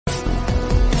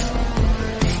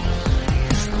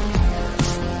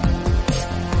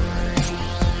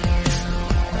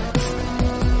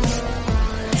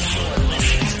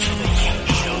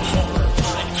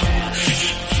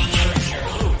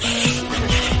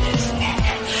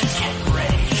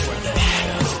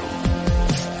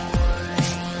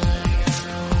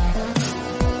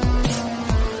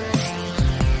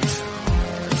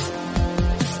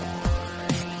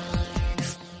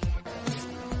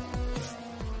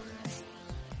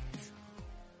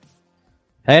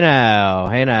Hey now,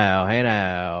 hey now, hey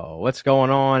now. What's going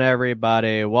on,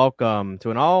 everybody? Welcome to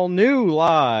an all new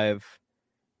live.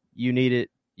 You need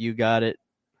it, you got it.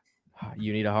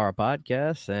 You need a horror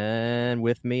podcast. And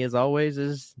with me, as always,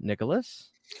 is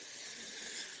Nicholas.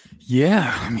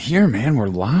 Yeah, I'm here, man. We're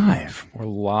live. We're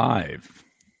live.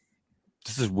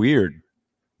 This is weird.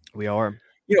 We are.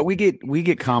 We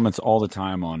get comments all the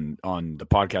time on the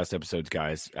podcast episodes,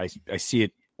 guys. I see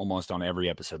it almost on every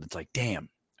episode. It's like, damn,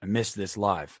 I missed this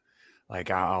live. Like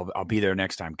I'll be there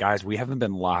next time, guys. We haven't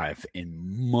been live in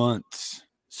months.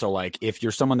 So like, if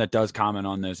you're someone that does comment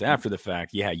on this after the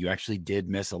fact, yeah, you actually did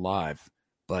miss a live.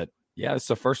 But yeah, it's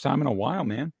the first time in a while,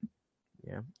 man.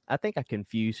 Yeah. I think I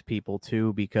confuse people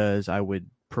too because I would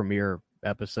premiere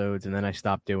episodes and then I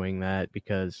stopped doing that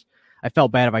because I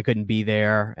felt bad if I couldn't be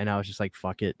there, and I was just like,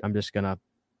 fuck it. I'm just gonna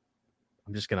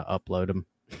upload them.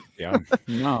 Yeah.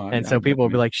 No, And so people will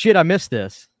be like, shit, I missed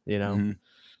this, Mhm.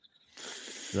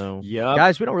 So, Yep.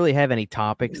 guys, we don't really have any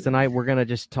topics tonight. We're going to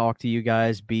just talk to you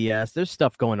guys BS. There's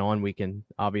stuff going on we can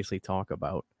obviously talk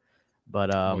about.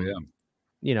 But,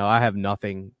 I have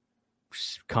nothing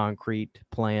concrete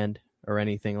planned or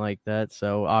anything like that.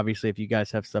 So, obviously, if you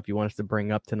guys have stuff you want us to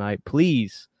bring up tonight,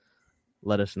 please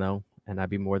let us know. And I'd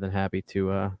be more than happy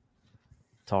to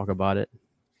talk about it.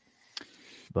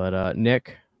 But,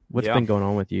 Nick, what's been going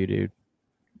on with you, dude?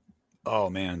 Oh,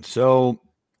 man. So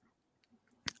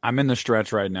I'm in the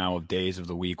stretch right now of days of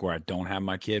the week where I don't have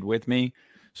my kid with me.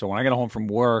 So when I get home from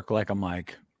work, I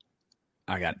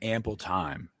got ample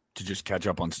time to just catch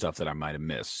up on stuff that I might have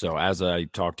missed. So as I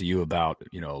talked to you about,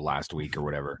 last week or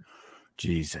whatever,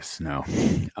 Jesus, no.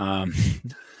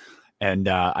 And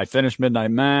I finished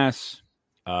Midnight Mass.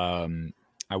 I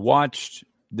watched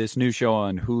this new show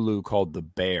on Hulu called The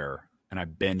Bear, and I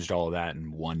binged all of that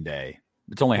in one day.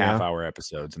 It's only half-hour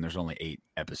episodes, and there's only 8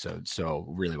 episodes, so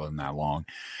it really wasn't that long.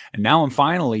 And now I'm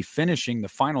finally finishing the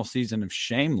final season of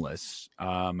Shameless.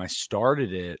 I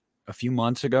started it a few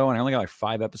months ago, and I only got like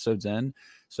 5 episodes in.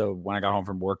 So when I got home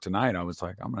from work tonight, I was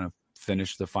like, I'm going to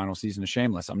finish the final season of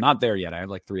Shameless. I'm not there yet. I have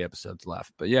like 3 episodes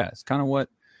left. But yeah, it's kind of what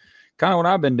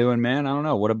I've been doing, man. I don't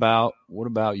know. What about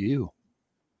you?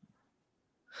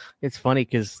 It's funny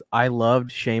because I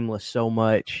loved Shameless so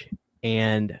much,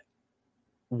 and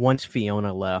once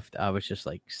Fiona left, I was just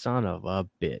like, son of a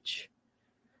bitch.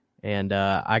 And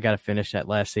I got to finish that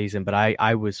last season, but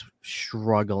I was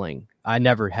struggling. I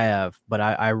never have, but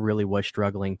I really was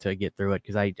struggling to get through it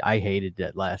because I hated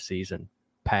that last season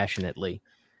passionately.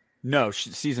 No,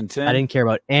 season 10. I didn't care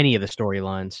about any of the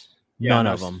storylines. None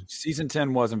of them. Season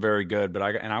 10 wasn't very good, but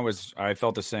I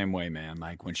felt the same way, man.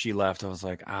 Like when she left, I was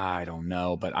like, I don't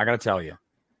know, but I got to tell you,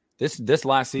 this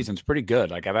last season's pretty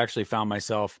good. Like I've actually found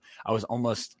myself, I was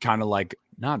almost kind of like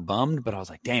not bummed, but I was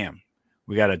like, damn,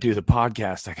 we got to do the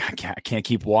podcast. Like I can't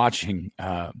keep watching.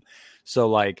 So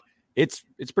like it's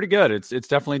pretty good. It's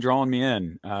definitely drawing me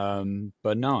in.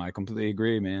 But no, I completely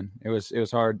agree, man. It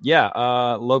was hard. Yeah.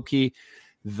 Low key,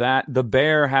 that The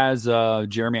Bear has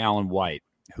Jeremy Allen White,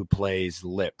 who plays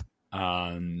Lip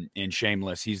in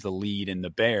Shameless. He's the lead in The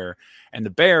Bear. And The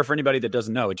Bear, for anybody that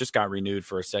doesn't know, it just got renewed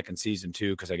for a second season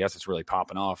too, because I guess it's really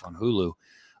popping off on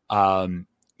Hulu.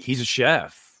 He's a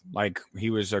chef. Like he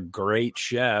was a great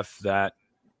chef that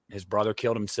his brother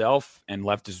killed himself and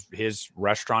left his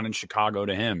restaurant in Chicago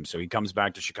to him. So he comes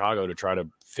back to Chicago to try to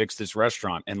fix this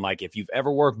restaurant. And like, if you've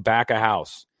ever worked back a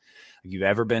house, if you've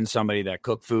ever been somebody that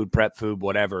cooked food, prep food,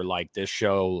 whatever, like this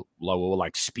show will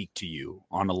like speak to you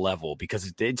on a level,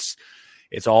 because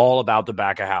it's all about the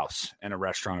back of house in a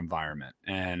restaurant environment.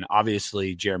 And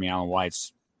obviously Jeremy Allen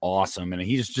White's awesome. And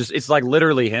it's like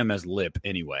literally him as Lip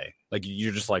anyway. Like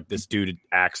you're just like, this dude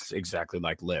acts exactly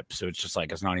like Lip. So it's just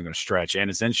like, it's not even a stretch,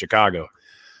 and it's in Chicago.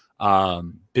 But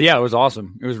yeah, it was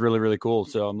awesome. It was really, really cool.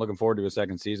 So I'm looking forward to a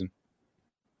second season.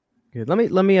 Good.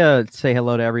 Let me say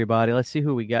hello to everybody. Let's see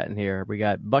who we got in here. We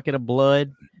got Bucket of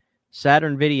Blood,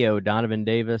 Saturn Video, Donovan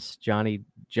Davis, Johnny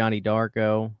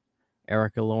Darko,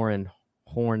 Erica Lauren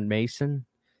Horn Mason,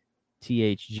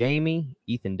 TH Jamie,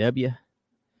 Ethan W,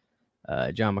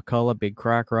 John McCullough, Big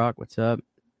Croc Rock, what's up?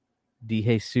 D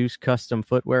Jesus Custom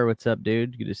Footwear, what's up,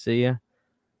 dude? Good to see you.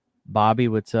 Bobby,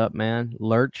 what's up, man?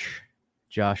 Lurch,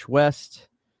 Josh West,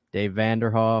 Dave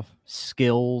Vanderhoff,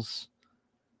 Skills.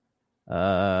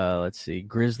 Let's see.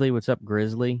 Grizzly, what's up,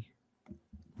 Grizzly?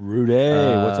 Rudy,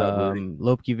 what's up, Rudy?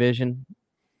 Lopke Vision.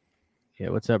 Yeah,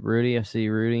 what's up, Rudy? I see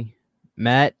Rudy.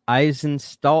 Matt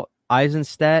Eisenstadt.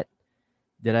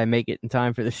 Did I make it in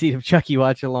time for the Seed of Chucky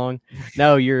watch along?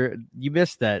 No, you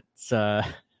missed that.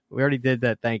 We already did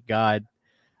that, thank God.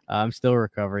 I'm still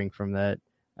recovering from that.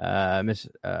 How is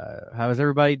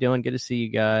everybody doing? Good to see you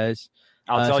guys.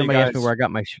 I'll tell somebody you guys. asked me where I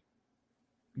got my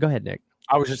Go ahead, Nick.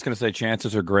 I was just going to say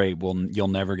chances are great. You'll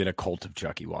never get a Cult of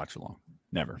Chucky watch along.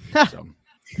 Never. So.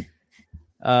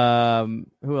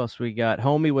 Who else we got?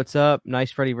 Homie, what's up?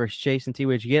 Nice Freddy vs. Jason T.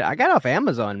 Where'd you get it? I got it off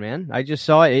Amazon, man. I just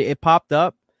saw it. It popped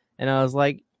up, and I was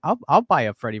like, I'll buy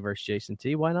a Freddy vs. Jason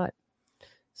T. Why not?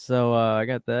 So I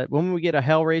got that. When we get a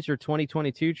Hellraiser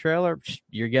 2022 trailer,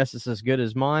 your guess is as good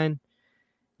as mine.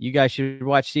 You guys should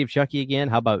watch Steve Chucky again.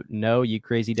 How about no, you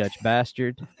crazy Dutch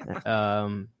bastard?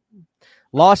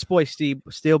 Lost Boy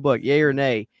Steelbook, yay or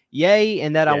nay? Yay,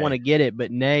 and that yay. I want to get it,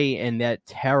 but nay, and that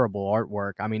terrible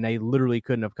artwork. I mean, they literally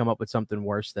couldn't have come up with something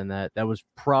worse than that. That was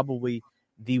probably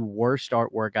the worst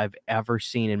artwork I've ever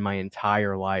seen in my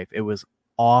entire life. It was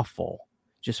awful.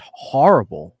 Just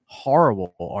horrible,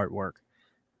 horrible artwork.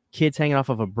 Kids hanging off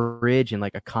of a bridge in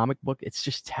like a comic book. It's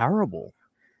just terrible.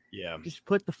 Yeah. Just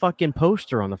put the fucking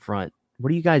poster on the front. What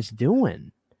are you guys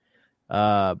doing?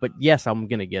 But yes, I'm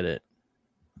going to get it.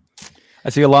 I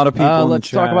see a lot of people.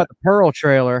 Let's talk about the Pearl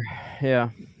trailer.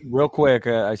 Yeah. Real quick.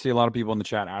 I see a lot of people in the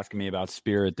chat asking me about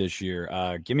Spirit this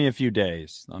year. Give me a few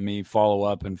days. Let me follow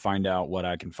up and find out what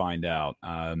I can find out.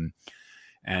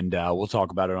 And we'll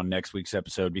talk about it on next week's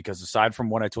episode, because aside from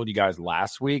what I told you guys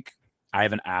last week, I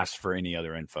haven't asked for any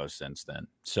other info since then.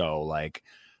 So, like,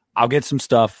 I'll get some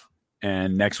stuff,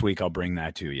 and next week I'll bring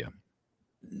that to you.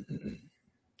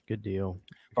 Good deal.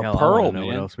 Hell, Pearl, man.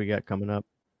 What else we got coming up?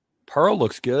 Pearl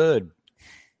looks good.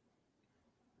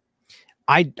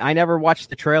 I never watched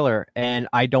the trailer, and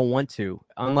I don't want to.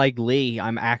 Unlike Lee,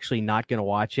 I'm actually not going to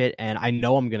watch it, and I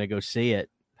know I'm going to go see it.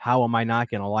 How am I not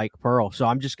going to like Pearl? So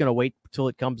I'm just going to wait till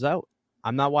it comes out.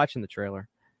 I'm not watching the trailer.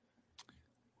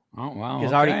 Oh, wow.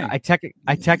 Because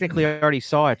I technically already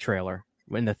saw a trailer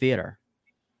in the theater.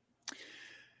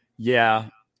 Yeah.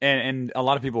 And a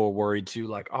lot of people were worried too,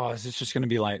 like, oh, is this just going to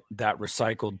be like that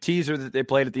recycled teaser that they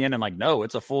played at the end? I'm like, no,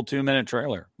 it's a full 2-minute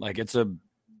trailer. Like, it's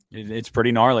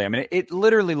pretty gnarly. I mean, it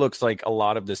literally looks like a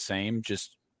lot of the same,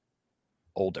 just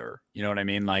older. You know what I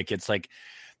mean? Like, it's like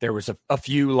there was a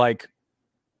few, like,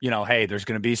 you know, hey, there's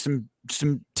going to be some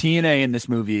TNA in this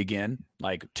movie again,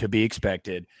 like, to be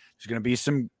expected. There's going to be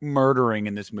some murdering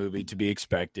in this movie, to be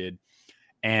expected.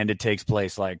 And it takes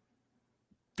place like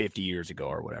 50 years ago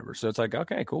or whatever. So it's like,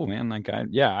 okay, cool, man. Like, I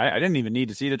didn't even need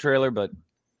to see the trailer, but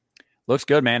looks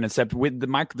good, man. Except with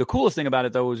the coolest thing about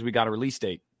it, though, is we got a release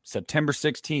date, September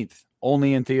 16th,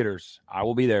 only in theaters. I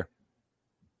will be there.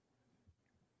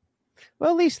 Well,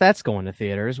 at least that's going to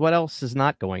theaters. What else is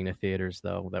not going to theaters,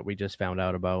 though, that we just found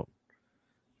out about?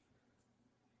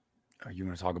 Are you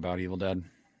going to talk about Evil Dead?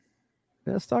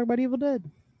 Let's talk about Evil Dead.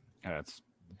 That's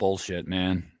bullshit,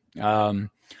 man.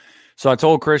 So I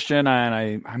told Christian,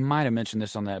 and I might have mentioned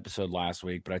this on the episode last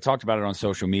week, but I talked about it on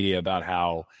social media about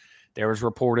how there was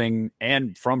reporting,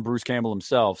 and from Bruce Campbell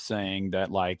himself, saying that,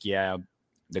 like, yeah,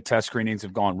 the test screenings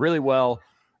have gone really well,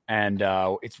 and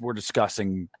we're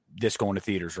discussing this going to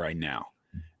theaters right now.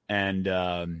 And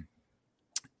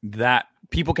that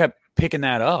people kept picking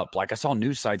that up. Like, I saw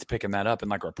news sites picking that up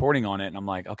and like reporting on it. And I'm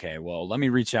like, okay, well, let me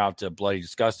reach out to Bloody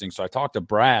Disgusting. So I talked to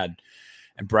Brad,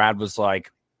 and Brad was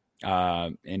like,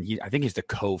 and I think he's the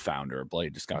co-founder of Bloody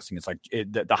Disgusting. It's like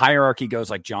the hierarchy goes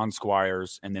like John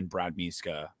Squires and then Brad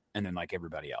Miska and then like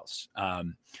everybody else.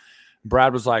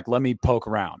 Brad was like, let me poke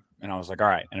around. And I was like, all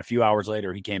right. And a few hours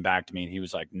later, he came back to me and he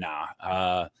was like,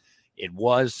 nah, it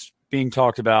was being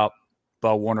talked about,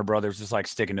 but Warner Brothers is like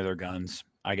sticking to their guns,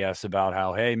 I guess, about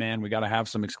how, hey, man, we got to have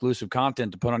some exclusive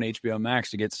content to put on HBO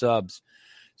Max to get subs.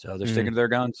 So they're sticking to their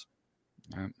guns.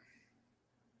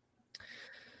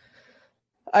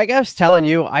 I guess telling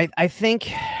you, I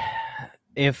think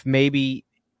if maybe,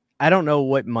 I don't know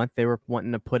what month they were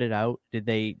wanting to put it out.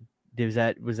 Was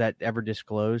that ever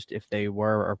disclosed if they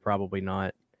were, or probably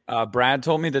not? Brad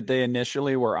told me that they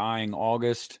initially were eyeing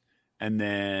August, and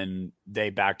then they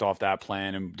backed off that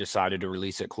plan and decided to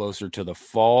release it closer to the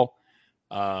fall.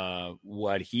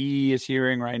 What he is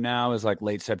hearing right now is like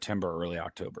late September, early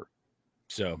October.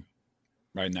 So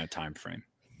right in that time frame.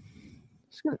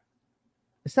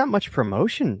 It's not much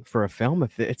promotion for a film.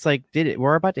 If it's like,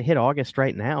 we're about to hit August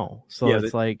right now. So yeah,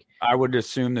 it's like, I would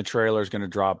assume the trailer is going to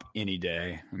drop any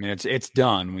day. I mean, it's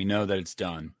done. We know that it's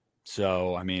done.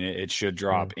 So, I mean, it should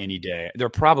drop any day. They're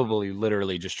probably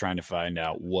literally just trying to find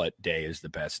out what day is the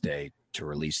best day to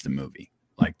release the movie.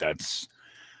 Like that's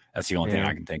the only thing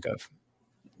I can think of.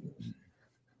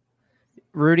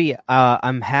 Rudy,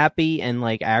 I'm happy and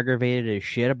like aggravated as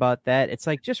shit about that. It's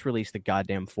like, just release the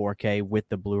goddamn 4K with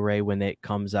the Blu-ray when it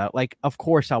comes out. Like, of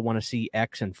course I want to see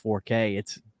X in 4K.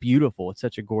 It's beautiful. It's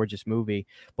such a gorgeous movie.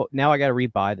 But now I got to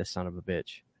rebuy the son of a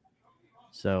bitch.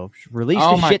 So release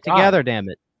the shit together, damn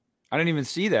it. I didn't even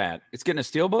see that. It's getting a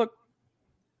steelbook?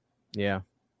 Yeah.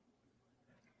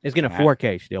 It's getting a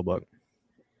 4K steelbook.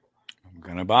 I'm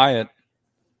gonna buy it.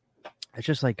 It's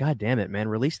just like, God damn it, man!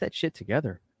 Release that shit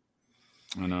together.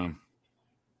 I know.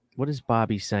 What is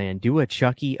Bobby saying? Do a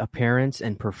Chucky appearance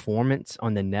and performance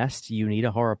on the Nest. You need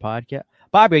a horror podcast.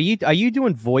 Bobby, are you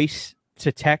doing voice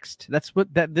to text? That's what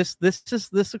this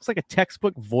looks like, a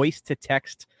textbook voice to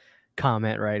text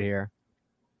comment right here.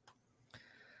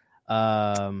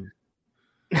 I'm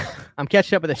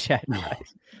catching up with the chat,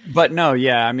 guys. But no,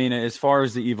 yeah, I mean, as far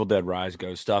as the Evil Dead Rise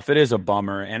goes stuff, it is a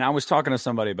bummer. And I was talking to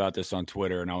somebody about this on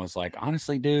Twitter, and I was like,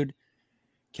 honestly, dude,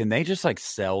 can they just like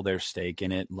sell their stake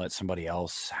in it and let somebody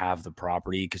else have the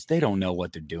property? Because they don't know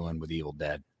what they're doing with Evil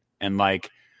Dead. And like,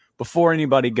 before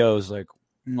anybody goes like,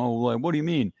 no, like, what do you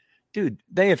mean, dude?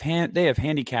 They have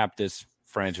handicapped this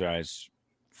franchise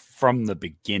from the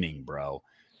beginning, bro.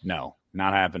 No,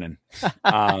 not happening.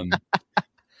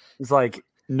 It's like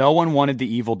no one wanted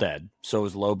the Evil Dead, so it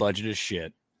was low budget as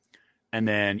shit. And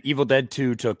then Evil Dead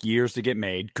 2 took years to get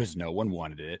made because no one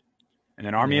wanted it. And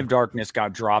then Army of Darkness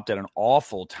got dropped at an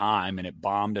awful time, and it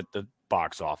bombed at the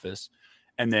box office.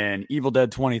 And then Evil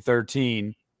Dead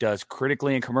 2013 does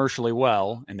critically and commercially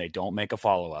well, and they don't make a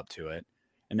follow-up to it.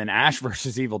 And then Ash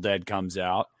vs. Evil Dead comes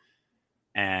out,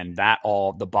 and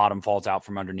the bottom falls out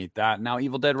from underneath that. Now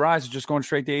Evil Dead Rise is just going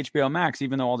straight to HBO Max,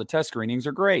 even though all the test screenings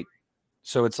are great.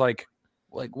 So it's like,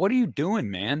 what are you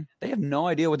doing, man? They have no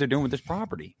idea what they're doing with this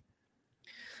property.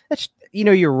 That's,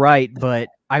 you're right, but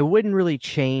I wouldn't really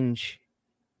change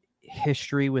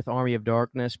history with Army of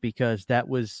Darkness because that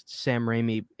was Sam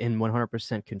Raimi in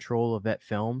 100% control of that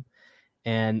film.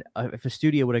 And if a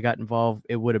studio would have got involved,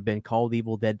 it would have been called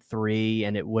Evil Dead 3,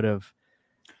 and it would have.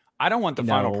 I don't want the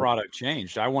final product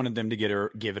changed. I wanted them to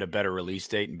give it a better release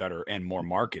date and more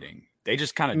marketing. They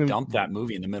just kind of dumped that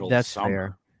movie in the middle of the summer,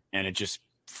 fair. And it just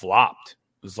flopped.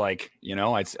 It was like,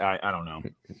 I don't know.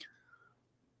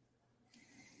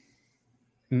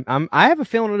 I have a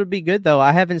feeling it'll be good, though.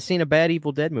 I haven't seen a bad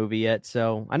Evil Dead movie yet,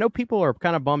 so I know people are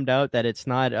kind of bummed out that it's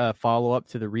not a follow-up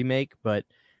to the remake, but,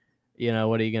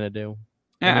 what are you going to do?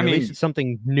 Yeah, at least it's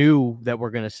something new that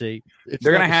we're going to see.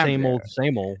 They're going to have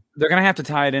same old. They're going to have to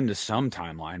tie it into some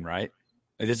timeline, right?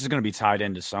 This is going to be tied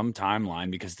into some timeline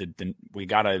because you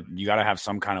got to have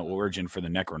some kind of origin for the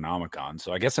Necronomicon.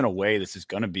 So I guess in a way, this is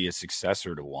going to be a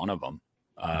successor to one of them.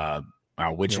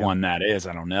 Which one that is,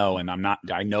 I don't know. And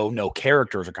I know no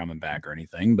characters are coming back or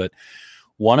anything, but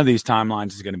one of these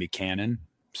timelines is going to be canon.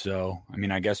 So, I mean,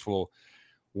 I guess we'll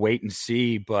wait and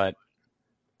see, but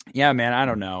yeah, man, I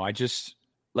don't know. I just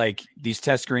like these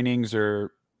test screenings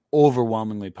are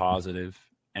overwhelmingly positive,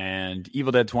 and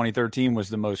Evil Dead 2013 was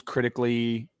the most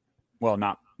critically, well,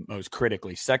 not most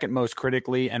critically, second most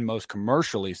critically and most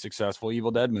commercially successful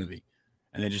Evil Dead movie.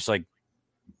 And they just like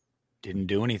didn't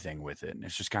do anything with it. And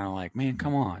it's just kind of like, man,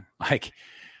 come on. Like,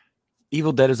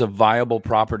 Evil Dead is a viable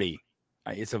property.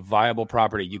 It's a viable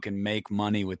property. You can make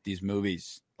money with these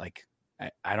movies. Like,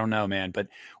 I don't know, man, but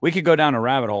we could go down a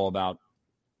rabbit hole about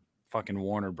fucking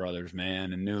Warner Brothers,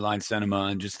 man, and New Line Cinema,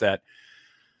 and just that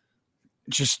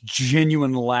just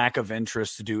genuine lack of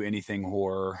interest to do anything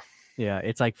horror. Yeah,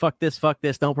 it's like, fuck this,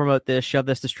 don't promote this, shove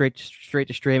this to straight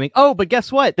to streaming. Oh, but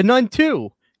guess what? The Nun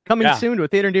 2 coming soon to a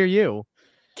theater near you.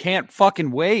 Can't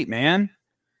fucking wait, man.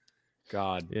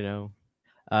 God.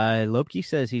 Lopke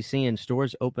says he's seeing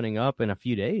stores opening up in a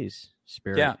few days.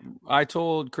 Spirit. Yeah, I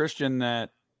told Christian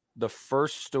that the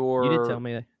first store. You did tell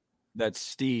me that. That's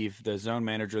Steve, the zone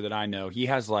manager that I know. He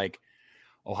has like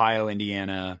Ohio,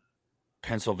 Indiana,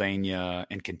 Pennsylvania,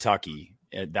 and Kentucky.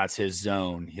 That's his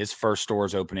zone. His first store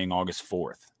is opening August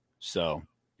 4th. So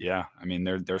yeah, I mean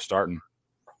they're starting.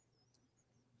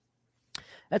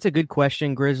 That's a good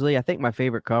question, Grizzly. I think my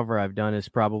favorite cover I've done is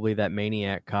probably that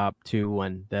Maniac Cop 2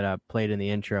 one that I played in the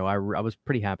intro. I was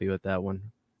pretty happy with that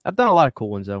one. I've done a lot of cool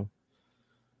ones though,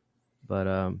 but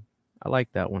I like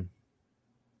that one.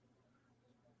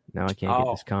 Now I can't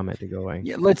get this comment to go away.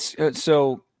 Yeah, let's.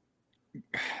 So,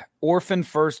 Orphan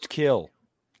First Kill.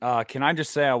 Can I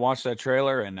just say I watched that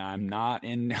trailer and I'm not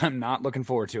looking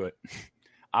forward to it.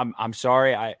 I'm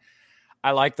sorry.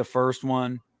 I like the first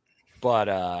one,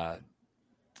 but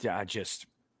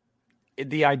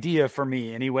the idea for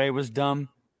me anyway was dumb.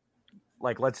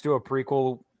 Like, let's do a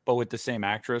prequel, but with the same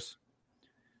actress.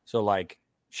 So like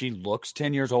she looks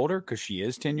 10 years older because she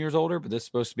is 10 years older, but this is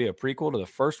supposed to be a prequel to the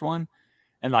first one.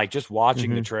 And like just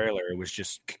watching the trailer,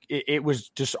 it was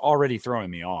just already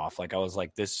throwing me off. Like I was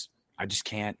like, I just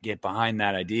can't get behind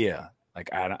that idea.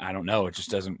 Like, I don't know. It just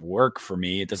doesn't work for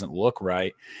me. It doesn't look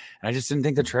right. And I just didn't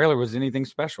think the trailer was anything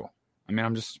special. I mean, I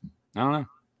don't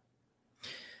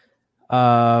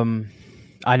know.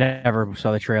 I never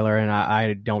saw the trailer, and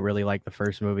I don't really like the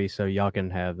first movie, so y'all can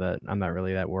have that. I'm not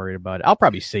really that worried about it. I'll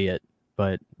probably see it,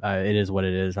 but it is what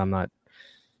it is. I'm not,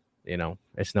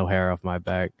 it's no hair off my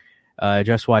back.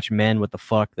 Just watch Men. What the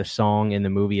fuck? The song in the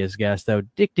movie is guest though.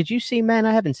 Dick, did you see Men?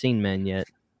 I haven't seen Men yet.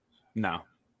 No.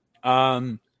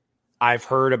 I've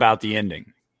heard about the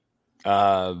ending.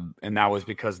 And that was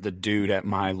because the dude at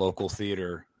my local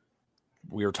theater,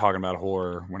 we were talking about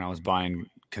horror when I was buying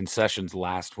concessions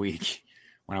last week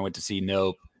when I went to see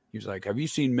Nope. He was like, "Have you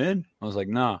seen Men?" I was like,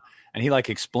 "No." And he like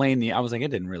explained I was like, I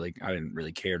didn't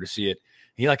really care to see it.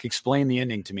 He like explained the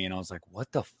ending to me, and I was like,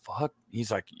 "What the fuck?" He's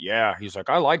like, "Yeah." He's like,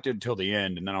 "I liked it until the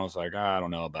end." And then I was like, "I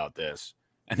don't know about this."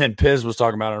 And then Piz was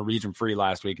talking about it on Region Free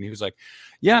last week, and he was like,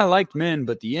 "Yeah, I liked Men,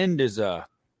 but the end is I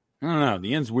don't know,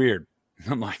 the end's weird."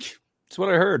 I'm like, "That's what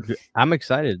I heard." I'm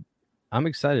excited. I'm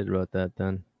excited about that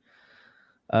then.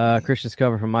 Christian's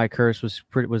cover from My Curse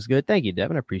was good. Thank you,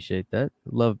 Devin. I appreciate that.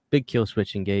 Love big Kill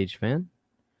Switch Engage fan.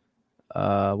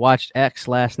 Watched X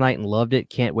last night and loved it.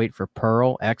 Can't wait for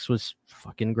Pearl. X was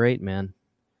fucking great, man.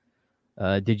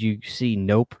 Did you see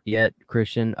Nope yet,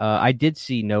 Christian? I did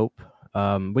see Nope.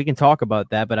 We can talk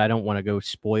about that, but I don't want to go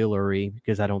spoilery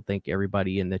because I don't think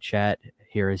everybody in the chat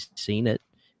here has seen it.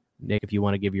 Nick, if you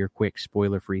want to give your quick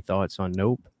spoiler-free thoughts on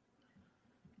Nope.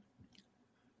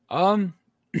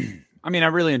 I mean, I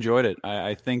really enjoyed it.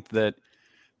 I think that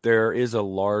there is a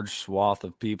large swath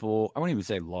of people. I wouldn't even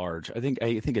say large. I think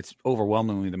it's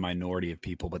overwhelmingly the minority of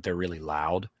people, but they're really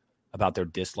loud about their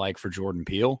dislike for Jordan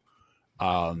Peele,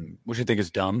 which I think is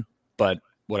dumb, but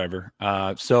whatever.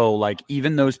 So like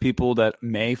even those people that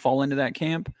may fall into that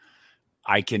camp,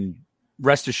 I can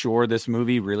rest assured this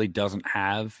movie really doesn't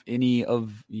have any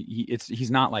of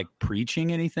he's not like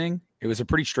preaching anything. It was a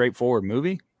pretty straightforward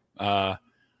movie.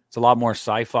 It's a lot more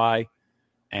sci-fi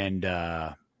and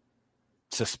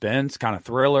suspense, kind of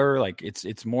thriller. Like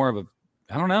it's more of a,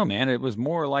 I don't know, man. It was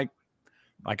more like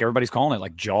everybody's calling it,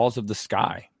 like Jaws of the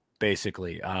Sky,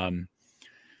 basically. I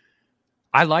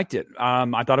liked it.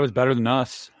 I thought it was better than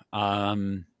Us.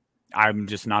 I'm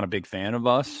just not a big fan of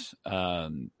Us,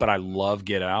 but I love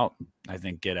Get Out. I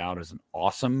think Get Out is an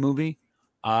awesome movie.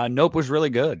 Nope was really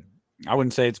good. I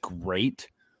wouldn't say it's great.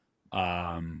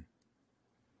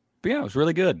 But yeah, it was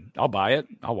really good. I'll buy it.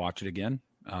 I'll watch it again.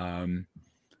 I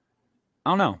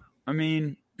don't know. I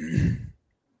mean,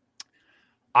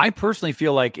 I personally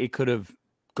feel like it could have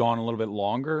gone a little bit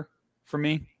longer for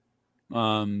me.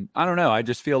 I don't know. I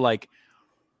just feel like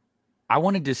I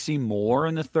wanted to see more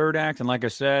in the third act. And like we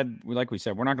said,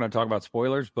 we're not going to talk about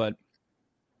spoilers, but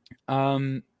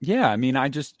yeah, I mean, I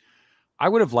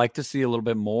would have liked to see a little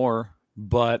bit more,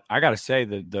 but I got to say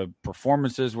that the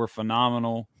performances were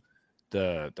phenomenal.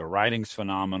 The writing's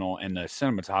phenomenal, and the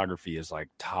cinematography is like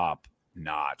top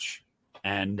notch.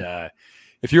 And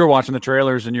if you were watching the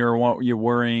trailers and you're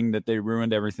worrying that they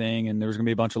ruined everything and there was going to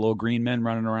be a bunch of little green men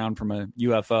running around from a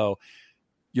UFO,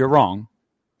 you're wrong.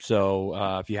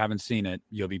 So if you haven't seen it,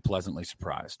 you'll be pleasantly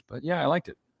surprised. But yeah, I liked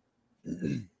it.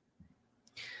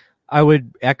 I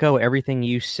would echo everything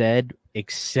you said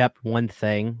except one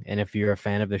thing. And if you're a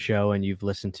fan of the show and you've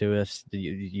listened to us,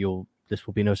 this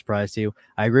will be no surprise to you.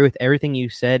 I agree with everything you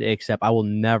said, except I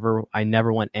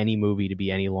never want any movie to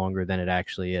be any longer than it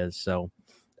actually is. So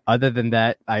other than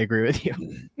that, I agree with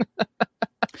you.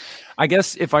 I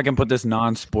guess if I can put this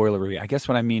non-spoilery, I guess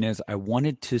what I mean is I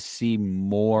wanted to see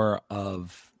more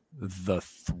of the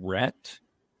threat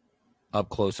up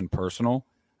close and personal.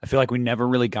 I feel like we never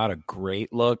really got a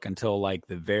great look until like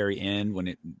the very end when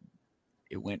it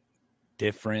went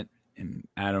different. And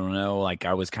I don't know, like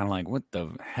I was kind of like, what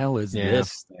the hell is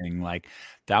this thing? Like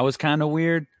that was kind of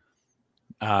weird.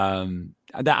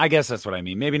 I guess that's what I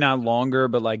mean. Maybe not longer,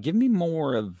 but like give me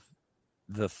more of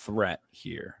the threat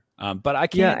here. But I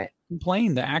can't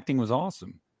complain. The acting was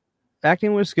awesome.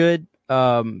 Acting was good.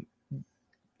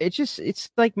 It's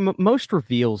like most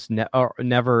reveals are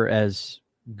never as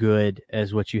good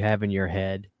as what you have in your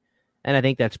head. And I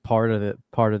think that's part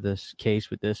of this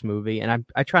case with this movie. And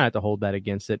I try not to hold that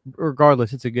against it.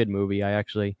 Regardless, it's a good movie. I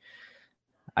thought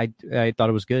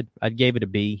it was good. I gave it a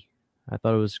B. I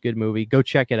thought it was a good movie. Go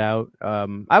check it out.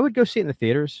 I would go see it in the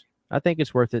theaters. I think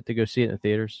it's worth it to go see it in the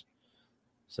theaters.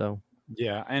 So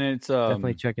yeah, and it's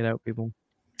definitely check it out, people.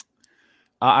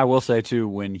 I will say too,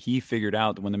 when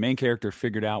the main character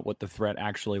figured out what the threat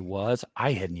actually was,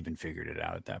 I hadn't even figured it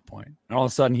out at that point. And all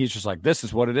of a sudden, he's just like, "This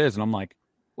is what it is," and I'm like,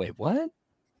 wait, what?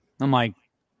 I'm like,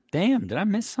 damn, did I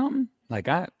miss something? Like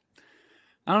I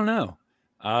don't know.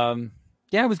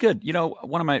 Yeah, it was good. You know,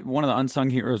 one of the unsung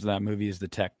heroes of that movie is the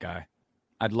tech guy.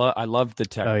 I loved the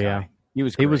tech guy. Yeah. He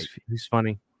was great. He's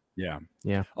funny. Yeah.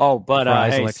 Yeah. Oh, but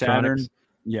hey, Saturn,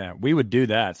 Yeah, we would do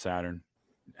that, Saturn.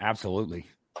 Absolutely.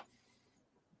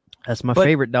 That's my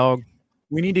favorite, dog.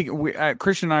 We need to.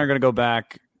 Christian and I are going to go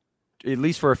back at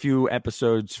least for a few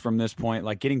episodes from this point,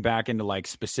 like getting back into like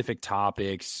specific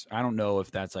topics. I don't know if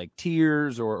that's like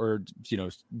tiers or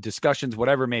discussions,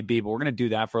 whatever it may be, but we're going to do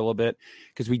that for a little bit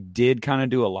because we did kind of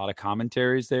do a lot of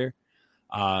commentaries there.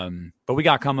 But we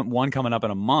got one coming up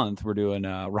in a month. We're doing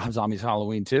Rob Zombie's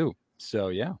Halloween too. So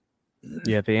yeah,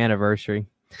 the anniversary.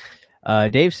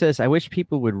 Dave says, I wish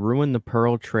people would ruin the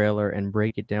Pearl trailer and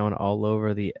break it down all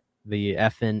over the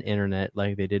effing internet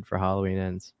like they did for Halloween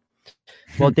Ends.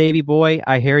 Well, Davey boy,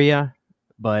 I hear you,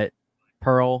 but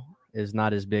Pearl is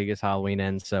not as big as Halloween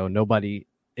Ends, so nobody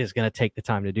is going to take the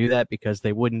time to do that because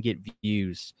they wouldn't get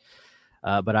views.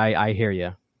 But I hear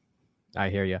you. I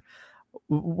hear you.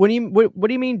 What do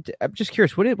you mean? I'm just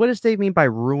curious. What does Dave mean by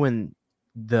ruin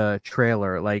the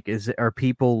trailer? Like, are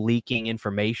people leaking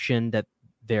information that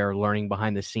they're learning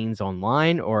behind the scenes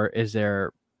online, or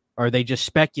are they just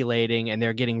speculating and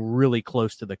they're getting really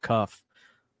close to the cuff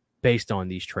based on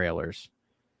these trailers?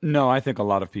 No, I think a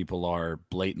lot of people are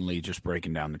blatantly just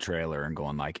breaking down the trailer and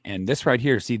going like, and this right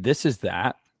here, see, this is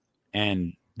that,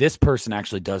 and this person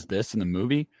actually does this in the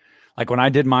movie. Like when I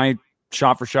did my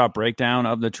shot for shot breakdown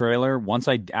of the trailer,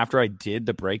 after I did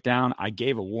the breakdown, I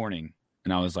gave a warning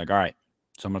and I was like, all right,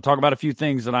 so I'm going to talk about a few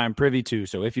things that I'm privy to.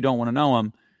 So if you don't want to know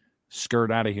them,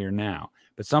 skirt out of here now.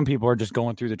 But some people are just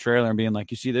going through the trailer and being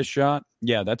like, you see this shot?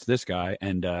 Yeah, that's this guy.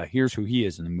 And here's who he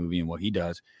is in the movie and what he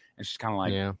does. It's just kind of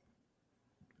like, yeah.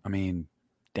 I mean,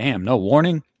 damn, no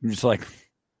warning. I'm just like,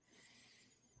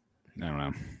 I don't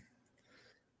know.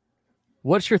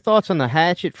 What's your thoughts on the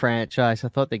Hatchet franchise? I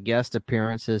thought the guest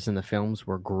appearances in the films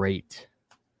were great.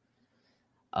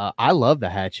 I love the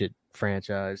Hatchet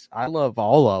franchise. I love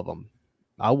all of them.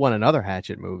 I want another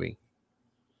Hatchet movie.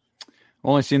 I've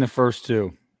only seen the first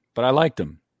two, but I liked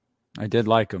them. I did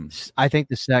like them. I think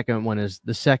the second one is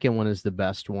the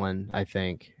best one. I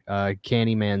think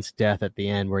Candyman's death at the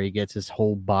end, where he gets his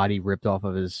whole body ripped off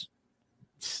of his,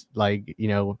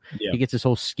 he gets his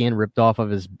whole skin ripped off of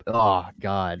his. Oh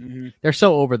God, They're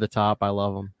so over the top. I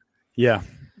love them. Yeah.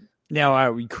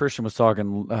 Now Christian was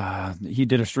talking. He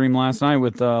did a stream last night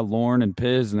with Lauren and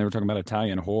Piz, and they were talking about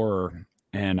Italian horror.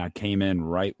 And I came in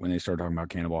right when they started talking about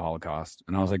Cannibal Holocaust.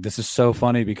 And I was like, this is so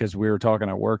funny because we were talking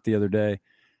at work the other day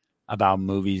about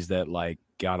movies that like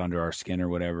got under our skin or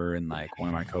whatever. And like one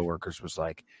of my coworkers was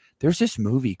like, there's this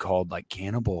movie called like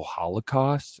Cannibal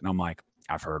Holocaust. And I'm like,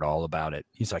 I've heard all about it.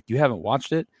 He's like, you haven't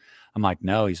watched it? I'm like,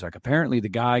 no. He's like, apparently the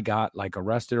guy got like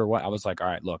arrested or what? I was like, all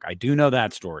right, look, I do know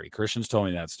that story. Christian's told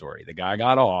me that story. The guy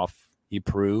got off. He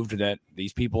proved that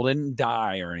these people didn't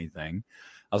die or anything.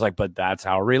 I was like, but that's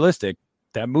how realistic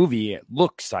that movie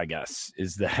looks, I guess,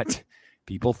 is that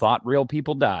people thought real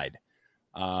people died.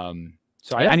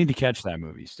 So I need to catch that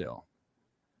movie still.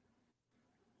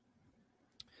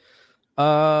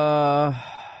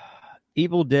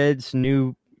 Evil Dead's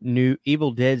news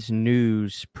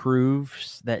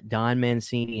proves that Don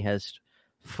Mancini has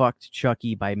fucked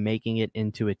Chucky by making it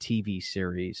into a TV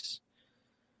series.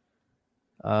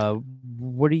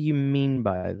 What do you mean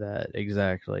by that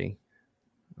exactly?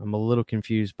 I'm a little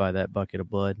confused by that bucket of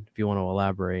blood. If you want to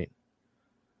elaborate,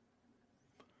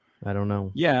 I don't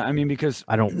know. Yeah, I mean, because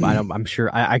I'm sure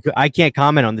I can't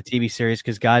comment on the TV series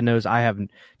because God knows I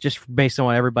haven't. Just based on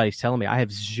what everybody's telling me, I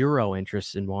have zero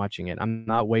interest in watching it. I'm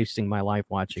not wasting my life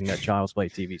watching that Child's Play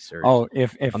TV series. Oh,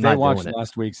 if they watched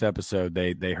last week's episode,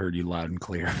 they heard you loud and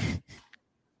clear.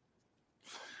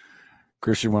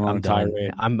 Christian went on a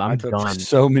tirade. I took done.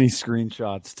 So many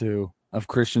screenshots too of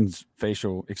Christian's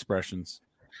facial expressions.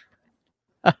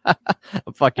 I'm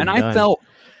fucking. And done.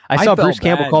 I saw Bruce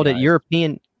Campbell called it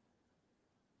European.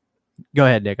 Go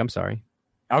ahead, Nick. I'm sorry.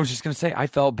 I was just going to say I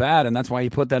felt bad, and that's why he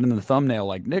put that in the thumbnail.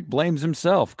 Like, Nick blames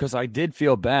himself, because I did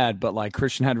feel bad, but like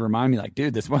Christian had to remind me, like,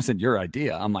 dude, this wasn't your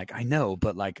idea. I'm like, I know,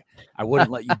 but like I wouldn't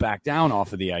let you back down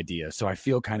off of the idea, so I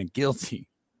feel kind of guilty.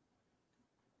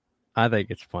 I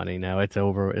think it's funny now. It's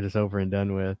over. It is over and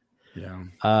done with. Yeah.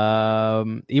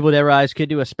 Evil Dead Rise could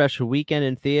do a special weekend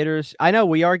in theaters. I know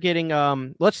we are getting.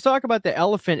 Let's talk about the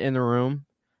elephant in the room,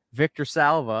 Victor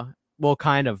Salva. Well,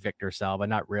 kind of Victor Salva,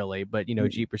 not really, but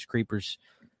Jeepers Creepers.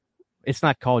 It's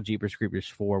not called Jeepers Creepers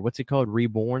 4. What's it called?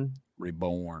 Reborn.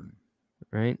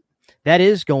 Right. That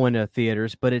is going to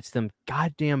theaters, but it's them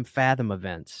goddamn Fathom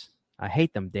events. I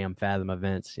hate them damn Fathom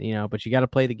events. But you got to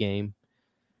play the game.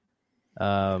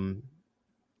 But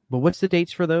what's the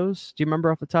dates for those? Do you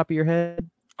remember off the top of your head?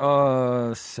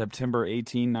 September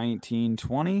 18, 19,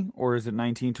 20, or is it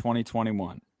 19, 20,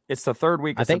 21? It's the third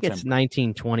week of September. I think it's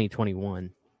 19, 20, 21.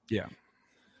 Yeah.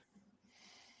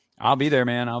 I'll be there,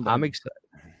 man. I'm excited.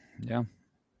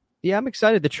 Yeah, I'm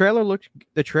excited. The trailer,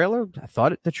 I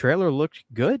thought the trailer looked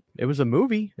good. It was a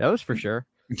movie. That was for sure.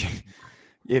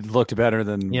 It looked better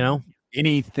than, you know,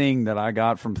 anything that I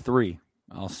got from 3.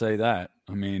 I'll say that.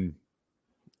 I mean,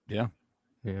 yeah.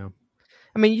 Yeah.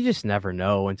 I mean, you just never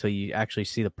know until you actually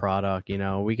see the product. You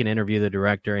know, we can interview the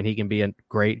director and he can be a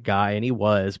great guy, and he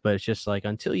was, but it's just like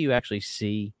until you actually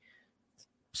see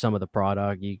some of the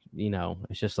product, you know,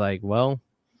 it's just like, well,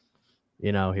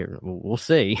 you know, here we'll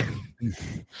see.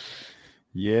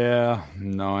 Yeah,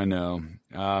 no, I know.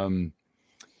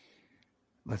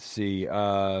 Let's see.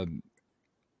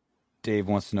 Dave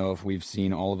wants to know if we've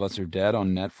seen All of Us Are Dead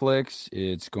on Netflix.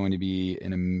 It's going to be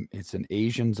it's an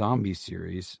Asian zombie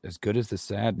series, as good as The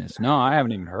Sadness. No, I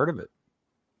haven't even heard of it.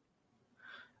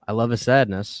 I love a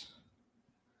sadness.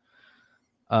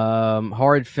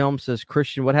 Horrid Film says,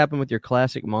 Christian, what happened with your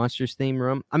classic Monsters theme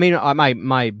room? I mean,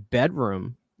 my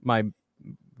bedroom,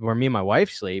 where me and my wife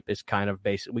sleep is kind of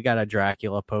basic. We got a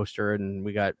Dracula poster and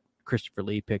we got Christopher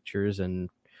Lee pictures and,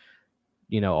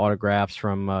 you know, autographs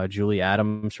from Julie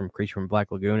Adams from Creature from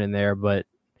Black Lagoon in there. But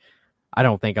I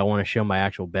don't think I want to show my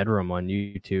actual bedroom on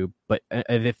YouTube. But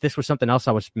if this was something else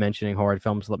I was mentioning, Horrid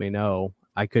Films, let me know.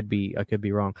 I could be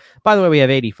wrong. By the way, we have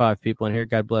 85 people in here.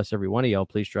 God bless every one of y'all.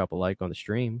 Please drop a like on the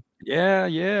stream. Yeah.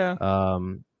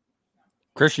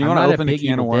 Christian, you want to open the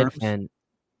can of worms?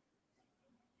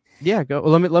 Yeah, go.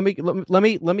 Well,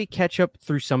 let me catch up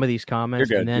through some of these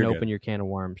comments and then open your can of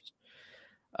worms.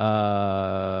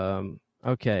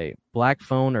 Okay, Black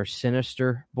Phone or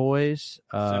Sinister Boys?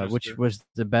 Sinister. Which was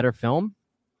the better film?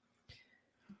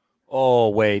 Oh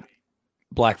wait,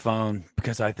 Black Phone,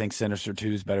 because I think Sinister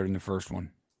 2 is better than the first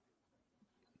one.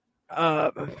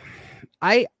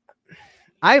 I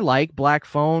like Black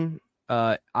Phone.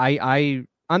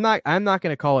 I'm not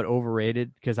going to call it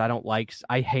overrated because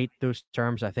I hate those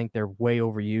terms. I think they're way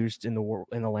overused in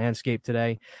the landscape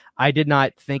today. I did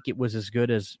not think it was as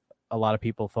good as a lot of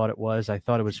people thought it was. I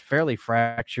thought it was fairly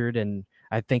fractured, and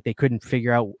I think they couldn't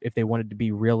figure out if they wanted to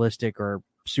be realistic or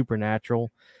supernatural.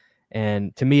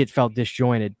 And to me, it felt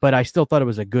disjointed, but I still thought it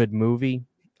was a good movie.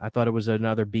 I thought it was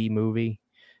another B movie,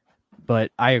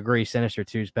 but I agree. Sinister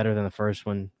 2 is better than the first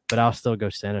one, but I'll still go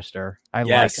Sinister.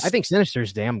 I think Sinister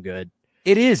is damn good.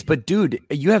 It is, but dude,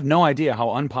 you have no idea how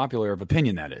unpopular of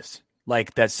opinion that is.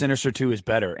 Like, that Sinister 2 is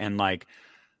better. And like,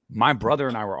 my brother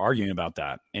and I were arguing about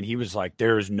that, and he was like,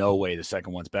 there is no way the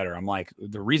second one's better. I'm like,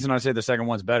 the reason I say the second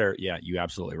one's better, yeah, you're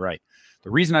absolutely right.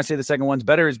 The reason I say the second one's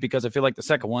better is because I feel like the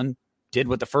second one did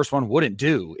what the first one wouldn't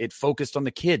do. It focused on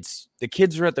the kids. The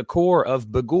kids are at the core of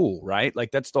Bagul, right?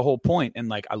 Like, that's the whole point. And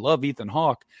like, I love Ethan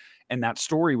Hawke, and that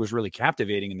story was really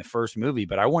captivating in the first movie,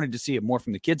 but I wanted to see it more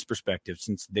from the kids' perspective,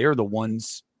 since they're the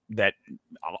ones that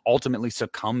ultimately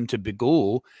succumb to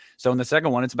Bagul. So in the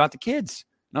second one, it's about the kids.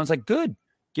 And I was like, good,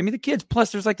 give me the kids.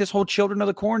 Plus, there's like this whole Children of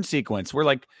the Corn sequence where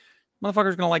like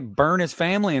motherfucker's gonna like burn his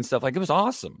family and stuff. Like, it was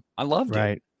awesome. I loved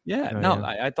it. Yeah,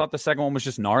 I thought the second one was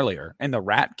just gnarlier. And the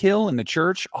rat kill in the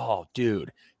church, oh,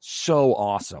 dude, so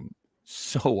awesome.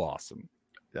 So awesome.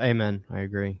 Amen. I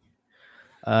agree.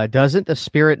 Doesn't the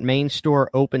Spirit main store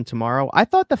open tomorrow? I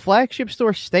thought the flagship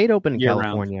store stayed open in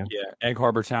California. Yeah, Egg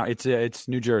Harbor Town. It's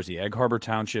New Jersey, Egg Harbor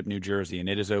Township, New Jersey, and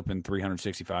it is open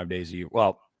 365 days a year.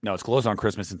 Well, no, it's closed on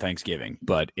Christmas and Thanksgiving,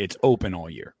 but it's open all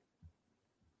year.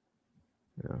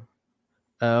 Yeah.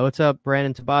 What's up,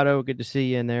 Brandon Tabato? Good to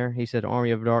see you in there. He said Army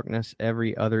of Darkness,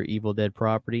 every other Evil Dead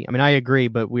property. I mean, I agree,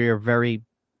 but we are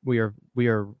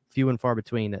few and far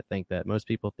between that think that. Most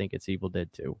people think it's Evil Dead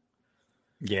 2.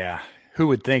 Yeah. Who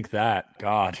would think that?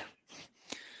 God.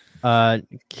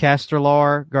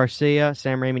 Castellar Garcia,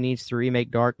 Sam Raimi needs to remake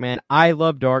Darkman. I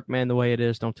love Darkman the way it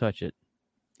is. Don't touch it.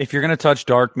 If you're gonna touch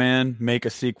Darkman, make a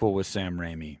sequel with Sam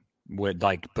Raimi.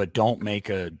 But don't remake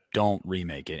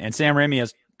it. And Sam Raimi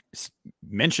has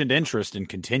mentioned interest in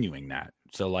continuing that.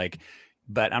 So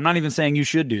but I'm not even saying you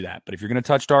should do that. But if you're gonna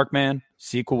touch Darkman,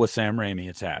 sequel with Sam Raimi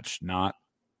attached, not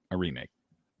a remake.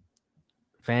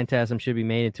 Phantasm should be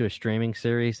made into a streaming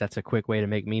series. That's a quick way to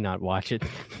make me not watch it.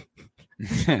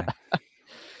 Can't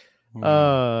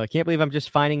believe I'm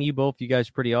just finding you both. You guys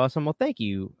are pretty awesome. Well, thank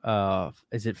you.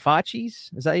 Is it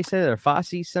Fachi's? Is that how you say it? Or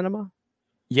Fosse Cinema?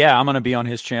 Yeah, I'm going to be on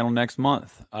his channel next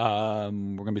month. We're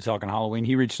going to be talking Halloween.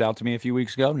 He reached out to me a few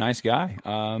weeks ago. Nice guy.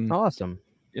 Awesome.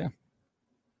 Yeah.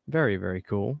 Very, very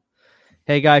cool.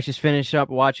 Hey, guys, just finished up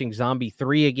watching Zombie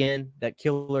 3 again. That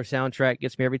killer soundtrack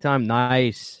gets me every time.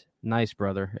 Nice,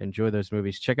 brother. Enjoy those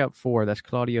movies. Check out 4. That's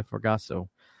Claudia Forgasso.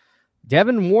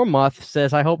 Devin Warmoth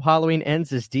says, I hope Halloween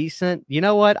ends as decent. You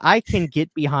know what? I can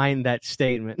get behind that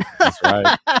statement. That's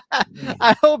right.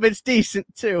 I hope it's decent,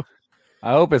 too.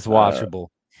 I hope it's watchable.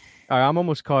 All right, I'm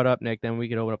almost caught up, Nick. Then we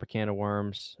can open up a can of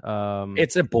worms.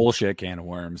 It's a bullshit can of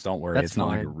worms. Don't worry. That's It's not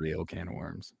like a fine. real can of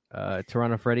worms.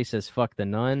 Toronto Freddy says, fuck the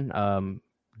nun.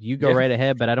 You go Yeah. right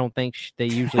ahead, but I don't think they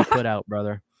usually put out,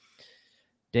 brother.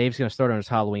 Dave's going to start on his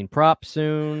Halloween prop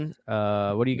soon.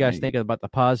 What do you guys think about the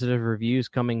positive reviews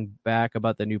coming back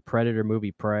about the new Predator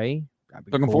movie, Prey?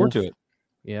 Looking forward to it.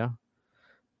 Yeah.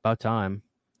 About time.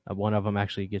 One of them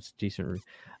actually gets decent.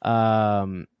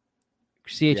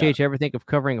 CHH, ever think of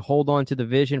covering Hold On to the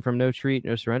Vision from No Treat,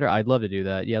 No Surrender? I'd love to do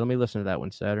that. Yeah, let me listen to that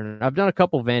one Saturday. I've done a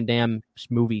couple Van Damme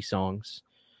movie songs.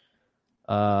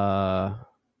 All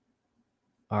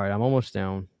right, I'm almost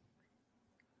down.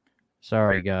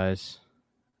 Sorry, guys.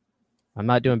 I'm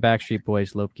not doing Backstreet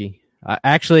Boys, Lopke.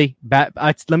 Actually,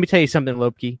 let me tell you something,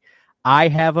 Lopke. I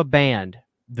have a band.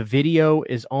 The video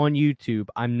is on YouTube.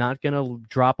 I'm not going to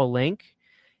drop a link.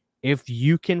 If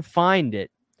you can find it,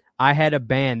 I had a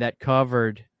band that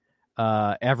covered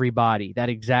Everybody, that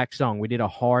exact song. We did a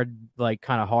hard,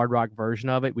 kind of hard rock version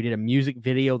of it. We did a music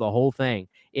video, the whole thing.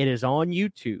 It is on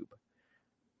YouTube.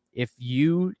 If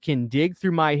you can dig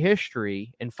through my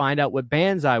history and find out what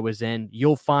bands I was in,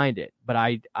 you'll find it. But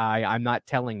I'm not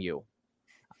telling you.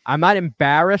 I'm not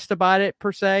embarrassed about it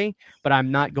per se, but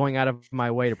I'm not going out of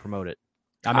my way to promote it.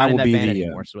 I'm not in that band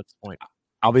anymore, so what's the point?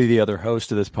 I'll be the other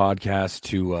host of this podcast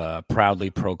to proudly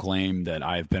proclaim that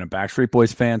I've been a Backstreet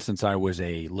Boys fan since I was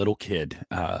a little kid.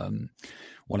 One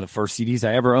of the first CDs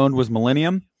I ever owned was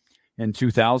Millennium in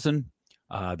 2000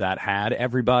 that had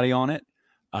Everybody on it.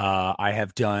 I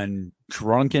have done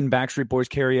drunken Backstreet Boys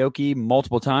karaoke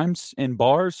multiple times in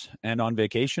bars and on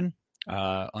vacation,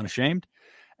 unashamed.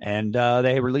 And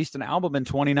they released an album in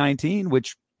 2019,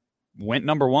 which went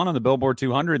number 1 on the Billboard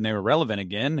 200, and they were relevant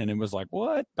again. And it was like,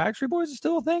 what? Backstreet Boys is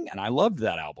still a thing? And I loved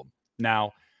that album.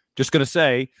 Now, just going to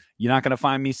say, you're not going to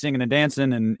find me singing and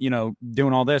dancing and,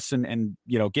 doing all this and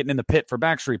getting in the pit for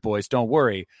Backstreet Boys. Don't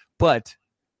worry. But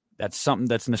that's something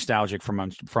that's nostalgic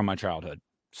from my childhood.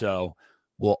 So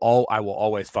I will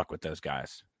always fuck with those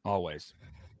guys. Always.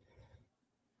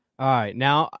 All right.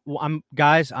 Now,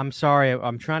 I'm sorry.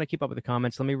 I'm trying to keep up with the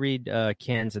comments. Let me read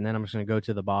Ken's, and then I'm just going to go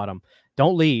to the bottom.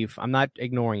 Don't leave. I'm not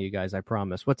ignoring you guys, I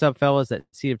promise. What's up, fellas? That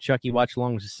Seed of Chucky watch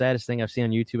along was the saddest thing I've seen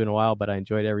on YouTube in a while, but I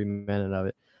enjoyed every minute of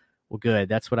it. Well, good.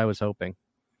 That's what I was hoping.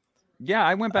 Yeah,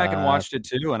 I went back and watched it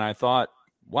too, and I thought,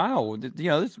 wow,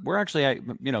 we're actually,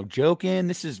 joking.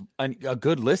 This is a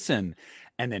good listen.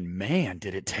 And then, man,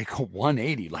 did it take a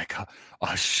 180, like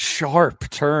a sharp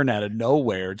turn out of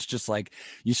nowhere. It's just like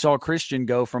you saw Christian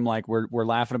go from like we're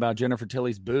laughing about Jennifer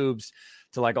Tilly's boobs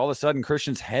to like all of a sudden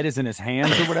Christian's head is in his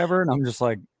hands or whatever. And I'm just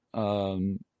like,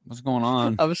 what's going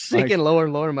on? I was sinking lower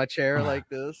and lower in my chair like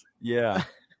this. Yeah.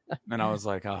 And I was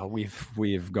like, oh,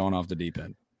 we've gone off the deep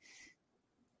end.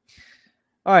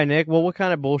 All right, Nick. Well, what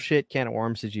kind of bullshit can of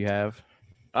worms did you have?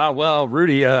 Well,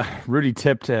 Rudy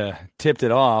tipped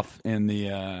it off in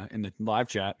the live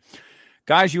chat.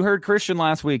 Guys, you heard Christian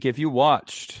last week. If you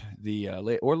watched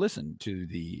or listened to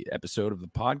the episode of the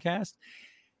podcast,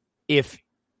 if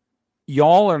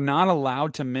y'all are not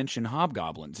allowed to mention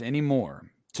hobgoblins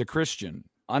anymore to Christian,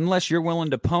 unless you're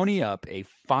willing to pony up a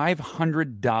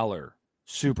 $500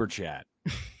 super chat,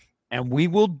 and we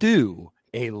will do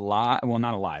a live, well,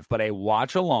 not a live, but a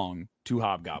watch along to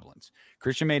hobgoblins.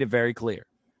 Christian made it very clear.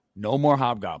 No more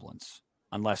hobgoblins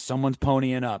unless someone's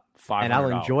ponying up $500. And I'll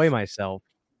enjoy myself.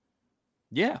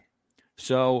 Yeah.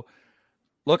 So,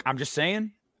 look, I'm just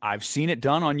saying, I've seen it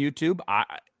done on YouTube. I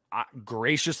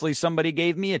graciously, somebody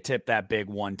gave me a tip that big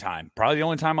one time. Probably the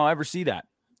only time I'll ever see that.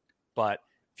 But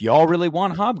if y'all really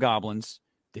want hobgoblins,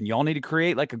 then y'all need to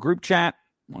create like a group chat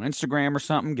on Instagram or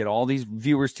something. Get all these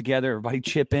viewers together. Everybody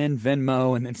chip in,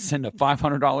 Venmo, and then send a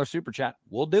 $500 super chat.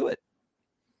 We'll do it.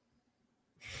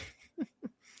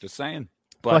 Just saying.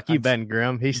 But fuck you, Ben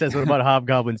Grimm. He says, what about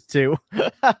hobgoblins too?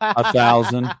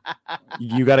 1,000.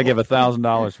 You got to give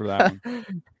 $1,000 for that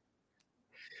one.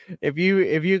 If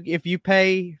you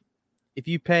pay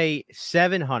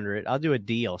 $700, I'll do a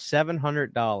deal.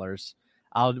 $700.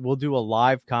 We'll do a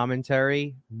live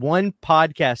commentary, one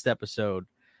podcast episode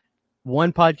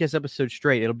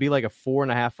straight. It'll be like a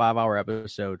 4.5, 5 hour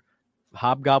episode.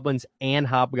 Hobgoblins and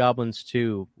Hobgoblins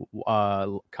 2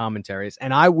 commentaries,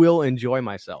 and I will enjoy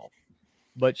myself,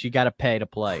 but you got to pay to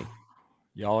play.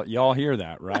 Y'all hear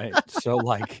that, right? So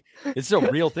like, it's a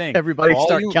real thing. Everybody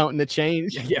start counting the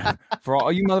change. Yeah, for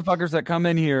all you motherfuckers that come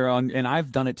in here and I've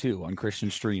done it too on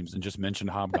Christian streams and just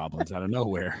mentioned hobgoblins out of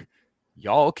nowhere,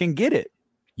 y'all can get it.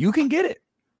 You can get it.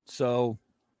 So,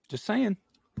 just saying.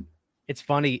 It's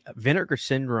funny. Vinegar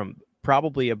Syndrome.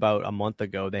 Probably about a month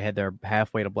ago, they had their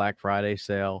halfway to Black Friday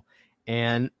sale,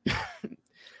 and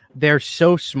they're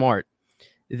so smart.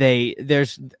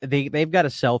 they've got to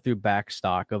sell through back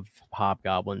stock of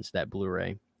Hobgoblins, that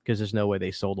Blu-ray, because there's no way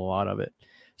they sold a lot of it.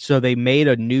 So they made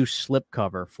a new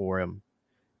slipcover for him.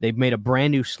 They've made a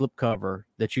brand new slipcover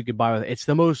that you could buy with. It's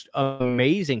the most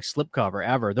amazing slipcover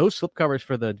ever. Those slipcovers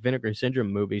for the Vinegar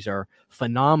Syndrome movies are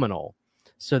phenomenal.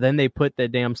 So then they put the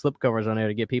damn slipcovers on there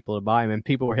to get people to buy them, and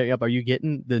people were hitting up, "Are you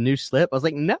getting the new slip?" I was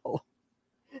like, "No,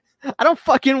 I don't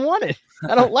fucking want it.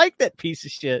 I don't like that piece of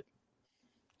shit."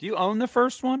 Do you own the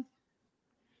first one?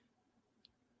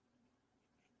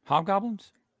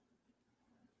 Hobgoblins?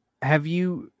 Have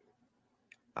you?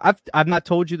 I've not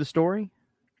told you the story.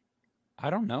 I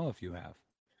don't know if you have.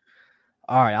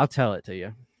 All right, I'll tell it to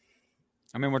you.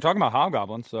 I mean, we're talking about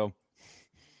Hobgoblins, so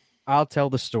I'll tell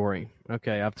the story.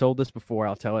 Okay, I've told this before.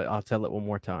 I'll tell it one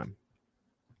more time.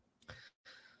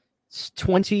 It's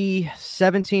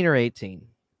 2017 or 18.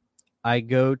 I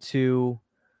go to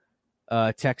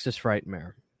Texas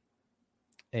Frightmare.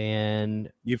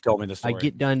 And you've told me the story. I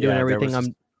get done doing everything.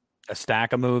 I'm a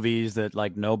stack of movies that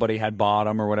like nobody had bought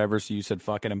them or whatever. So you said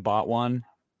fucking and bought one.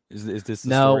 Is this the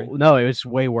story? No, it was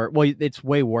way worse. Well, it's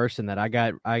way worse than that. I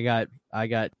got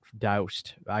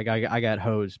doused. I got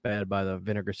hosed bad by the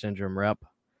Vinegar Syndrome rep,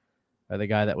 by the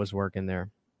guy that was working there.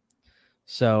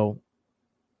 So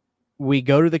we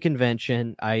go to the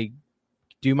convention. I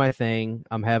do my thing.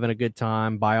 I'm having a good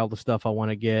time. Buy all the stuff I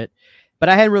want to get. But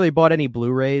I hadn't really bought any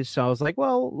Blu-rays, so I was like,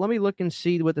 well, let me look and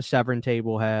see what the Severn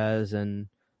table has and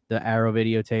the Arrow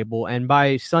video table. And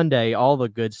by Sunday, all the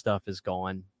good stuff is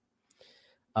gone.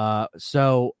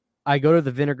 So I go to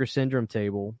the Vinegar Syndrome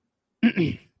table,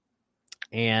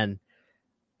 and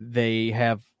they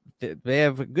have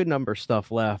a good number of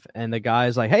stuff left. And the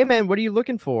guy's like, "Hey, man, what are you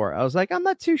looking for?" I was like, "I'm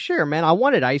not too sure, man. I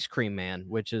wanted Ice Cream Man,"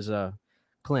 which is a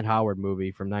Clint Howard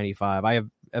movie from '95. I have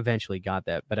eventually got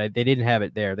that, but they didn't have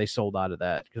it there. They sold out of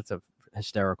that because it's a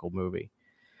hysterical movie.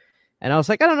 And I was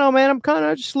like, "I don't know, man. I'm kind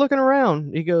of just looking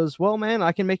around." He goes, "Well, man,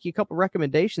 I can make you a couple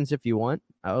recommendations if you want."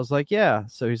 I was like, "Yeah."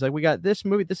 So he's like, "We got this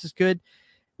movie. This is good.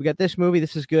 We got this movie.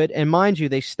 This is good." And mind you,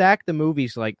 they stack the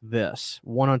movies like this,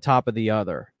 one on top of the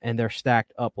other, and they're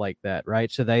stacked up like that,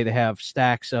 right? So they have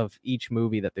stacks of each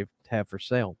movie that they have for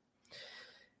sale.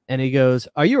 And he goes,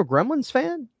 "Are you a Gremlins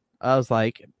fan?" I was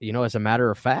like, as a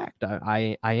matter of fact,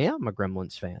 I am a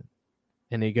Gremlins fan.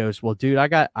 And he goes, "Well, dude, I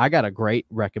got a great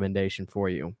recommendation for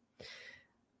you."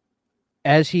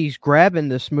 As he's grabbing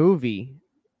this movie,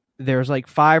 there's like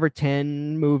 5 or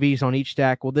 10 movies on each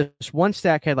stack. Well, this one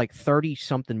stack had like 30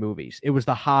 something movies. It was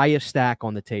the highest stack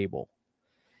on the table.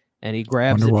 And he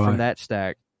grabs it from that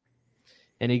stack.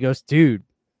 And he goes, "Dude,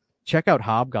 check out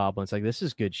Hobgoblins. Like, this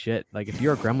is good shit. Like, if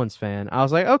you're a Gremlins fan." I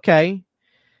was like, "Okay."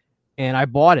 And I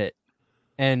bought it.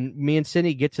 And me and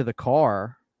Cindy get to the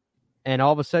car, and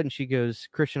all of a sudden she goes,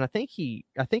 "Christian, I think you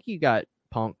got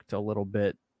punked a little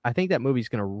bit. I think that movie's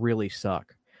going to really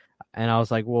suck." And I was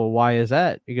like, "Well, why is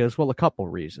that?" He goes, "Well, a couple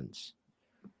reasons."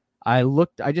 I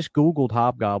just Googled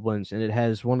Hobgoblins, and it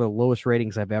has one of the lowest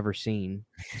ratings I've ever seen.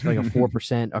 It's like a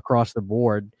 4% across the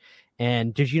board.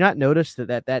 And did you not notice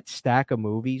that stack of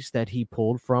movies that he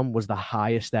pulled from was the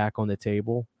highest stack on the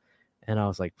table? And I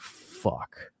was like,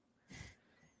 fuck.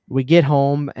 We get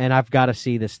home, and I've got to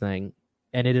see this thing,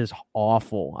 and it is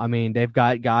awful. I mean, they've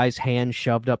got guys' hands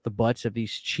shoved up the butts of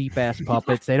these cheap-ass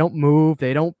puppets. They don't move.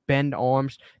 They don't bend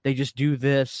arms. They just do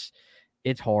this.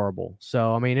 It's horrible.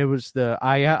 So, I mean, it was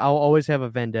I'll always have a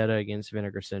vendetta against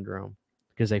Vinegar Syndrome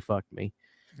because they fucked me.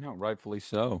 No, rightfully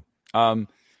so.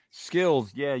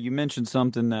 Skills. Yeah, you mentioned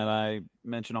something that I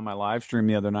mentioned on my live stream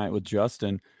the other night with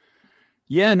Justin.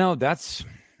 Yeah, no,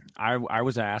 I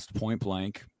was asked point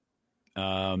blank,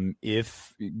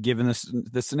 if given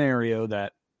the scenario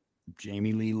that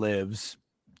Jamie Lee lives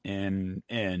and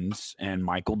ends and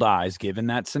Michael dies, given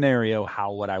that scenario,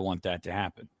 how would I want that to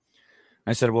happen?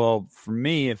 I said, well, for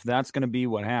me, if that's going to be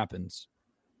what happens,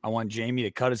 I want Jamie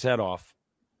to cut his head off.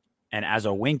 And as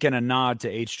a wink and a nod to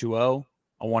H2O,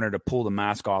 I want her to pull the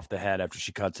mask off the head after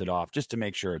she cuts it off, just to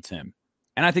make sure it's him.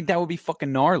 And I think that would be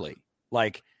fucking gnarly.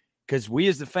 Like, because we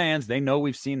as the fans, they know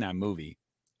we've seen that movie.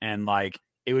 And like,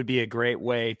 it would be a great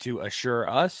way to assure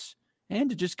us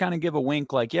and to just kind of give a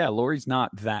wink like, yeah, Lori's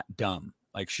not that dumb.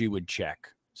 Like, she would check.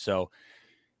 So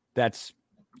that's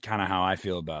kind of how I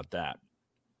feel about that.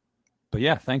 But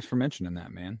yeah, thanks for mentioning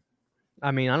that, man.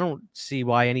 I mean, I don't see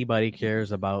why anybody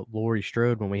cares about Laurie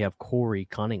Strode when we have Corey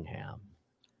Cunningham.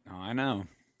 Oh, I know.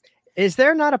 Is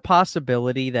there not a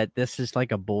possibility that this is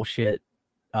like a bullshit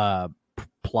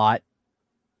plot?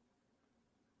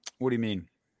 What do you mean?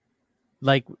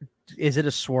 Like, is it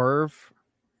a swerve?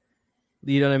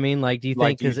 You know what I mean? Like, do you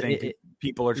think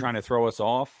people are trying to throw us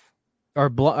off?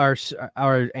 or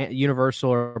Universal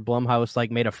or Blumhouse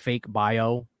like made a fake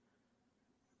bio?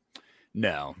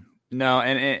 No, no.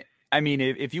 I mean,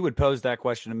 if you would pose that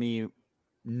question to me,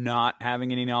 not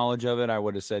having any knowledge of it, I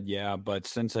would have said yeah. But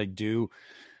since I do,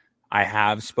 I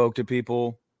have spoke to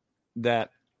people that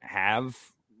have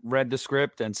read the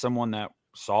script and someone that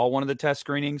saw one of the test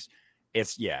screenings.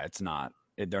 It's not.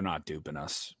 They're not duping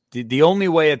us. The only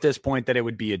way at this point that it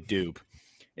would be a dupe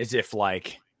is if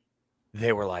like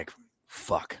they were like,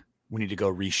 fuck, we need to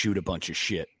go reshoot a bunch of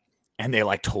shit. And they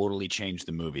like totally changed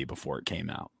the movie before it came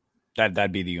out.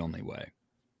 That'd be the only way.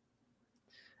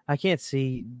 I can't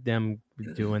see them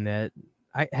doing that.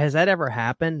 Has that ever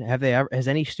happened? Has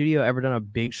any studio ever done a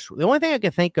big? The only thing I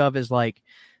can think of is like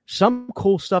some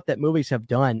cool stuff that movies have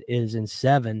done is in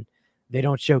Seven, they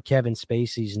don't show Kevin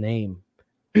Spacey's name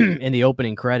in the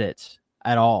opening credits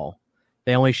at all.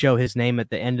 They only show his name at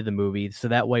the end of the movie, so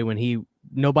that way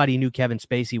nobody knew Kevin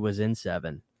Spacey was in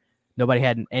Seven. Nobody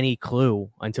had any clue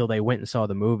until they went and saw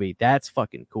the movie. That's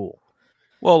fucking cool.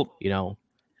 Well,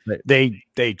 but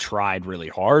they tried really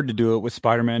hard to do it with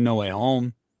Spider-Man No Way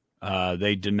Home.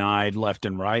 They denied left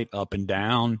and right, up and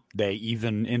down. They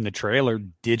even in the trailer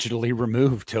digitally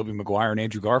removed Tobey Maguire and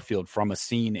Andrew Garfield from a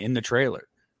scene in the trailer.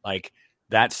 Like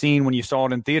that scene when you saw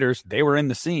it in theaters, they were in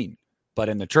the scene, but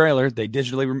in the trailer they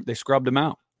they scrubbed them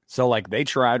out. So like they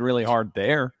tried really hard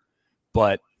there,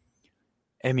 but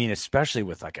I mean, especially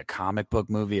with like a comic book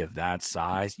movie of that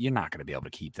size, you're not going to be able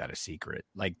to keep that a secret.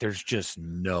 Like, there's just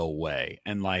no way.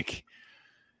 And like,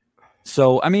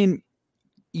 so I mean,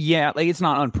 yeah, like it's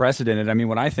not unprecedented. I mean,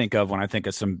 what I think of when I think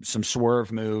of some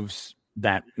swerve moves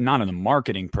that not in the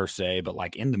marketing per se, but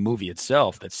like in the movie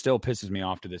itself, that still pisses me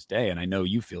off to this day. And I know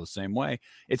you feel the same way.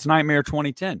 It's Nightmare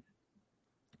 2010.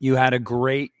 You had a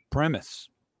great premise,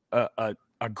 a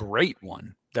great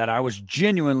one that I was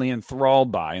genuinely enthralled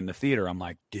by in the theater. I'm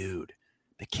like, dude,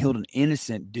 they killed an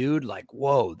innocent dude. Like,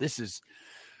 whoa, this is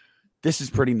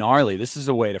pretty gnarly. This is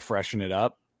a way to freshen it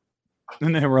up.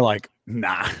 And they were like,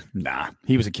 nah,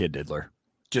 he was a kid diddler.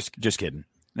 Just kidding.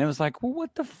 And it was like, well,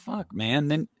 what the fuck, man?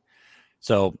 Then,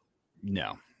 so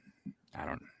no, I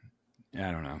don't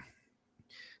know.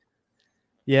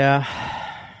 Yeah.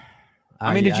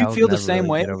 I mean, did you feel the same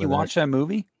way when you watched that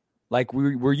movie? Like,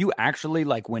 were you actually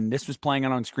like when this was playing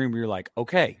out on screen, where you're like,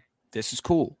 okay, this is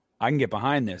cool, I can get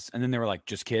behind this, and then they were like,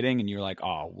 just kidding, and you're like,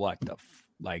 oh, what the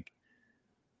like?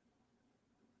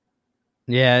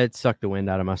 Yeah, it sucked the wind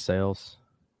out of my sails.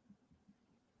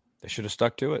 They should have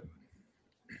stuck to it.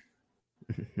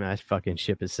 That fucking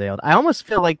ship has sailed. I almost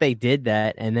feel like they did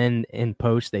that, and then in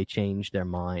post they changed their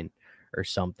mind or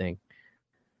something.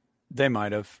 They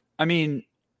might have. I mean,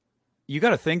 you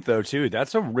got to think though too.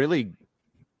 That's a really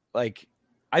I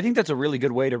think that's a really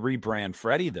good way to rebrand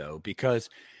Freddy though, because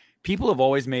people have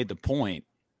always made the point,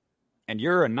 and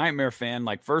you're a Nightmare fan,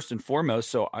 like first and foremost.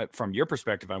 So from your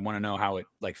perspective, I want to know how it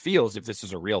like feels if this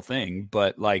is a real thing.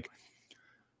 But like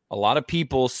a lot of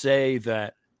people say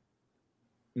that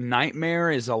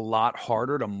Nightmare is a lot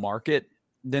harder to market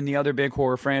than the other big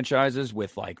horror franchises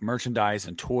with like merchandise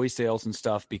and toy sales and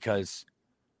stuff, because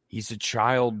he's a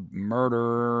child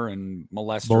murderer and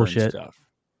molester and stuff.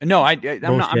 No, I'm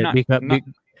not.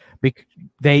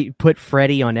 They put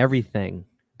Freddy on everything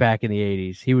back in the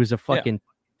 80s. He was a fucking.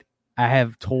 Yeah. I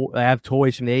have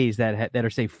toys from the 80s that are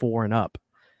say 4 and up,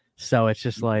 so it's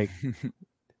just like,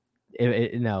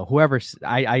 no. Whoever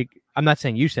I'm not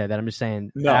saying you said that. I'm just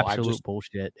saying absolute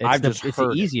bullshit. It's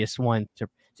the easiest one to.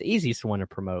 It's the easiest one to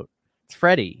promote. It's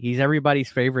Freddy. He's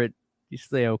everybody's favorite.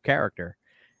 Character.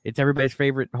 It's everybody's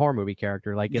favorite horror movie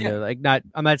character. Like in the like not.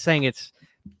 I'm not saying it's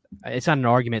not an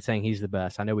argument saying he's the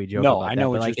best. I know we joke about that. No, I know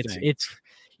what you're saying. It's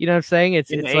you know what I'm saying?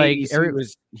 It's like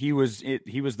 80s, he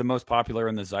was the most popular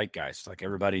in the zeitgeist. Like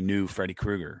everybody knew Freddy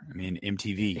Krueger. I mean,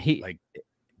 MTV.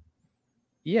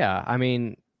 Yeah, I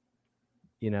mean,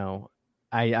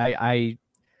 I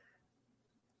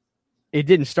it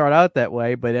didn't start out that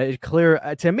way, but it's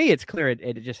clear to me. It's clear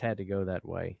it just had to go that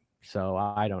way. So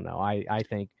I don't know. I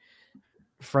think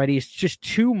Freddy's just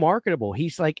too marketable.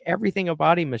 He's like everything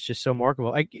about him is just so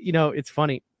marketable. Like, it's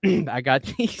funny. I got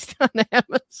these on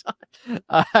Amazon.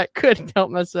 I couldn't help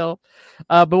myself.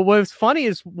 But what's funny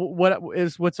is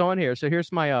what's on here. So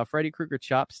here's my Freddy Krueger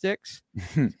chopsticks.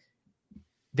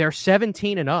 They're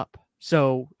 17 and up,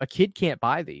 so a kid can't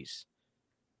buy these.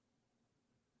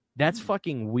 That's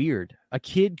fucking weird. A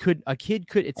kid could.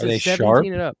 It says 17 sharp?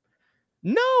 And up.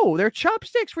 No, they're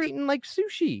chopsticks for eating like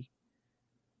sushi.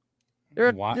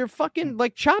 They're fucking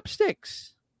like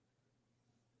chopsticks,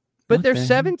 but they're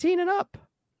 17 and up,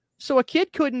 so a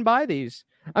kid couldn't buy these.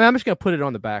 I mean, I'm just gonna put it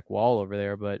on the back wall over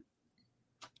there, but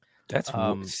that's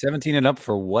 17 and up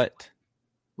for what?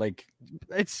 Like,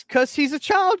 It's because he's a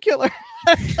child killer.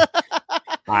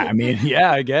 I mean,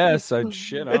 yeah, I guess. I It's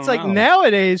don't like know.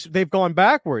 nowadays they've gone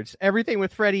backwards. Everything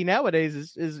with Freddy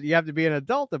nowadays is you have to be an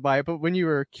adult to buy it. But when you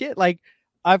were a kid, like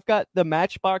I've got the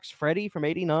Matchbox Freddy from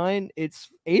 '89. It's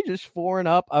ages 4 and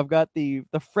up. I've got the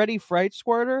Freddy Fright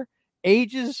Squirter,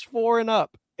 ages 4 and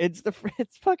up. It's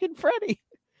fucking Freddy.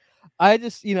 I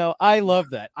just, I love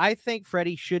that. I think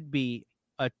Freddy should be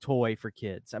a toy for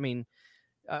kids. I mean,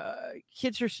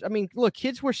 look,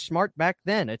 kids were smart back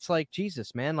then. It's like,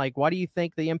 Jesus, man. Like, why do you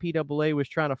think the MPAA was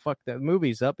trying to fuck the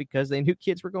movies up? Because they knew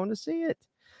kids were going to see it.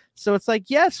 So it's like,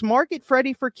 yes, market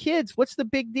Freddy for kids. What's the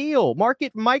big deal?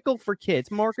 Market Michael for kids.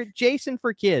 Market Jason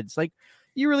for kids. Like,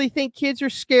 you really think kids are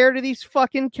scared of these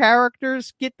fucking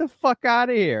characters? Get the fuck out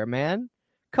of here, man.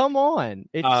 Come on.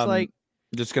 It's like,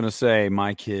 just gonna say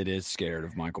my kid is scared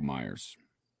of Michael Myers.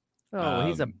 oh,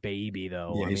 he's a baby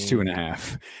though. Yeah, I he's mean,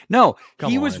 2.5. No,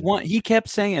 come he was on. one. He kept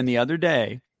saying the other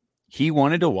day he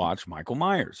wanted to watch Michael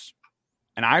Myers,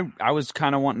 and I was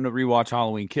kind of wanting to rewatch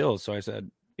Halloween Kills. So I said,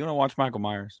 "You want to watch Michael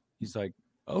Myers?" He's like,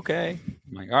 "Okay."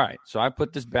 I'm like, "All right." So I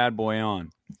put this bad boy on,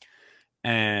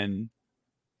 and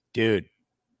dude,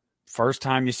 first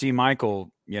time you see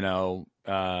Michael,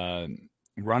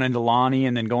 run into Lonnie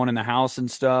and then going in the house and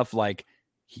stuff, like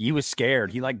he was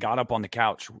scared. He like got up on the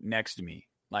couch next to me.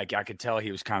 Like I could tell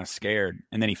he was kind of scared,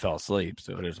 and then he fell asleep.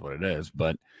 So it is what it is.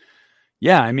 But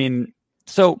yeah, I mean,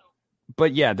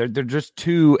 but yeah, they're just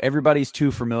everybody's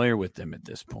too familiar with them at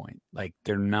this point. Like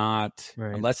they're not,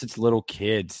 Right. unless it's little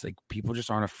kids, like people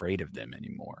just aren't afraid of them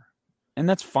anymore. And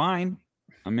that's fine.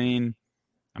 I mean,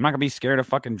 I'm not gonna be scared of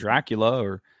fucking Dracula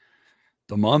or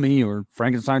the Mummy or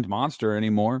Frankenstein's monster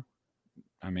anymore.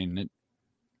 I mean,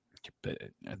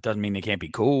 it doesn't mean they can't be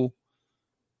cool.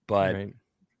 But right.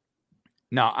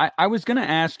 no, I was going to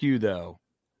ask you, though,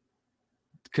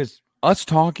 because us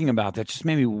talking about that just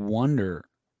made me wonder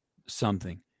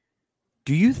something.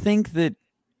 Do you think that,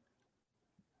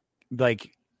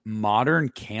 like, modern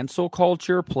cancel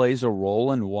culture plays a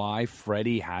role in why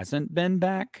Freddy hasn't been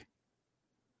back?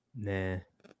 Nah.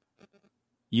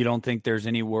 You don't think there's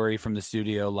any worry from the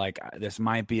studio, like, this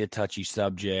might be a touchy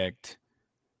subject?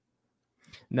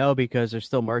 No, because there's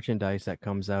still merchandise that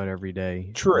comes out every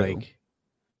day. True. Like,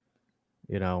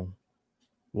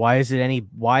 why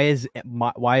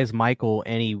is Michael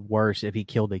any worse if he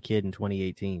killed a kid in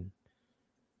 2018?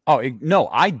 Oh, no,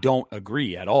 I don't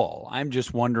agree at all. I'm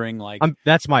just wondering, like,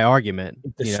 that's my argument.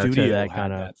 if the to studio that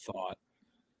had that thought.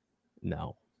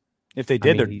 No. If they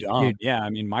did, I mean, they're dumb. dude, Yeah, I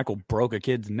mean, Michael broke a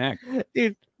kid's neck.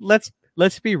 Dude, let's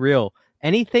be real.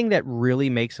 Anything that really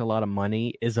makes a lot of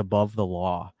money is above the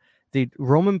law. Dude,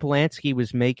 Roman Polanski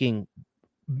was making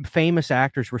famous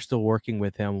actors were still working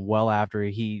with him well after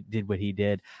he did what he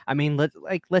did. I mean,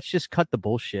 let's just cut the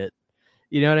bullshit.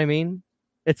 You know what I mean?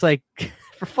 It's like,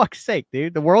 for fuck's sake,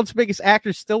 dude. The world's biggest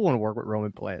actors still want to work with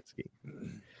Roman Polanski.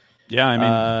 Yeah, I mean,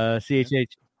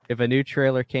 CHH, if a new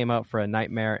trailer came out for A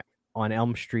Nightmare on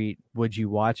Elm Street, would you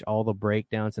watch all the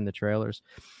breakdowns in the trailers?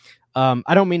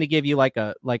 I don't mean to give you like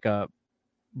a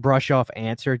brush off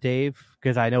answer, Dave,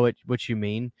 because I know what you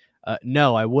mean.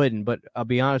 No, I wouldn't. But I'll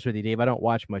be honest with you, Dave. I don't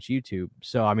watch much YouTube,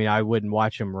 so I mean, I wouldn't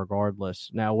watch them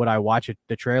regardless. Now, would I watch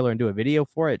the trailer and do a video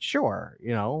for it? Sure,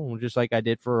 just like I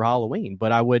did for Halloween.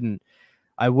 But I wouldn't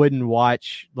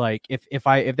watch, like, if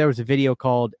there was a video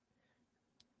called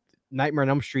Nightmare on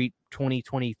Elm Street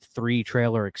 2023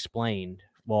 trailer explained.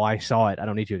 Well, I saw it. I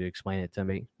don't need you to explain it to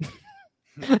me.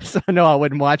 So no, I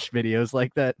wouldn't watch videos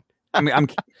like that. I mean,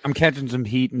 I'm catching some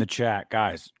heat in the chat,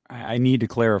 guys. I need to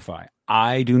clarify.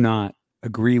 I do not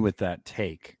agree with that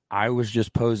take. I was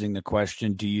just posing the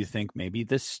question: do you think maybe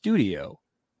the studio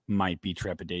might be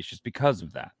trepidatious because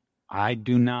of that? I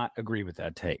do not agree with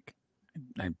that take.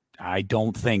 I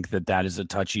don't think that is a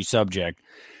touchy subject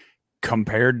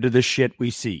compared to the shit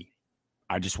we see.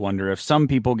 I just wonder if some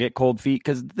people get cold feet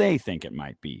because they think it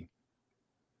might be.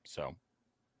 So.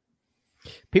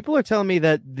 People are telling me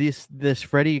that this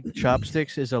Freddy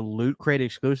chopsticks is a Loot Crate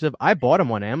exclusive. I bought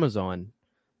them on Amazon.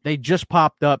 They just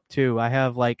popped up too. I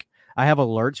have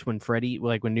alerts when Freddy,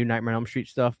 like when new Nightmare on Elm Street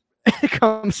stuff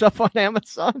comes up on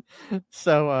Amazon.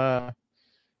 So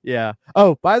yeah.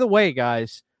 Oh, by the way,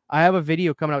 guys, I have a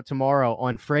video coming out tomorrow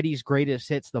on Freddy's Greatest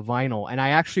Hits, the vinyl, and I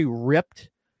actually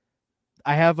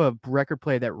I have a record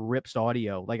player that rips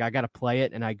audio. Like, I got to play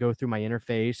it, and I go through my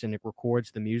interface, and it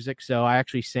records the music. So I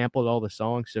actually sampled all the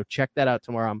songs. So check that out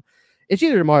tomorrow. It's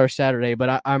either tomorrow or Saturday,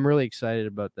 but I'm really excited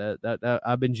about that. That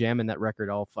I've been jamming that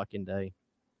record all fucking day.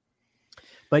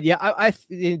 But yeah,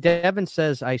 Devin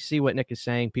says, I see what Nick is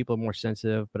saying. People are more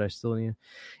sensitive, but I still, yeah,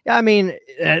 I mean,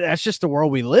 that's just the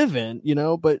world we live in,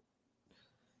 But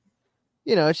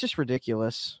it's just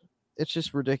ridiculous. It's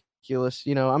just ridiculous.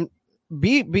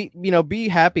 Be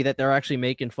happy that they're actually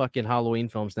making fucking Halloween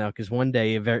films now, because one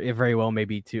day it very well may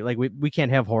be too. Like we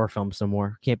can't have horror films no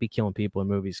more. Can't be killing people in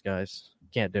movies, guys.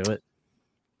 Can't do it.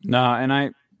 No,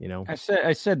 and You know.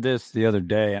 I said this the other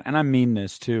day, and I mean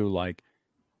this too. Like,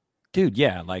 dude,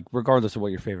 yeah, like regardless of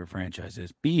what your favorite franchise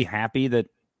is, be happy that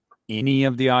any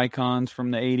of the icons from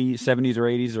the 80s, 70s, or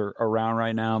 80s are around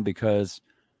right now. Because,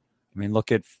 I mean,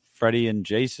 look at Freddy and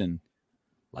Jason.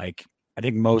 Like, I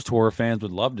think most horror fans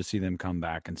would love to see them come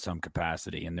back in some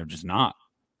capacity, and they're just not.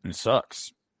 And it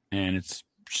sucks. And it's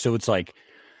like,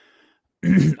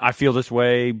 I feel this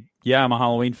way. Yeah, I'm a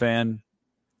Halloween fan.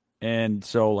 And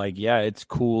so, like, yeah, it's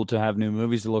cool to have new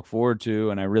movies to look forward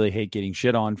to. And I really hate getting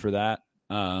shit on for that.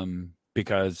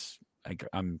 Because like,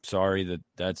 I'm sorry that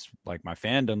that's like my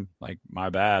fandom, like my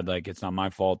bad. Like, it's not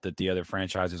my fault that the other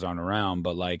franchises aren't around.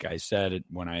 But like I said,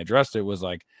 when I addressed it, was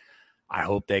like, I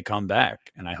hope they come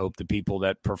back. And I hope the people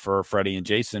that prefer Freddy and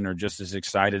Jason are just as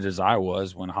excited as I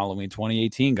was when Halloween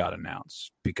 2018 got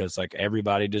announced, because like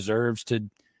everybody deserves to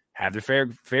have their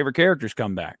favorite characters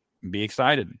come back and be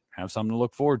excited, have something to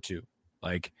look forward to.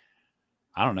 Like,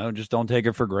 I don't know, just don't take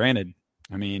it for granted.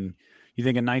 I mean, you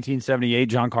think in 1978,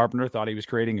 John Carpenter thought he was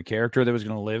creating a character that was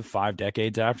going to live 5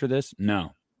 decades after this?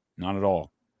 No, not at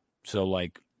all. So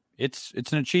like, it's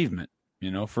an achievement,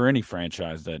 for any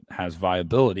franchise that has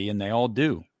viability, and they all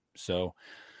do. So,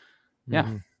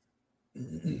 yeah.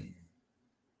 Mm-hmm.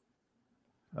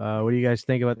 What do you guys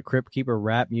think about the Crypt Keeper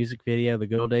rap music video, The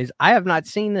Good Old Days? I have not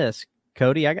seen this,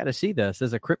 Cody. I got to see this.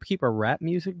 There's a Crypt Keeper rap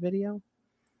music video?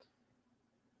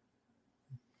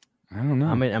 I don't know.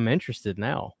 I'm interested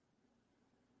now.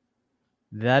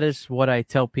 That is what I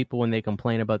tell people when they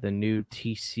complain about the new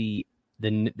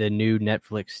the new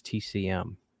Netflix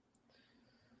TCM.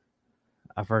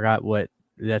 I forgot what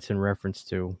that's in reference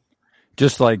to.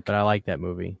 Just like, but I like that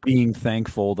movie. Being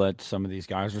thankful that some of these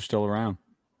guys are still around.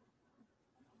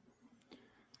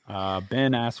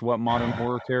 Ben asks, what modern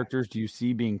horror characters do you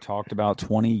see being talked about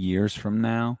 20 years from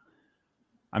now?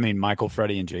 I mean, Michael,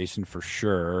 Freddy, and Jason for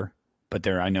sure. But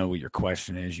I know what your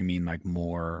question is. You mean like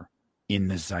more in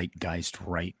the zeitgeist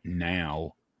right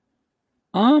now?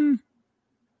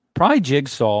 Probably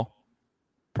Jigsaw.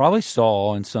 Probably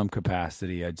Saw in some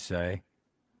capacity, I'd say.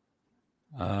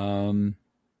 And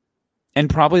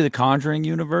probably the Conjuring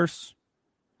universe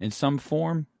in some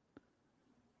form.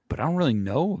 But I don't really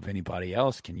know of anybody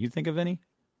else. Can you think of any?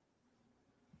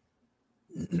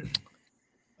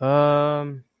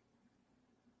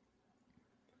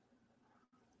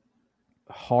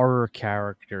 Horror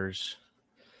characters.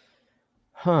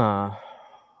 Huh.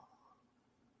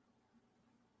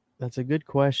 That's a good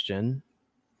question.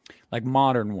 Like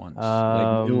modern ones,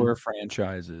 like newer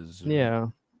franchises. Yeah.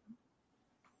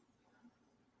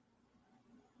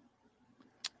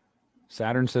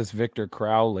 Saturn says Victor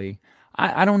Crowley.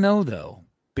 I don't know, though,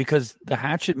 because the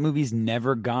Hatchet movies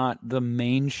never got the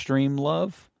mainstream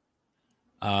love.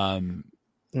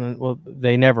 Well,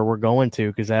 they never were going to,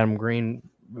 because Adam Green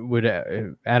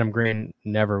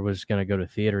never was going to go to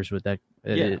theaters with that.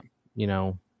 Yeah.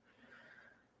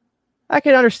 I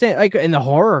can understand, like, in the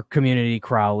horror community,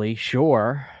 Crowley,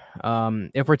 sure.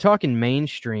 If we're talking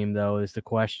mainstream, though, is the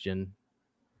question.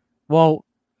 Well,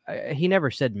 he never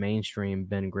said mainstream,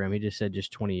 Ben Grimm. He just said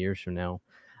just 20 years from now.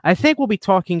 I think we'll be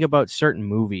talking about certain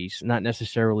movies, not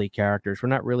necessarily characters. We're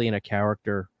not really in a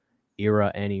character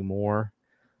era anymore.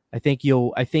 I think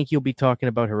you'll be talking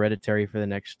about Hereditary for the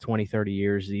next 20, 30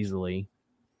 years easily.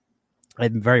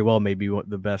 It very well may be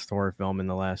the best horror film in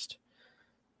the last,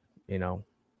 10,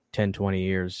 20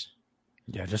 years.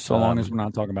 Yeah, just so long as we're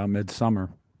not talking about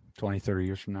Midsummer 20, 30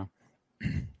 years from now.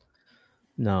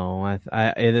 No,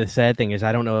 the sad thing is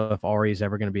I don't know if Ari is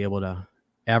ever going to be able to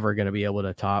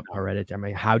top Hereditary. I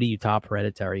mean, how do you top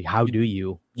Hereditary? How do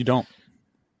you? You don't.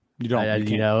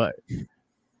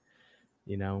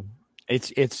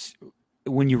 It's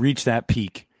when you reach that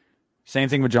peak. Same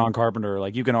thing with John Carpenter.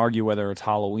 Like, you can argue whether it's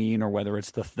Halloween or whether it's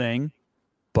The Thing,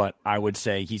 but I would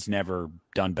say he's never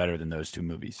done better than those two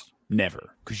movies.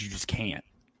 Never, because you just can't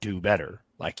do better.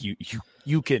 Like,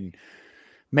 you can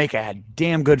make a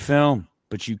damn good film,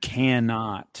 but you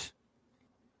cannot.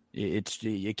 It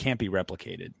can't be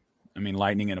replicated. I mean,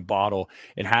 lightning in a bottle.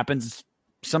 It happens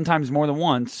sometimes more than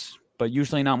once, but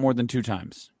usually not more than 2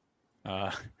 times.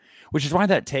 Which is why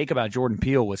that take about Jordan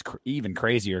Peele was even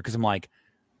crazier, because I'm like,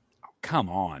 oh, come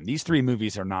on. These 3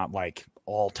 movies are not like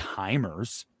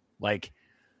all-timers. Like,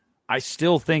 I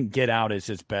still think Get Out is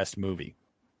his best movie.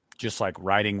 Just like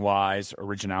writing-wise,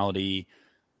 originality.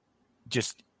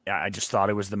 I just thought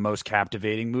it was the most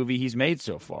captivating movie he's made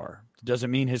so far.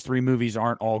 Doesn't mean his 3 movies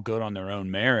aren't all good on their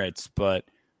own merits, but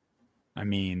I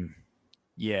mean,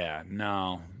 yeah,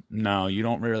 no, you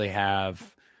don't really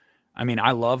have. I mean,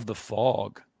 I love The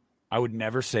Fog. I would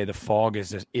never say The Fog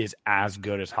is as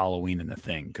good as Halloween and The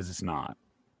Thing, because it's not.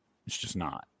 It's just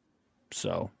not.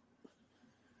 So,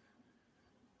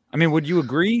 I mean, would you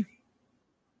agree?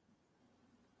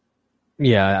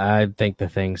 Yeah, I think The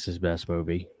Thing's his best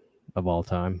movie of all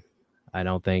time. I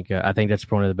don't think. I think that's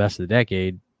one of the best of the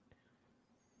decade.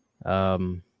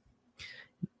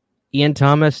 Ian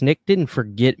Thomas, Nick didn't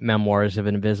forget Memoirs of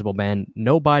an Invisible Man.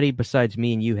 Nobody besides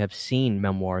me and you have seen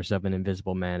Memoirs of an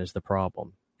Invisible Man is the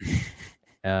problem.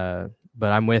 But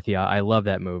I'm with you. I love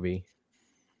that movie.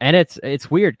 And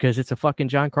it's weird because it's a fucking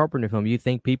John Carpenter film. You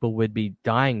think people would be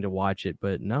dying to watch it,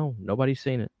 but no, nobody's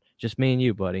seen it. Just me and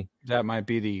you, buddy. That might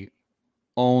be the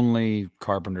only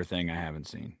Carpenter thing I haven't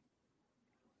seen.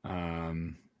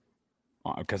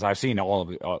 Because I've seen all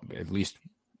of it, at least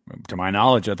to my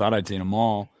knowledge. I thought I'd seen them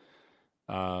all.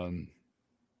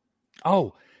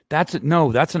 That's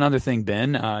another thing,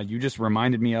 Ben. You just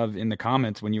reminded me of in the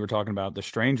comments when you were talking about the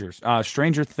Strangers.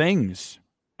 Stranger Things,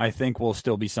 I think, will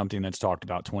still be something that's talked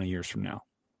about 20 years from now.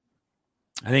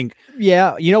 I think.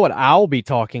 Yeah, you know what I'll be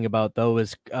talking about though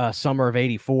is Summer of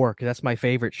 '84, because that's my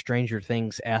favorite Stranger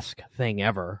Things-esque thing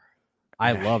ever.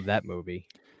 I love that movie.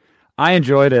 I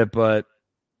enjoyed it, but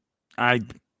I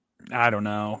don't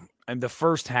know. And the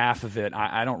first half of it,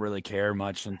 I don't really care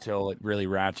much until it really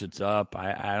ratchets up.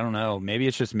 I don't know. Maybe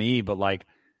it's just me, but like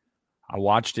I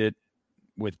watched it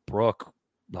with Brooke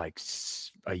like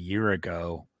a year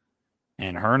ago,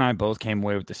 and her and I both came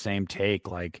away with the same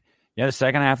take. Like, yeah, the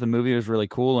second half of the movie was really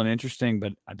cool and interesting,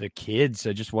 but the kids,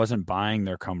 I just wasn't buying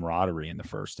their camaraderie in the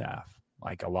first half.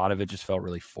 Like, a lot of it just felt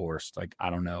really forced. Like, I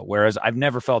don't know. Whereas I've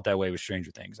never felt that way with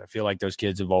Stranger Things. I feel like those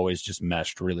kids have always just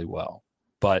meshed really well.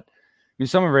 But I mean,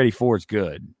 Summer of '84 is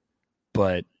good,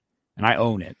 and I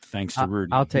own it thanks to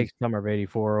Rudy. I'll take Summer of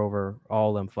 '84 over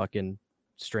all them fucking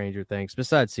Stranger Things.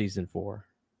 Besides season 4,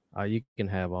 you can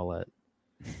have all that.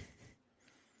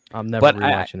 I'm never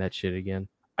rewatching that shit again.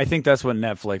 I think that's what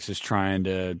Netflix is trying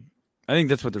to. I think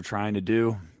that's what they're trying to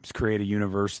do, is create a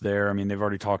universe there. I mean, they've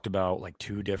already talked about like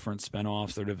 2 different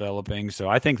spinoffs they're developing, so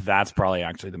I think that's probably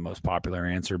actually the most popular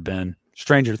answer. Ben,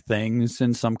 Stranger Things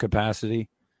in some capacity.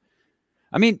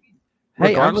 I mean.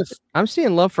 Hey, I'm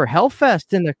seeing love for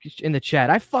Hellfest in the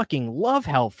chat. I fucking love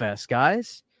Hellfest,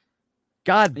 guys.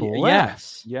 God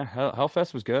bless. Yeah,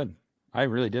 Hellfest was good. I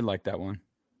really did like that one.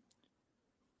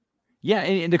 Yeah,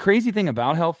 and the crazy thing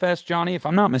about Hellfest, Johnny, if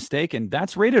I'm not mistaken,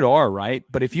 that's rated R, right?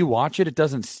 But if you watch it,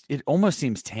 it almost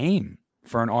seems tame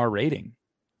for an R rating.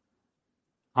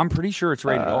 I'm pretty sure it's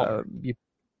rated R.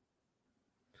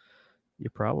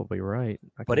 You're probably right.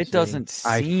 But it doesn't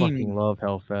seem. I fucking love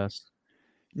Hellfest.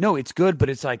 No, it's good, but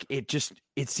it's like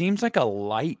it seems like a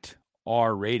light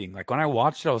R rating. Like when I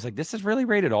watched it, I was like, this is really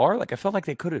rated R? Like I felt like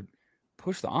they could have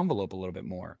pushed the envelope a little bit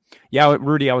more. Yeah,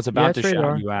 Rudy, I was about to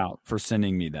shout you out for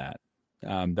sending me that.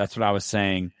 That's what I was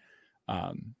saying.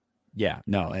 That's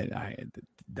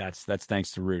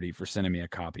thanks to Rudy for sending me a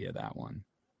copy of that one.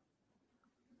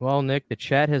 Well, Nick, the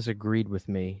chat has agreed with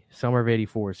me. Summer of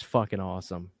 '84 is fucking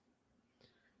awesome.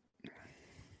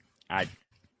 I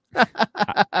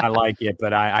like it,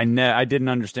 but I didn't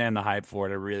understand the hype for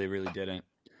it. I really, really didn't.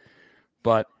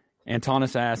 But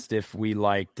Antonis asked if we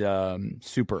liked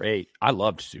Super 8. I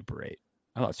loved Super 8.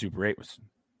 I thought Super 8 was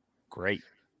great.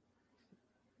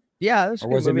 Yeah, that was,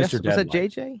 was it Mr. Was that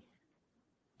JJ?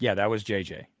 Yeah, that was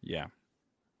JJ. Yeah.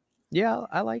 Yeah,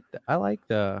 I like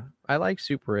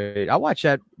Super 8. I watched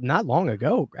that not long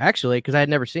ago, actually, because I had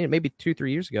never seen it, maybe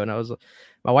 2-3 years ago. And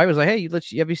my wife was like, "Hey,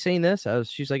 have you seen this?"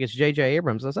 She's like, "It's J.J.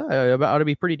 Abrams." I was like, "Oh, it ought to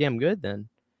be pretty damn good then."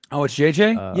 Oh, it's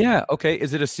JJ? Yeah. Okay.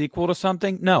 Is it a sequel to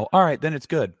something? No. All right, then it's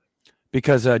good,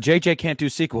 because JJ can't do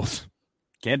sequels.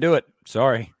 Can't do it.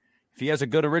 Sorry. If he has a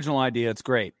good original idea, it's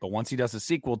great. But once he does a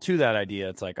sequel to that idea,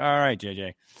 it's like, all right,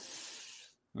 JJ.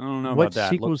 I don't know about that.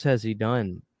 What sequels has he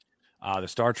done? The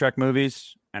Star Trek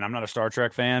movies, and I'm not a Star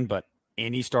Trek fan, but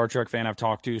any Star Trek fan I've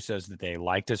talked to says that they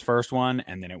liked his first one,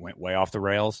 and then it went way off the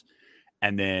rails.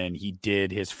 And then he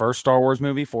did his first Star Wars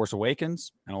movie, Force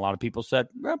Awakens, and a lot of people said,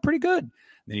 well, pretty good.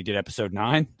 Then he did Episode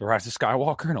 9, The Rise of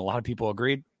Skywalker, and a lot of people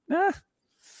agreed,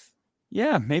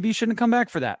 yeah, maybe you shouldn't come back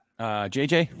for that,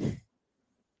 JJ.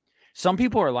 Some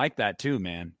people are like that too,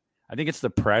 man. I think it's the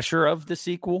pressure of the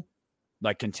sequel,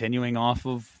 like continuing off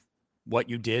of what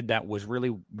you did that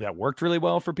worked really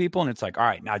well for people, and it's like, all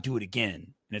right, now do it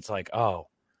again. And it's like, oh,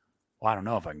 well, I don't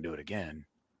know if I can do it again.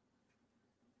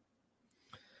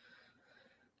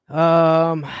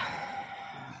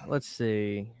 Let's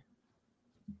see.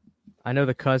 I know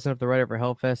the cousin of the writer for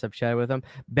Hellfest. I've chatted with him.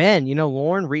 Ben,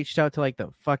 Lauren reached out to like the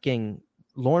fucking.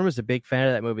 Lauren was a big fan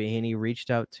of that movie, and he reached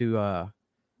out to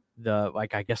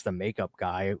I guess the makeup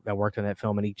guy that worked on that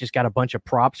film, and he just got a bunch of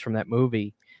props from that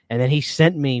movie, and then he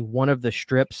sent me one of the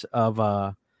strips of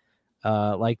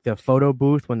like the photo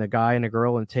booth when the guy and the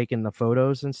girl and taking the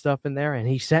photos and stuff in there, and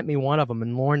he sent me one of them,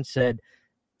 and Lauren said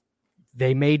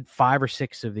they made 5 or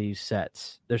 6 of these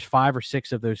sets. There's 5 or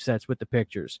 6 of those sets with the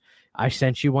pictures. I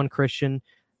sent you one, Christian.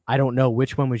 I don't know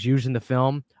which one was used in the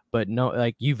film, but no,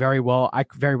 like I very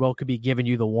well could be giving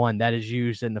you the one that is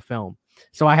used in the film.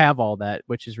 So I have all that,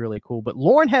 which is really cool. But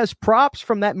Lauren has props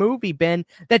from that movie, Ben,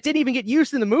 that didn't even get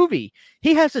used in the movie.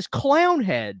 He has this clown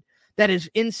head that is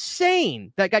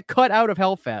insane that got cut out of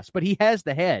Hellfest, but he has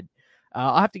the head.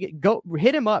 I'll have to go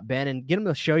hit him up, Ben, and get him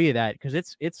to show you that because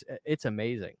it's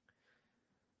amazing.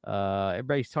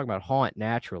 Everybody's talking about Haunt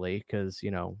naturally because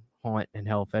Haunt and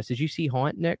Hellfest. Did you see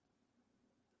Haunt, Nick?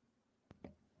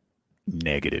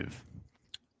 Negative.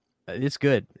 It's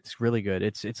good. It's really good.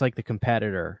 It's like the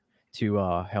competitor to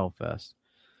Hellfest.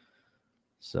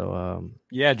 So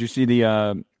yeah, did you see the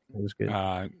it was good.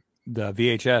 The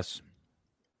VHS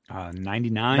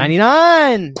 99?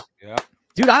 99. Yeah.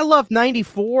 Dude, I love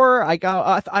 94.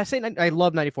 I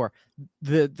love 94.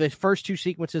 The first 2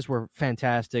 sequences were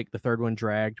fantastic. The third one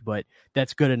dragged, but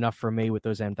that's good enough for me with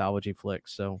those anthology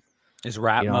flicks. So is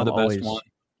Ratma the best one?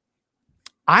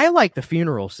 I like the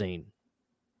funeral scene.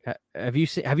 Have you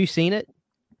seen it?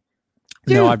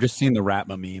 Dude. No, I've just seen the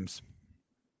Ratma memes.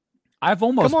 I've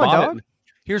almost bought it.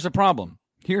 Here's the problem.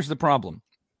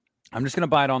 I'm just going to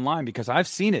buy it online because I've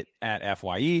seen it at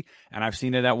FYE and I've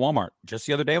seen it at Walmart just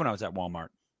the other day when I was at Walmart.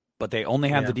 But they only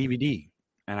have the DVD,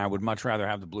 and I would much rather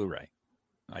have the Blu-ray.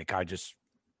 Like I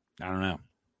don't know.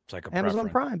 It's like a Amazon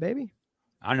preference. Prime, baby.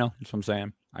 I know. That's what I'm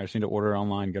saying. I just need to order it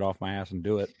online, get off my ass, and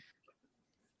do it.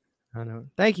 I know.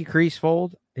 Thank you,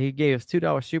 Creasefold. He gave us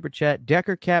 $2 super chat.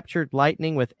 Decker captured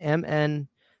Lightning with MN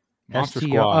Monster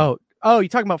Squad. Oh, you're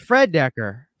talking about Fred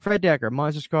Decker.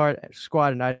 Monster Squad,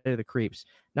 and Night of the Creeps.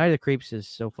 Night of the Creeps is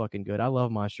so fucking good. I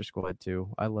love Monster Squad too.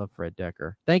 I love Fred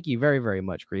Decker. Thank you very, very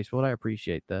much, Creasefold. I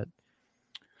appreciate that.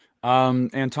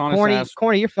 Antonis asked,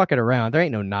 Corny, you're fucking around. There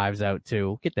ain't no Knives Out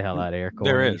too. Get the hell out of here, Corny.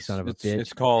 There is. You son of a bitch.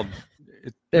 It's called.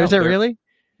 Is it really?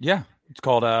 Yeah, it's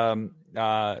called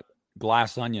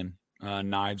Glass Onion,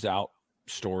 Knives Out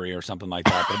story or something like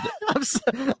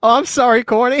that. I'm sorry,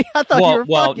 Corny. I thought you were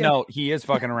fucking. No, he is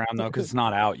fucking around though because it's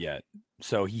not out yet,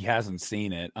 so he hasn't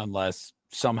seen it unless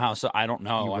somehow. So I don't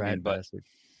know. But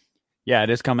yeah, it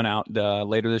is coming out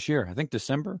later this year. I think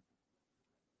December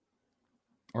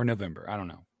or November. I don't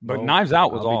know. But Knives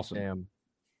Out was awesome. Damn.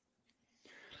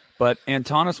 But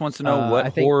Antonis wants to know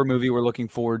what horror movie we're looking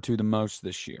forward to the most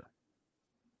this year.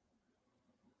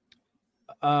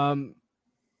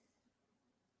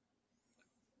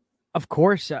 Of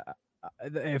course,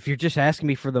 if you're just asking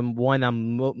me for the one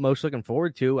I'm most looking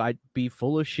forward to, I'd be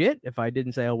full of shit if I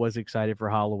didn't say I was excited for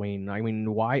Halloween. I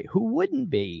mean, why? Who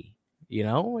wouldn't be?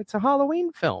 It's a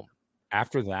Halloween film.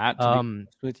 After that, to be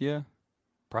with you,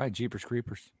 probably Jeepers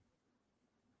Creepers.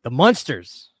 The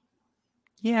Munsters.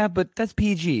 Yeah, but that's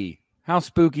PG. How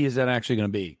spooky is that actually going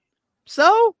to be?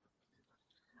 So,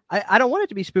 I don't want it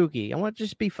to be spooky. I want it to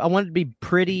just be. I want it to be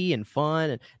pretty and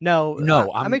fun. And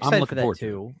I'm excited for that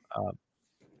too.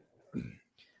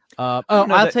 I'll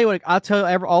tell you what. I'll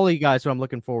tell all of you guys what I'm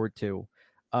looking forward to.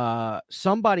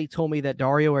 Somebody told me that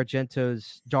Dario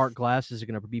Argento's Dark Glasses is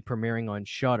going to be premiering on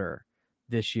Shudder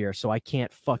this year, so I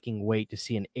can't fucking wait to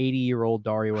see an 80-year-old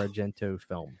Dario Argento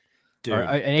film. Dude. Or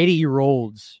an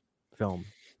 80-year-old's film.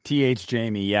 TH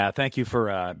Jamie, yeah, thank you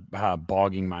for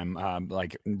bogging my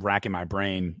racking my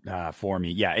brain for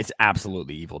me. Yeah, it's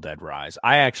absolutely Evil Dead Rise.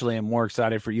 I actually am more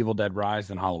excited for Evil Dead Rise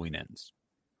than Halloween Ends.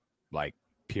 Like,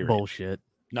 period. Bullshit.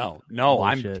 No.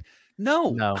 Bullshit.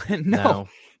 No.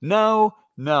 No.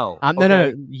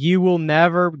 You will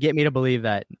never get me to believe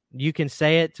that. You can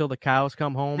say it till the cows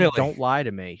come home. Really? Don't lie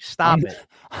to me. Stop it.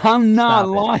 I'm not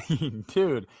lying,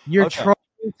 dude. You're trying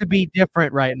to be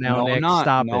different right now, Nick.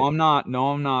 Stop it. I'm not.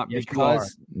 Yes,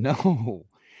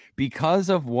 because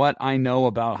of what I know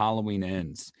about Halloween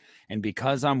Ends, and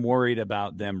because I'm worried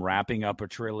about them wrapping up a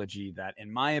trilogy that,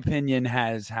 in my opinion,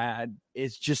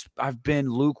 I've been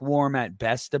lukewarm at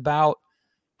best about.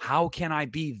 How can I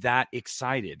be that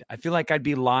excited? I feel like I'd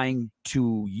be lying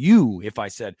to you if I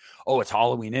said, oh, it's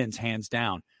Halloween Ends, hands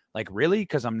down. Like, really?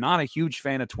 Because I'm not a huge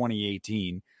fan of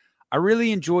 2018. I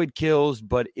really enjoyed Kills,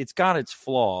 but it's got its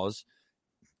flaws.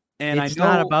 And it's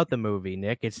not about the movie,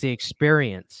 Nick. It's the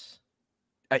experience.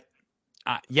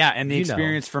 And the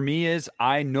experience for me is,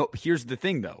 I know. Here's the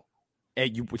thing, though.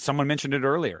 Someone mentioned it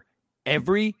earlier.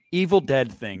 Every Evil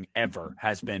Dead thing ever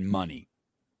has been money.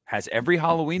 Has every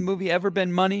Halloween movie ever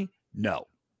been money? No.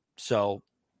 So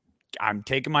I'm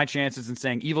taking my chances and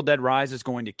saying Evil Dead Rise is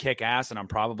going to kick ass and I'm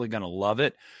probably going to love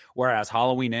it. Whereas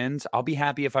Halloween Ends, I'll be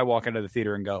happy if I walk into the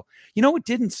theater and go, it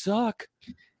didn't suck.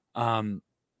 But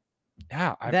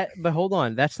hold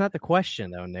on, that's not the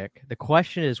question though, Nick. The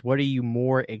question is, what are you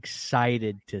more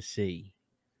excited to see?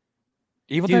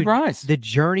 Evil Dead Rise. The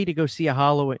journey to go see a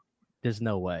Halloween. There's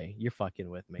no way you're fucking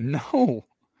with me. No,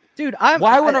 dude.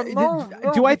 Why would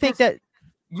I? Do I think that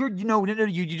you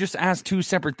just asked two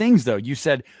separate things though? You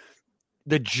said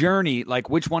the journey, like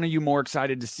which one are you more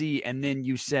excited to see, and then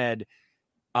you said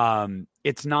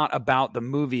it's not about the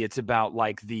movie, it's about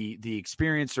like the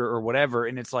experience or whatever,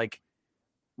 and it's like,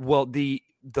 well, the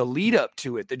lead up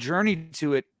to it, the journey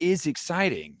to it is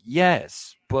exciting,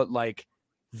 yes, but like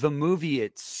the movie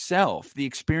itself, the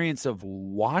experience of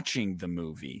watching the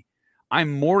movie,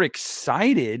 I'm more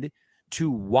excited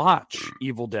to watch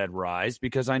Evil Dead Rise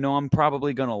because I know I'm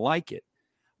probably going to like it.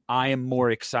 I am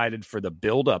more excited for the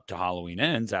build up to Halloween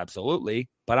Ends, absolutely,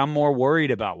 but I'm more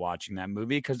worried about watching that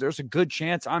movie because there's a good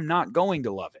chance I'm not going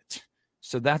to love it.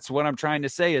 So that's what I'm trying to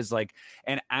say is like,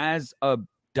 and as a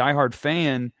diehard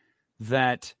fan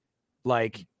that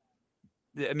like,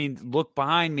 I mean, look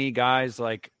behind me, guys,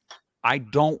 like I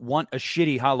don't want a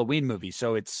shitty Halloween movie.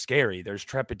 So it's scary. There's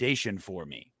trepidation for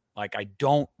me. Like I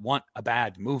don't want a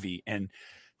bad movie. And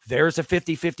there's a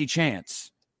 50-50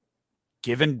 chance,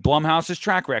 given Blumhouse's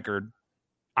track record,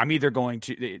 I'm either going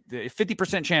to the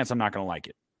 50% chance I'm not going to like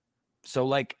it. So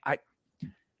like, I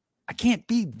can't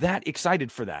be that excited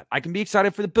for that. I can be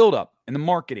excited for the buildup and the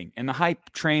marketing and the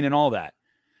hype train and all that.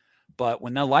 But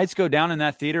when the lights go down in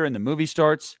that theater and the movie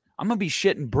starts, I'm going to be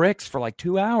shitting bricks for like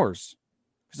 2 hours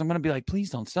because I'm going to be like, please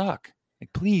don't suck.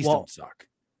 Like, please don't suck.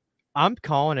 I'm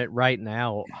calling it right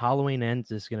now. Halloween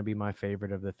Ends is going to be my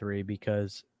favorite of the three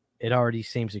because it already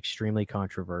seems extremely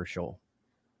controversial,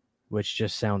 which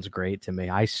just sounds great to me.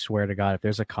 I swear to God, if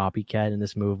there's a copycat in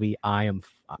this movie,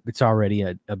 it's already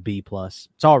a B plus.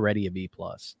 It's already a B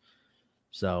plus.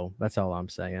 So that's all I'm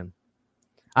saying.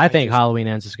 I think Halloween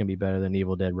Ends is going to be better than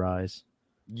Evil Dead Rise.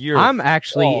 I'm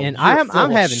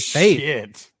having faith.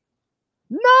 Shit.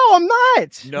 No, I'm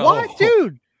not. No. What,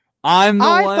 dude? I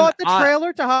thought the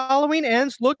trailer to Halloween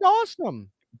Ends looked awesome.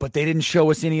 But they didn't show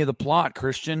us any of the plot,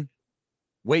 Christian.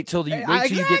 Wait till you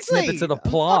get snippets of the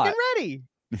plot. I'm fucking ready.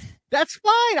 That's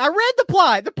fine. I read the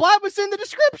plot. The plot was in the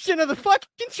description of the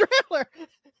fucking trailer.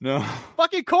 No.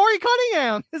 Fucking Corey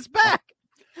Cunningham is back.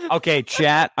 Okay,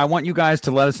 chat. I want you guys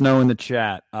to let us know in the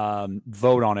chat.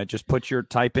 Vote on it. Just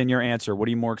type in your answer. What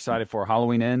are you more excited for?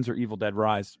 Halloween Ends or Evil Dead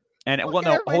Rise? And hold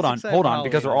on,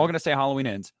 because they're all going to say Halloween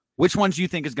Ends. Which ones do you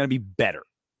think is going to be better?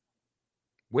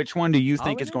 Which one do you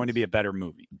think is going to be a better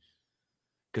movie?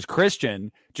 Because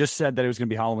Christian just said that it was going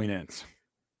to be Halloween Ends.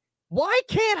 Why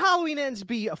can't Halloween Ends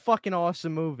be a fucking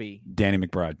awesome movie? Danny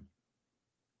McBride.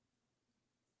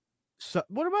 So,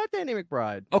 what about Danny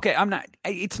McBride? Okay,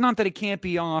 it's not that it can't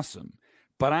be awesome,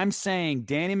 but I'm saying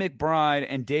Danny McBride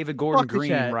and David Gordon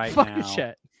Green right now. Fuck the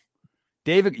chat.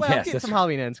 Yes, some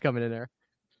Halloween Ends coming in there.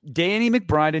 Danny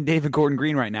McBride and David Gordon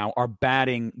Green right now are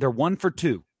batting. They're 1 for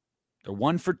 2. They're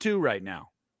 1 for 2 right now.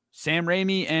 Sam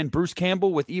Raimi and Bruce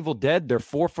Campbell with Evil Dead, they're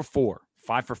 4 for 4.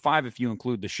 5 for 5 if you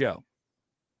include the show,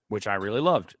 which I really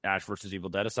loved, Ash versus Evil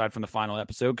Dead, aside from the final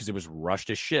episode, because it was rushed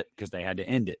as shit because they had to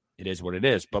end it. It is what it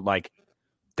is. But, like,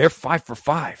 they're 5 for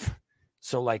 5.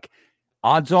 So, like,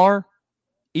 odds are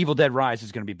Evil Dead Rise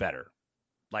is going to be better.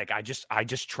 Like, I just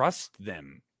trust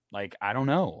them. Like, I don't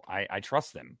know. I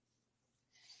trust them.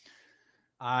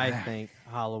 I think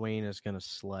Halloween is going to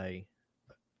slay.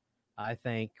 I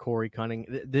think Corey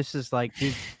Cunningham. This is like,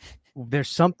 dude, there's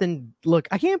something. Look,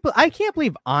 I can't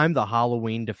believe I'm the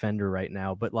Halloween defender right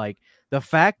now. But like the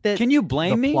fact that can you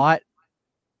blame me? Plot,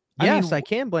 yes, I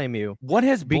can blame you. What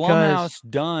has Blumhouse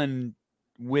done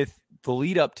with the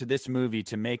lead up to this movie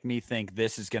to make me think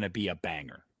this is going to be a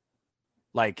banger?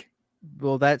 Like,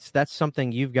 well, that's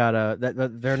something you've got to.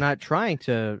 That they're not trying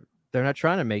to. They're not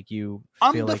trying to make you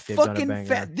feel like they've done a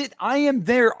banger. I am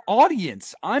their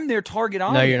audience. I'm their target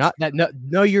audience. No, you're not.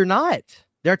 No, you're not.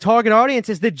 Their target audience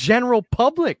is the general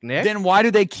public, Nick. Then why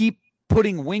do they keep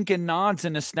putting wink and nods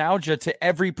and nostalgia to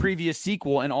every previous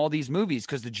sequel in all these movies?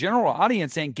 Because the general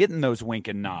audience ain't getting those wink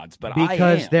and nods. But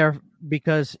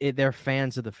they're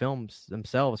fans of the films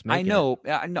themselves. I know.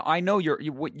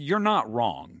 You're not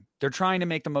wrong. They're trying to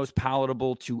make the most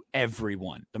palatable to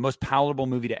everyone, the most palatable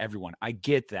movie to everyone. I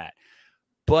get that.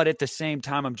 But at the same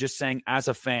time, I'm just saying as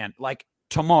a fan, like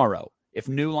tomorrow, if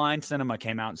New Line Cinema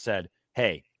came out and said,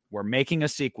 hey, we're making a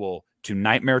sequel to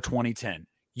Nightmare 2010,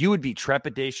 you would be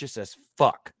trepidatious as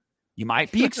fuck. You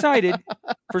might be excited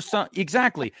for some,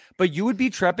 exactly, but you would be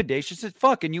trepidatious as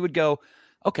fuck, and you would go,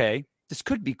 okay, this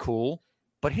could be cool,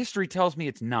 but history tells me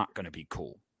it's not going to be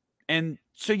cool. And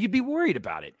so you'd be worried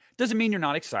about it. Doesn't mean you're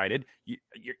not excited. You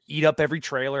eat up every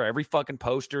trailer, every fucking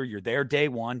poster. You're there day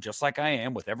one, just like I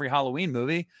am with every Halloween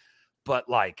movie. But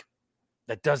like,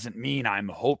 that doesn't mean I'm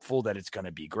hopeful that it's going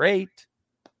to be great.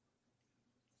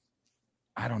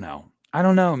 I don't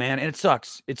know, man. And it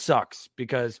sucks. It sucks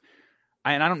because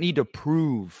I don't need to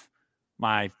prove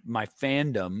my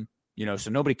fandom, so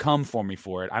nobody come for me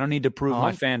for it. I don't need to prove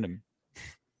my fandom.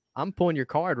 I'm pulling your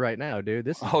card right now, dude.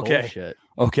 This is bullshit.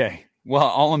 Okay. Well,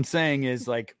 all I'm saying is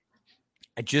like,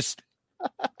 it's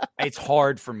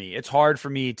hard for me. It's hard for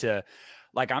me to,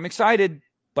 like, I'm excited,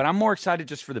 but I'm more excited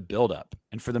just for the buildup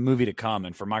and for the movie to come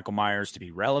and for Michael Myers to be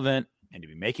relevant and to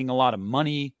be making a lot of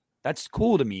money. That's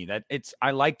cool to me.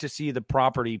 I like to see the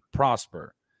property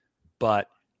prosper, but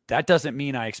that doesn't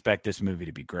mean I expect this movie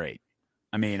to be great.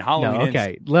 I mean, Halloween. No,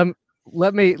 okay.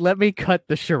 Let me cut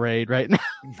the charade right now.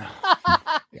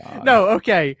 No,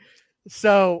 okay.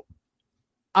 So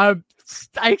I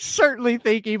certainly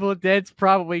think Evil Dead's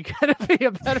probably gonna be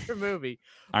a better movie.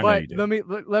 But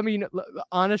let me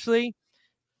honestly,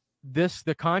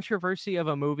 the controversy of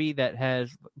a movie that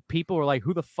has people are like,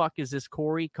 who the fuck is this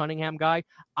Corey Cunningham guy?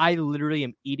 I literally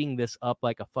am eating this up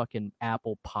like a fucking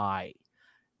apple pie.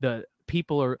 The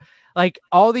people are like,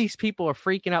 all these people are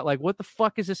freaking out like, what the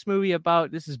fuck is this movie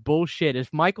about? This is bullshit.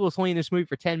 If Michael is only in this movie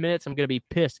for 10 minutes, I'm gonna be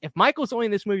pissed. If Michael's only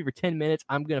in this movie for 10 minutes,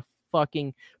 I'm gonna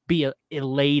fucking be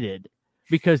elated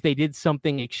because they did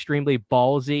something extremely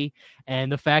ballsy,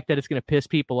 and the fact that it's gonna piss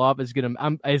people off is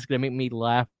gonna make me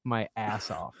laugh my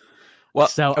ass off. Well,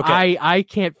 so okay. I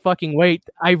can't fucking wait.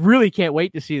 I really can't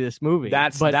wait to see this movie. I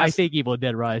think Evil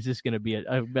Dead Rise is going to be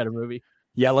a better movie.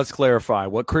 Yeah, let's clarify.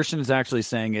 What Christian is actually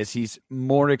saying is he's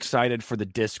more excited for the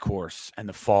discourse and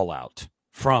the fallout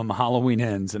from Halloween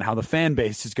Ends and how the fan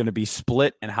base is going to be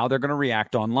split and how they're going to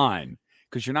react online.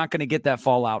 Because you're not going to get that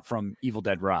fallout from Evil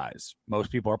Dead Rise.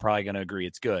 Most people are probably going to agree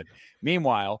it's good.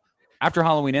 Meanwhile, after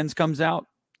Halloween Ends comes out,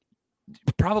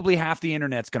 probably half the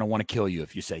internet's going to want to kill you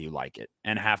if you say you like it.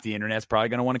 And half the internet's probably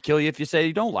going to want to kill you if you say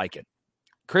you don't like it.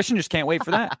 Christian just can't wait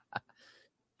for that.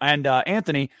 And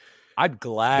Anthony, I'd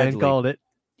gladly... Ben called it.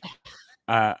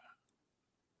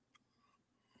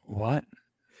 What?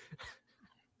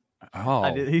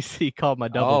 Oh. He called my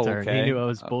double turn. Okay. He knew I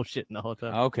was bullshitting the whole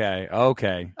time.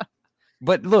 Okay.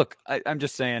 But look, I'm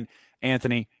just saying,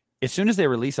 Anthony, as soon as they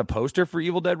release a poster for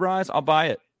Evil Dead Rise, I'll buy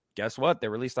it. Guess what? They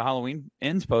released the Halloween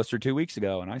Ends poster 2 weeks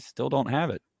ago, and I still don't have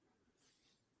it.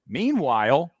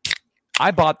 Meanwhile,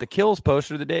 I bought the Kills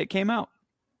poster the day it came out.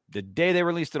 The day they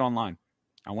released it online.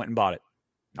 I went and bought it.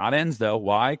 Not Ends, though.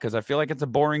 Why? Because I feel like it's a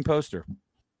boring poster.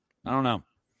 I don't know.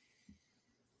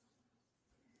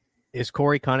 Is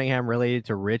Corey Cunningham related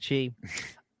to Richie?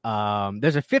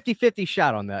 There's a 50-50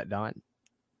 shot on that, Don.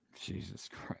 Jesus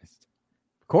Christ.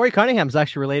 Corey Cunningham's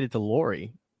actually related to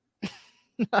Lori.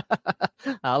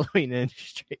 Halloween Ends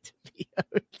straight to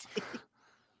VOD.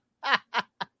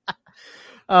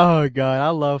 Oh God, I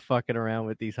love fucking around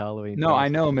with these Halloween. No, things. I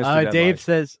know, Mr. Dave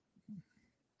says,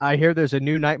 I hear there's a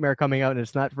new Nightmare coming out and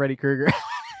it's not Freddy Krueger.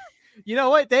 You know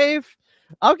what, Dave?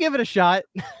 I'll give it a shot.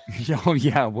 Oh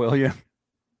yeah, will you?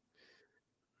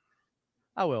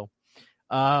 I will.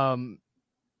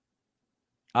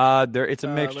 It's a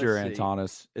mixture,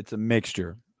 Antonis. It's a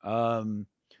mixture.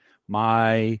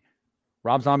 My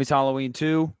Rob Zombie's Halloween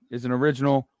 2 is an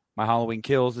original. My Halloween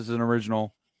Kills is an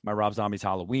original. My Rob Zombie's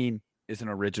Halloween is an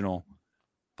original.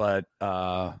 But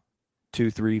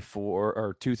 2, 3, 4,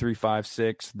 or 2, 3, 5,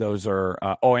 6, those are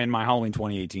and my Halloween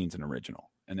 2018 is an original.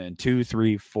 And then 2,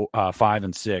 3, 4, 5,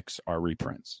 and 6 are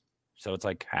reprints. So it's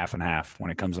like half and half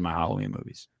when it comes to my Halloween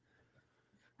movies.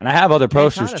 And I have other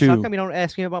posters too. How come you don't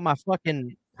ask me about my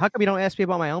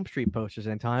Elm Street posters,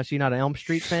 Antonis? You not an Elm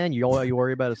Street fan? You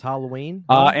worry about his Halloween?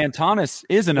 Antonis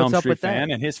is an Elm Street fan,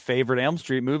 and his favorite Elm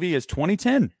Street movie is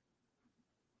 2010.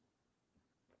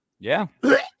 Yeah.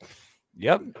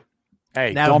 Yep.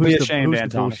 Hey, now don't be ashamed, Antonis.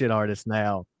 Who's the bullshit artist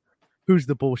now? Who's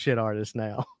the bullshit artist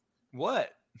now? What?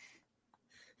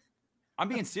 I'm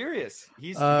being serious.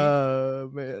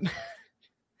 Man.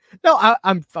 No,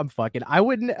 I'm fucking. I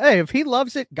wouldn't. Hey, if he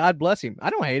loves it, God bless him. I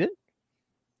don't hate it.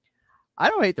 I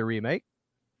don't hate the remake.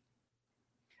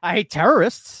 I hate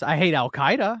terrorists. I hate Al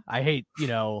Qaeda. I hate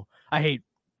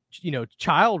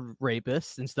child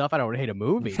rapists and stuff. I don't hate a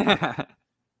movie. I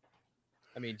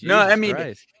mean, Jesus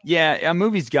Christ. Yeah, a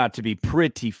movie's got to be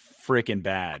pretty freaking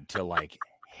bad to like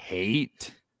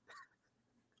hate.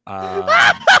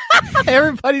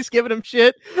 Everybody's giving him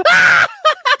shit.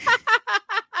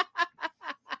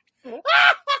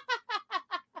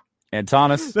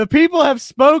 Antonis, The people have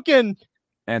spoken.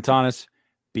 Antonis,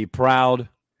 be proud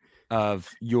of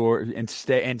your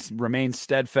and remain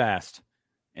steadfast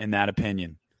in that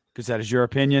opinion, because that is your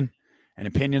opinion, and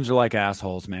opinions are like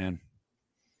assholes, man.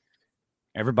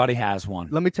 Everybody has one.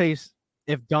 Let me tell you,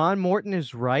 if Don Morton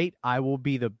is right, I will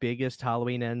be the biggest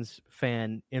Halloween Ends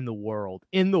fan in the world.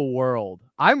 In the world.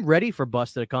 I'm ready for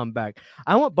Busta to come back.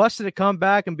 I want Busta to come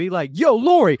back and be like, yo,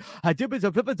 Lori, I want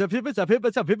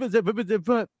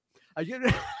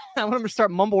him to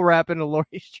start mumble rapping to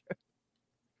Lori's show.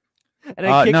 And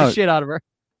then kick the shit out of her.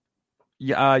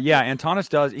 Yeah, Antonis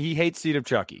does. He hates Seed of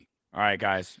Chucky. All right,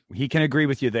 guys. He can agree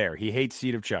with you there. He hates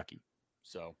Seed of Chucky.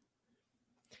 So,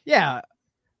 yeah,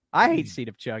 I hate Seed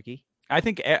of Chucky. I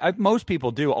think most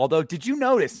people do. Although, did you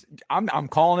notice? I'm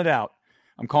calling it out.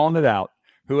 I'm calling it out.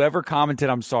 Whoever commented,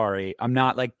 I'm sorry. I'm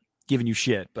not like giving you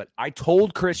shit, but I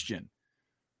told Christian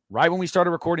right when we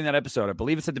started recording that episode. I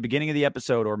believe it's at the beginning of the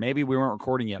episode, or maybe we weren't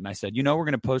recording yet. And I said, we're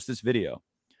going to post this video.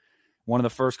 One of the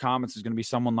first comments is going to be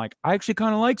someone like, I actually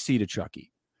kind of like Seed of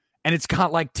Chucky. And it's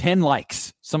got like 10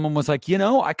 likes. Someone was like,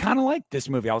 I kind of like this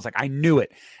movie. I was like, I knew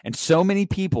it. And so many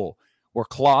people were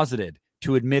closeted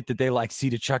to admit that they like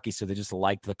Seed of Chucky. So they just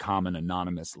liked the comment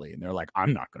anonymously. And they're like,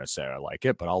 I'm not going to say I like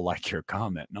it, but I'll like your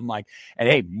comment. And I'm like, and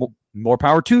hey, more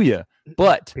power to you.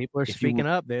 But people are speaking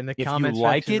up. They're in the comments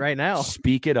section right now.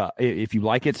 Speak it up. If you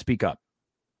like it, speak up.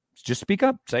 Just speak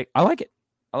up. Say, I like it.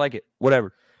 I like it.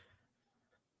 Whatever.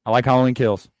 I like Halloween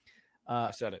Kills. I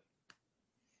said it.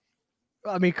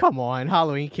 I mean, come on.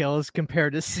 Halloween Kills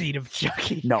compared to Seed of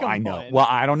Chucky. No, I know. Well,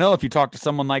 I don't know if you talk to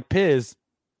someone like Piz.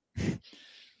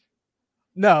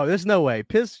 No, there's no way.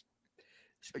 Piz.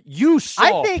 You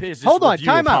saw Piz's hold on. review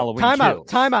Time of out.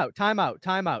 Halloween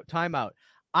Time out.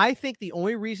 I think the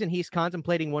only reason he's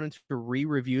contemplating wanting to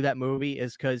re-review that movie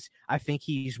is because I think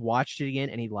he's watched it again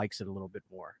and he likes it a little bit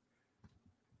more.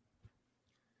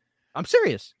 I'm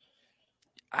serious.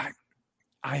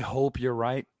 I hope you're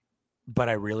right, but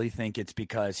I really think it's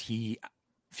because he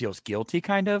feels guilty,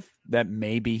 kind of, that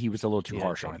maybe he was a little too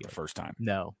harsh on it the first time.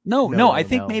 No. I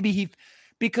think maybe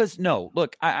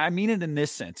look, I mean it in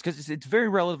this sense, because it's very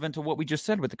relevant to what we just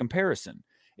said with the comparison.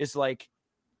 It's like,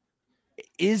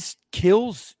 is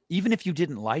Kills, even if you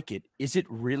didn't like it, is it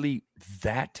really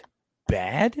that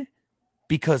bad?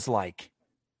 Because like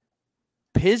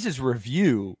Piz's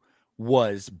review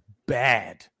was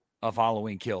bad of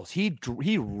Halloween Kills. He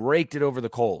raked it over the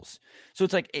coals. So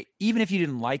it's like, even if you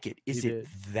didn't like it, is it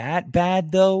that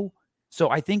bad though?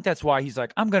 So I think that's why he's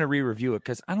like, I'm going to re-review it,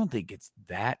 because I don't think it's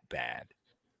that bad.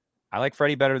 I like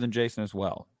Freddy better than Jason as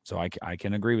well. So I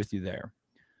can agree with you there.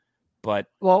 But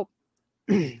well,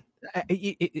 I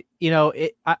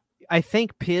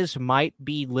think Piz might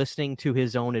be listening to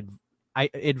his own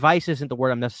advice isn't the word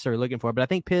I'm necessarily looking for, but I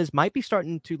think Piz might be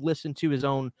starting to listen to his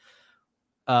own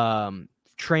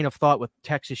train of thought with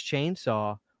Texas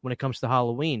Chainsaw when it comes to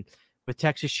Halloween. With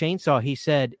Texas Chainsaw, he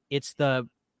said it's the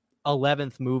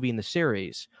 11th movie in the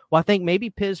series. Well, I think maybe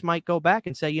Piz might go back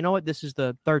and say, you know what, this is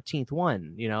the 13th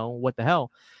one. What the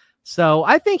hell? So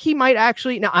I think he might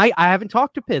actually. Now, I haven't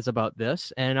talked to Piz about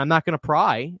this, and I'm not going to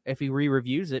pry. If he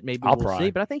re-reviews it, maybe we'll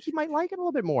see. But I think he might like it a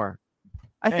little bit more.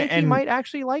 I think he might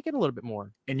actually like it a little bit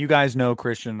more. And you guys know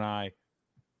Christian and I,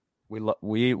 we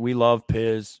love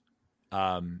Piz.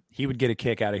 He would get a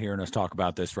kick out of hearing us talk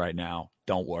about this right now.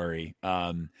 Don't worry.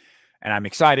 And I'm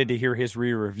excited to hear his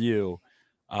re-review.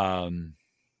 But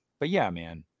yeah,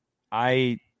 man,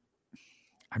 I'm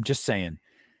just saying,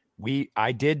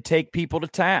 I did take people to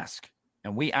task,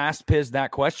 and we asked Piz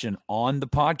that question on the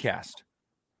podcast.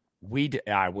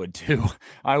 I would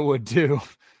too.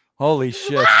 Holy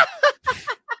shit.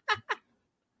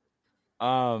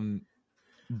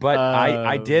 But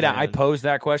I posed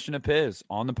that question to Piz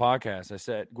on the podcast. I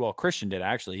said, well, Christian did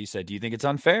actually. He said, do you think it's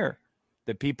unfair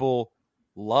that people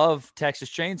love Texas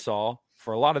Chainsaw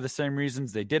for a lot of the same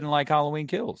reasons they didn't like Halloween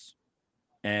Kills?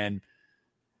 And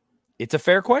it's a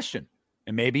fair question.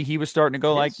 And maybe he was starting to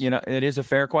go like, it is a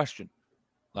fair question.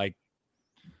 Like,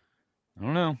 I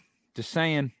don't know. Just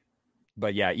saying.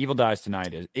 But yeah, Evil Dies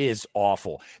Tonight is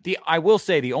awful. I will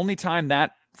say the only time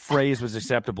that phrase was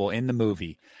acceptable in the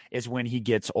movie is when he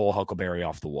gets old Huckleberry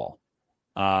off the wall.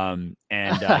 And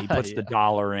he puts the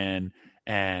dollar in,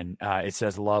 and it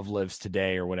says love lives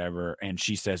today or whatever. And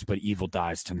she says, but evil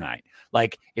dies tonight.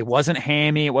 Like, it wasn't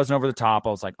hammy. It wasn't over the top. I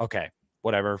was like, okay,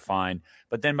 whatever, fine.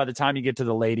 But then by the time you get to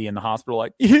the lady in the hospital,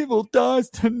 like, evil dies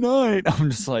tonight,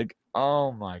 I'm just like,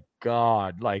 oh my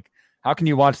God. Like, how can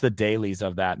you watch the dailies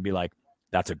of that and be like,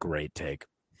 that's a great take?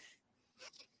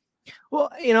 Well,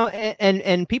 you know,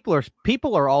 and people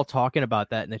are all talking about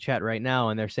that in the chat right now,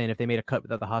 and they're saying if they made a cut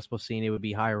without the hospital scene, it would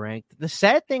be higher ranked. The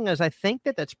sad thing is, I think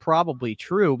that that's probably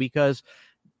true because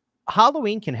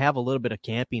Halloween can have a little bit of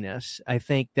campiness. I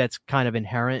think that's kind of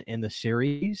inherent in the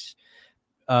series.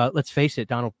 Let's face it,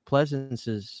 Donald Pleasance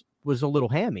was a little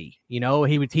hammy. You know,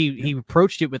 he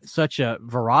approached it with such a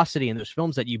veracity in those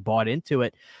films that you bought into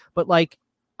it. But like,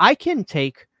 I can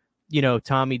take, you know,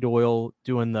 Tommy Doyle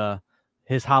doing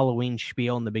his Halloween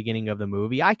spiel in the beginning of the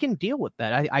movie. I can deal with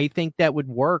that. I think that would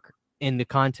work in the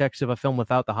context of a film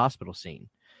without the hospital scene.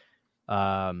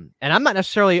 And I'm not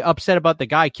necessarily upset about the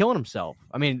guy killing himself.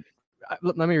 I mean,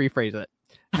 let me rephrase it.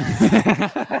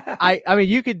 I mean,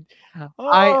 you could,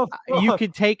 you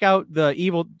could take out the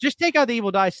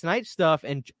evil dies tonight stuff,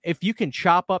 and if you can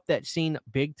chop up that scene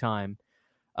big time,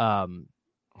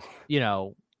 you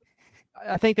know,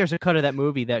 I think there's a cut of that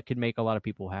movie that could make a lot of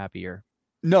people happier.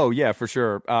 No, yeah, for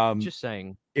sure. Just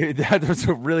saying. That was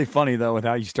really funny though with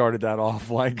how you started that off.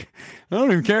 Like, I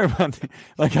don't even care about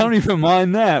like, I don't even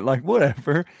mind that. Like,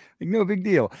 whatever, like, no big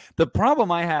deal. The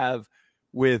problem I have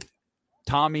with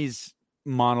Tommy's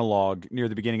monologue near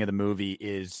the beginning of the movie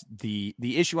is the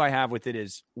issue I have with it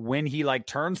is when he like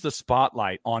turns the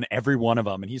spotlight on every one of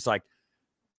them and he's like,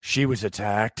 she was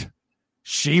attacked.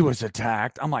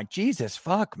 I'm like, Jesus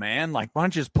fuck, man. Like, why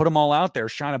don't you just put them all out there,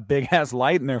 shine a big ass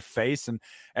light in their face, and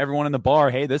everyone in the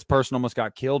bar, hey, this person almost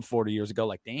got killed 40 years ago.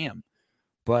 Like, damn.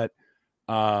 But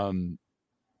God.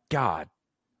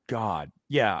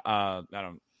 Yeah, I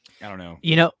don't know.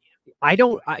 You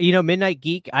know, Midnight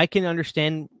Geek, I can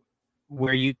understand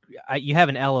where you have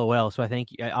an LOL, so I think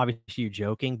obviously you're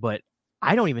joking, but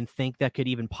I don't even think that could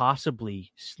even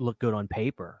possibly look good on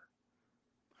paper.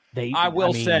 I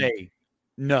will say,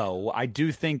 no, I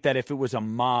do think that if it was a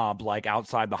mob like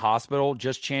outside the hospital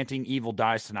just chanting "Evil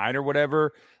dies tonight" or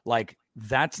whatever, like,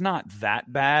 that's not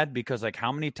that bad, because like,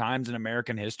 how many times in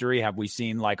American history have we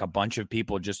seen like a bunch of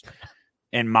people just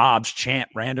in mobs chant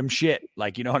random shit?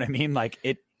 Like, you know what I mean? Like,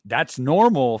 that's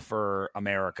normal for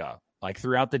America, like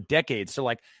throughout the decades. So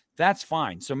like, that's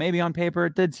fine. So maybe on paper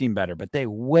it did seem better, but they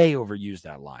way overused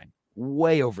that line.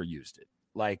 Way overused it.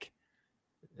 Like,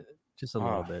 just a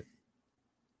little bit.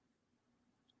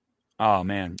 Oh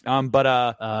man.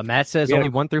 But Matt says only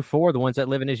 1 through 4 are the ones that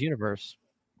live in his universe.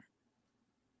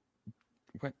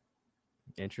 What?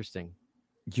 Interesting.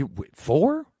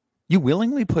 4? You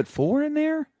willingly put 4 in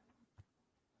there?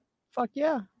 Fuck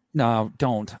yeah. No,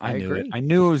 don't. I knew agree. It. I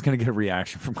knew I was going to get a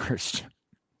reaction from Christian.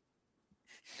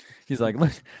 He's like,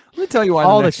 let me tell you why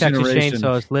all the next Texas generation...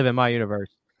 Chainsaws live in my universe.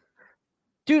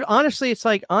 Dude, honestly, it's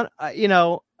like, you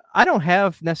know, I don't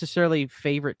have necessarily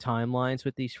favorite timelines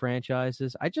with these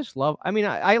franchises. I just love, I mean,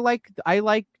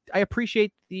 I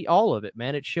appreciate all of it,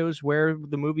 man. It shows where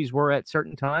the movies were at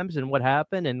certain times and what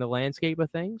happened and the landscape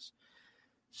of things.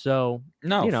 So,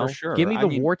 no, you know, for sure. Give me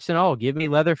warts and all. Give me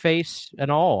Leatherface and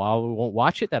all. I won't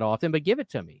watch it that often, but give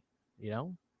it to me, you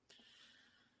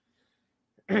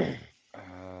know?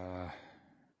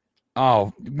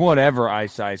 Oh, whatever,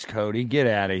 Ice Cody. Get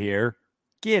out of here.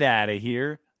 Get out of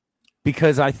here.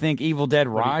 Because I think Evil Dead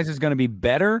Rise is going to be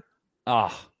better.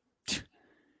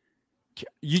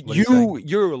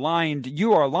 You're lying.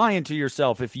 You are lying to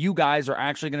yourself if you guys are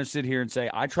actually going to sit here and say,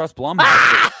 I trust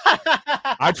Blumhouse.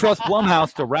 I trust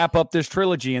Blumhouse to wrap up this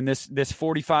trilogy and this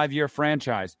 45-year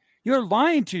franchise. You're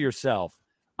lying to yourself.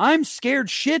 I'm scared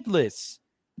shitless.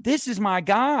 This is my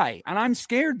guy, and I'm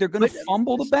scared they're going to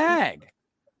fumble the bag.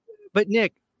 But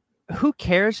Nick, who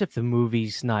cares if the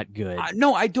movie's not good?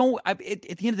 No, I don't. At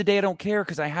the end of the day, I don't care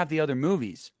because I have the other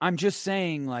movies. I'm just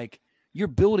saying, like, you're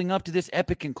building up to this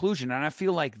epic conclusion, and I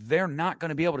feel like they're not going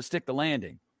to be able to stick the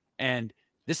landing. And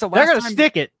this is the last They're going to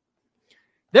stick it.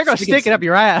 They're going to stick it up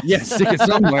your ass. Yeah, stick it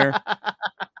somewhere.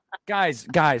 Guys,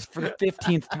 for the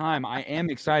 15th time, I am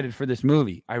excited for this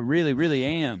movie. I really, really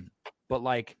am. But,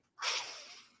 like,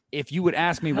 if you would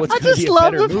ask me what's going to be a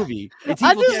better movie, it's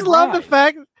Evil Dead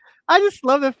Rise. I just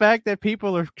love the fact that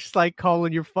people are just like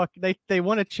calling your they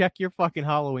want to check your fucking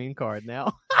Halloween card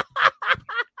now.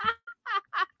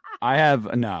 I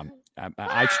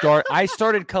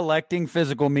started collecting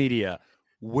physical media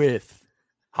with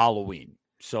Halloween.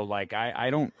 So like I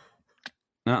don't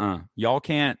y'all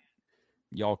can't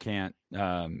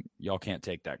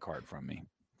take that card from me.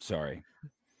 Sorry.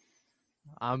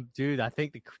 Dude, I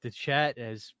think the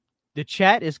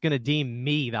chat is going to deem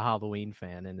me the Halloween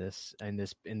fan in this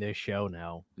show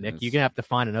now. Nick, you're going to have to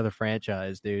find another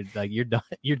franchise, dude. Like, you're done.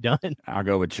 You're done. I'll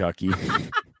go with Chucky.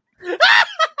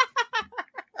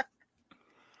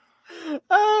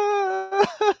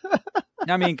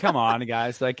 I mean, come on,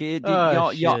 guys. Like,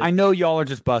 y'all, I know y'all are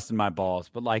just busting my balls,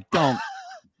 but like,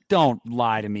 don't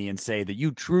lie to me and say that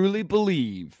you truly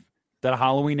believe that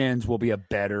Halloween Ends will be a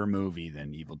better movie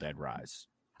than Evil Dead Rise.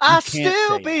 I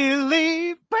still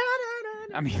believe.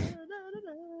 I mean,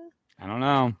 I don't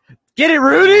know. Get it,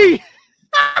 Rudy?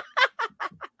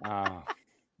 Uh,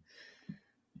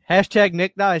 Hashtag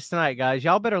Nick dies tonight, guys.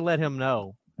 Y'all better let him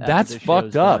know. That's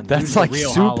fucked up. That's like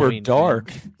super Halloween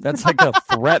dark. Fan. That's like a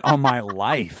threat on my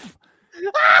life.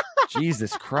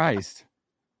 Jesus Christ.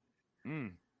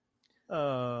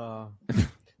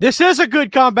 This is a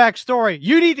good comeback story.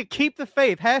 You need to keep the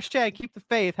faith. Hashtag keep the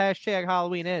faith. Hashtag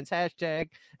Halloween ends. Hashtag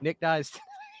Nick dies.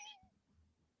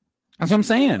 That's what I'm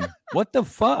saying. What the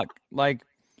fuck? Like,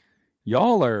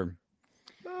 y'all are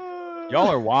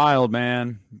wild,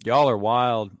 man. Y'all are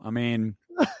wild. I mean,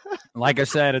 like I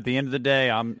said, at the end of the day,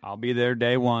 I'll be there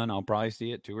day one. I'll probably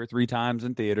see it 2 or 3 times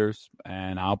in theaters,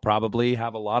 and I'll probably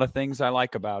have a lot of things I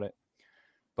like about it.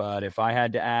 But if I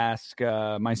had to ask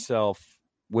myself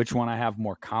which one I have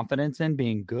more confidence in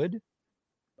being good,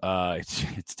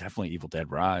 it's definitely Evil Dead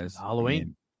Rise. Halloween. I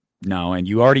mean, no, and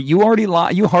you already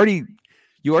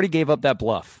gave up that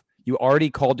bluff. You already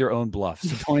called your own bluff.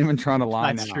 So don't even try to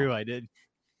lie. That's now. True, I did.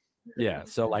 Yeah,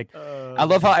 so like, I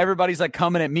love how everybody's like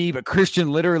coming at me, but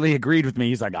Christian literally agreed with me.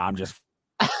 He's like, I'm just.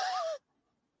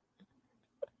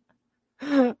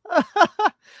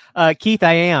 Keith,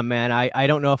 I am, man. I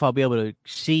don't know if I'll be able to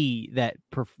see that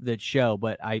show,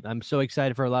 but I'm so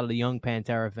excited for a lot of the young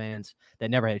Pantera fans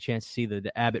that never had a chance to see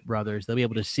the Abbott brothers. They'll be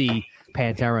able to see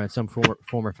Pantera in some form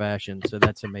or fashion, so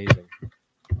that's amazing.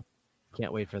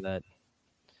 Can't wait for that.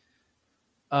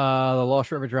 The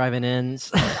Lost River Drive-In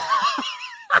ends.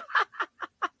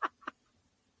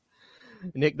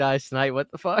 Nick dies tonight.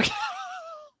 What the fuck?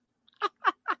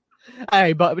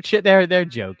 Hey, but shit, they're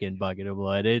joking. Bucket of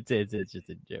Blood. It's just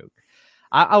a joke.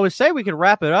 I would say we could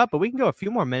wrap it up, but we can go a few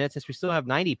more minutes since we still have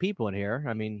 90 people in here.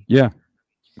 I mean, yeah.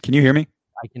 Can you hear me?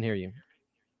 I can hear you.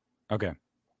 Okay,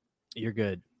 you're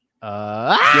good.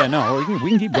 Yeah, no, we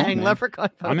can keep going.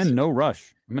 I'm in no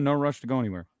rush. To go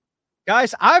anywhere.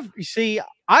 Guys, I've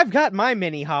got my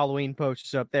mini Halloween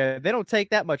posters up there. They don't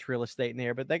take that much real estate in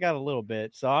here, but they got a little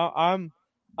bit. So I'm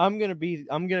gonna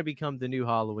become the new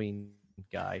Halloween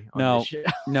guy.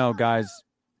 No, guys,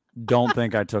 don't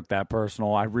think I took that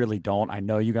personal. I really don't. I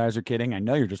know you guys are kidding. I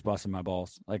know you're just busting my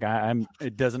balls. Like I'm.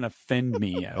 It doesn't offend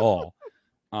me at all.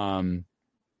 Y'all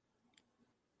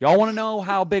want to know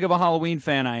how big of a Halloween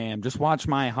fan I am? Just watch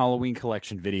my Halloween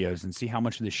collection videos and see how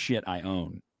much of this shit I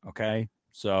own. Okay,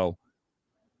 so.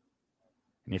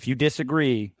 And if you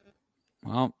disagree,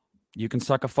 well, you can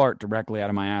suck a fart directly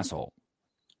out of my asshole.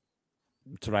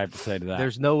 That's what I have to say to that.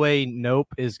 There's no way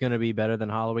Nope is going to be better than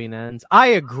Halloween Ends. I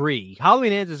agree.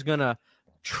 Halloween Ends is going to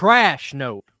trash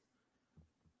Nope.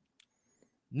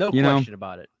 No question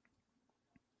about it.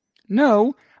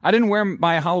 No, I didn't wear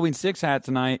my Halloween 6 hat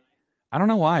tonight. I don't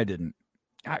know why I didn't.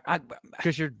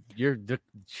 Because you're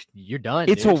done.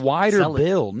 It's a wider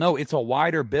bill. No, it's a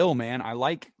wider bill, man. I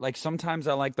like sometimes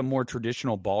I like the more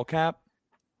traditional ball cap.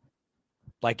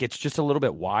 Like it's just a little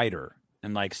bit wider,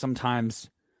 and like sometimes,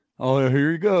 oh,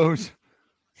 here he goes.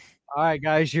 All right,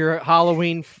 guys, your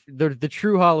Halloween, the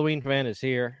true Halloween fan is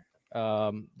here.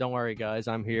 Don't worry, guys,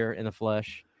 I'm here in the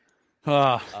flesh.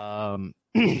 All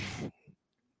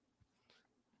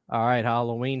right,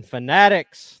 Halloween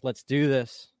fanatics, let's do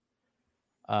this.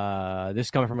 This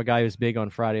is coming from a guy who's big on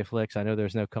Friday flicks. I know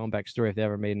there's no comeback story if they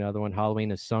ever made another one. Halloween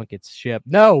has sunk its ship.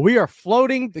 No, we are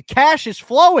floating. The cash is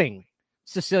flowing.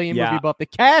 Sicilian movie buff. The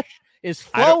cash is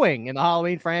flowing in the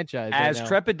Halloween franchise. As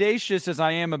trepidatious as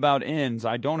I am about ends,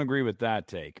 I don't agree with that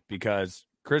take because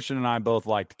Christian and I both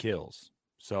liked kills.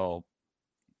 So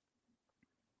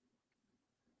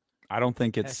I don't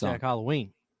think it's sunk.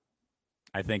 Halloween.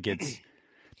 I think it's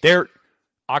there.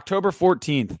 October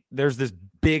 14th, there's this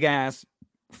big ass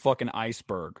fucking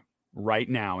iceberg right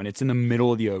now, and it's in the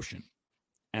middle of the ocean.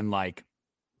 And like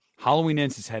Halloween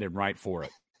Ends is headed right for it.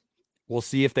 We'll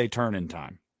see if they turn in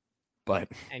time.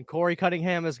 And Corey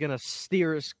Cunningham is gonna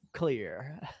steer us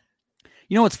clear.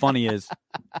 You know what's funny is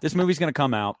this movie's gonna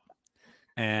come out,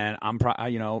 and I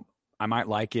might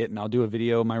like it, and I'll do a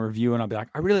video, my review, and I'll be like,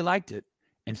 I really liked it.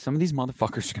 And some of these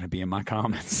motherfuckers are gonna be in my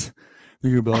comments.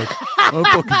 They're gonna be like, I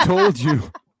fucking told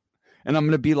you. And I'm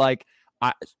gonna be like,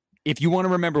 if you want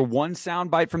to remember one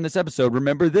soundbite from this episode,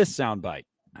 remember this soundbite.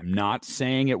 I'm not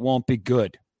saying it won't be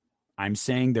good. I'm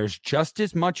saying there's just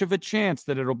as much of a chance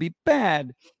that it'll be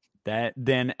bad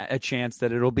than a chance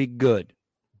that it'll be good.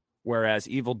 Whereas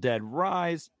Evil Dead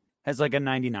Rise has like a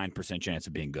 99% chance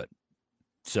of being good.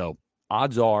 So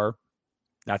odds are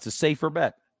that's a safer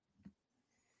bet.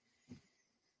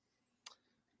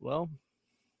 Well,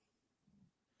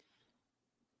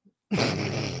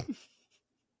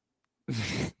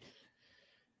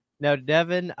 Now,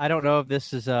 Devin, I don't know if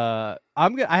this is I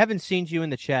haven't seen you in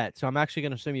the chat, so I'm actually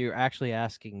going to assume you're actually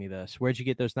asking me this. Where'd you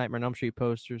get those Nightmare on Elm Street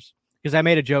posters? Because I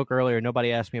made a joke earlier.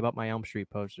 Nobody asked me about my Elm Street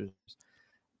posters.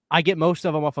 I get most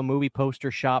of them off of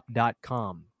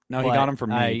moviepostershop.com. No, he got them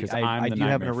from me because I'm the do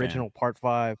have an Nightmare original fan. Part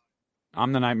 5.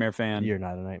 I'm the Nightmare fan. You're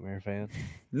not a Nightmare fan.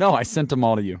 No, I sent them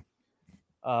all to you.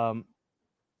 For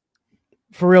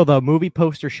real though,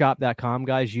 moviepostershop.com,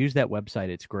 guys, use that website.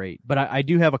 It's great. But I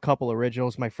do have a couple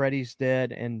originals. My Freddy's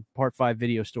Dead and Part 5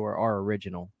 video store are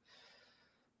original.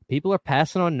 People are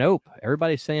passing on Nope.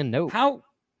 Everybody's saying Nope.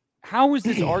 How is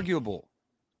this arguable?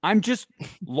 I'm just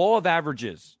law of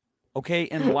averages. Okay,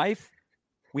 in life,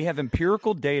 we have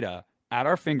empirical data at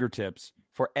our fingertips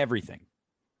for everything.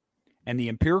 And the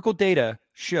empirical data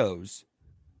shows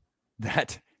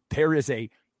that there is a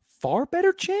far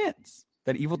better chance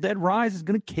that Evil Dead Rise is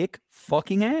going to kick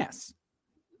fucking ass.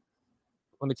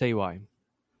 Let me tell you why.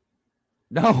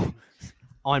 No.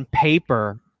 On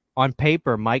paper,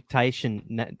 Mike Tyson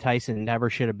never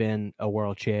should have been a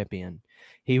world champion.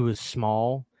 He was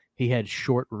small. He had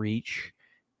short reach.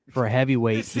 For a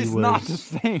heavyweight, this is not the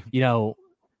same. You know,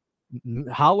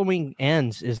 Halloween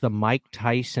Ends is the Mike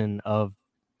Tyson of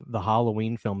the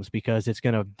Halloween films because it's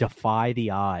going to defy the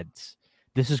odds.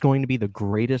 This is going to be the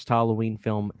greatest Halloween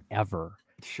film ever.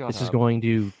 This is going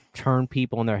to turn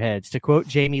people in their heads. To quote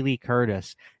Jamie Lee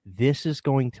Curtis, this is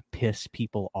going to piss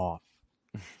people off.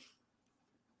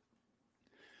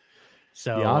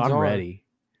 So I'm ready.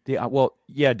 Well,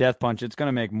 yeah, Death Punch. It's going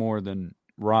to make more than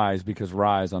Rise because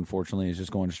Rise, unfortunately, is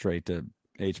just going straight to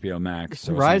HBO Max.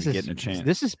 So Rise is getting a chance.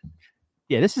 This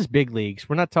is big leagues.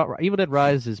 We're not talking. Evil Dead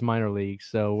Rise is minor leagues,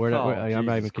 so I'm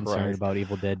not even concerned about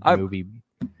Evil Dead movie.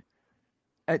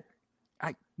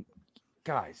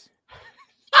 Guys,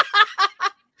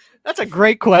 that's a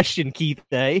great question, Keith.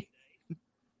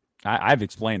 I've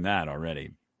explained that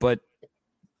already, but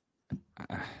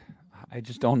I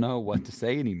just don't know what to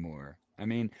say anymore. I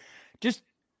mean, just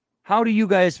how do you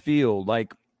guys feel?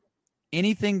 Like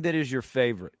anything that is your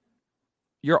favorite,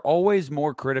 you're always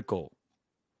more critical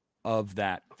of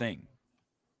that thing.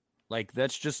 Like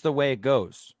that's just the way it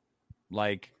goes.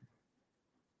 Like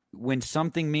when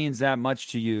something means that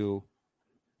much to you,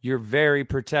 you're very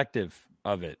protective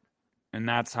of it. And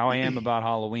that's how I am about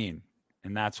Halloween.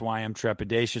 And that's why I'm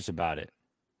trepidatious about it.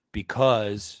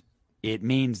 Because it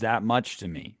means that much to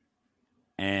me.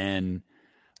 And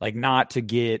like not to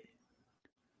get,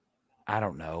 I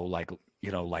don't know, like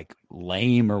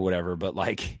lame or whatever, but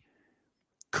like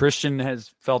Christian has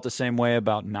felt the same way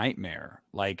about Nightmare.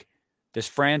 Like this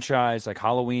franchise, like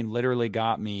Halloween literally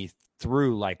got me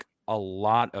through like a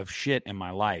lot of shit in my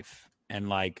life. And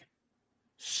like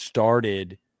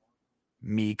started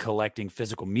me collecting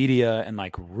physical media and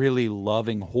like really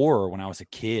loving horror when I was a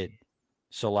kid.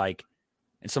 So like,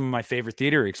 and some of my favorite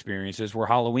theater experiences were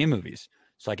Halloween movies.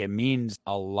 So like, it means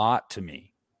a lot to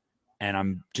me and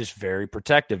I'm just very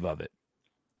protective of it.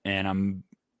 And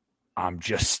I'm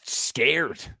just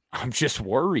scared. I'm just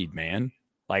worried, man.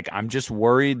 Like, I'm just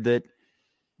worried that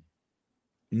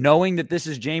knowing that this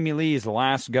is Jamie Lee's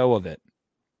last go of it,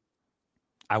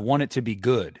 I want it to be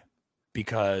good.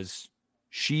 Because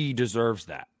she deserves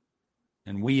that.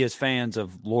 And we as fans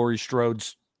of Laurie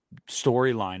Strode's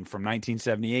storyline from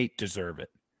 1978 deserve it.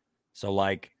 So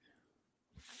like,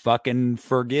 fucking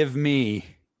forgive me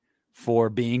for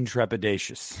being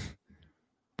trepidatious.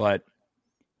 But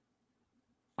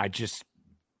I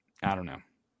don't know.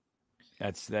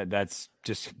 That's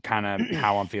just kind of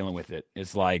how I'm feeling with it.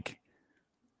 It's like,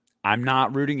 I'm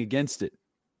not rooting against it.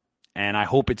 And I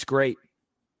hope it's great.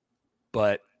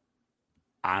 But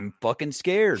I'm fucking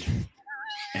scared.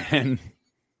 And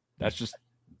that's just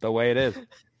the way it is.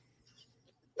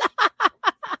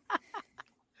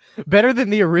 Better than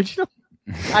the original?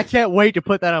 I can't wait to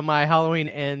put that on my Halloween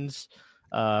Ends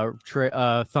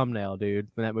thumbnail, dude,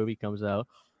 when that movie comes out.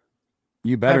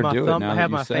 You better do it now. I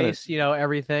have my face,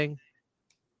 everything.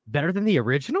 Better than the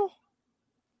original?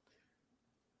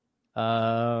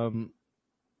 The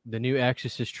new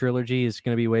Exorcist trilogy is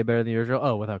going to be way better than the original.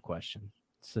 Oh, without question.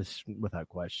 It's just without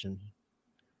question.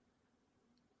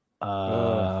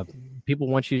 People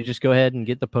want you to just go ahead and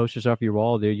get the posters off your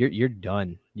wall, dude. You're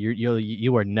done.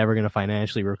 You are never going to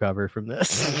financially recover from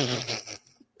this.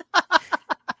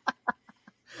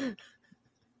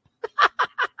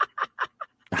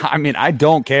 I mean, I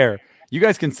don't care. You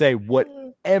guys can say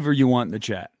whatever you want in the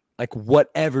chat, like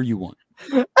whatever you want.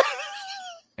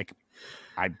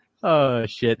 Oh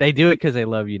shit! They do it because they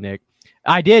love you, Nick.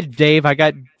 I did, Dave. I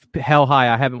got Hell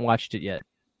High. I haven't watched it yet.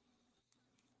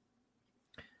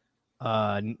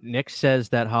 Nick says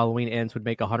that Halloween Ends would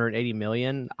make 180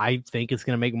 million. I think it's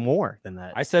going to make more than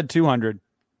that. I said 200.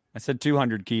 I said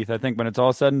 200, Keith. I think when it's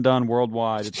all said and done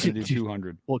worldwide, it's going to do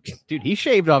 200. Well, dude, he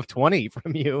shaved off 20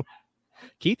 from you.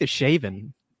 Keith is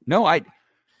shaving. No,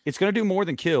 it's going to do more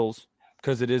than Kills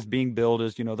because it is being billed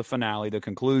as, the finale, the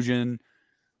conclusion,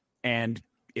 and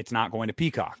it's not going to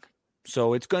Peacock.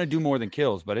 So it's going to do more than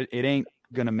Kills, but it ain't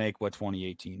going to make what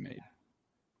 2018 made.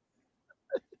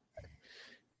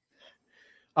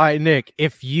 All right, Nick,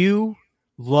 if you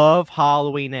love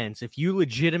Halloween Ends, if you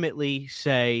legitimately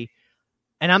say,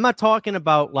 and I'm not talking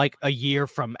about like a year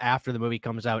from after the movie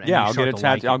comes out. And I'll get a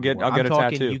tattoo. I'll get a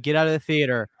tattoo. You get out of the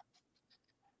theater.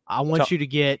 I want you to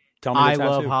get tell me I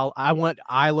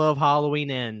love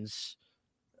Halloween Ends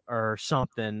or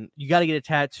something. You got to get a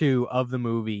tattoo of the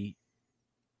movie,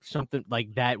 something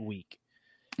like that week.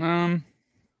 It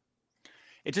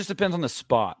just depends on the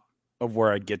spot of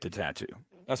where I'd get the tattoo.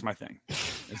 That's my thing.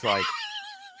 It's like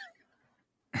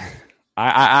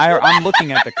I'm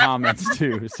looking at the comments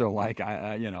too, so like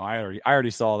I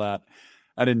already saw that.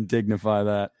 I didn't dignify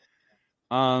that.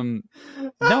 No,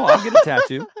 I'll get a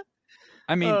tattoo.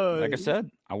 I mean, like I said,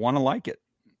 I want to like it.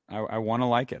 I want to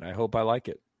like it. I hope I like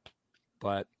it.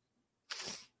 But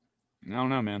I don't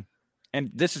know, man.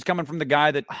 And this is coming from the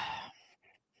guy that,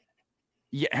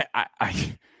 yeah,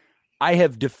 I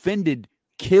have defended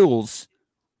Kills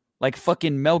like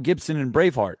fucking Mel Gibson and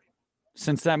Braveheart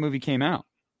since that movie came out.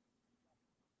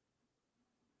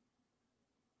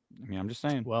 I mean, I'm just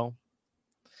saying. Well,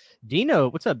 Dino,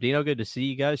 what's up, Dino? Good to see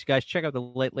you guys. You guys, check out the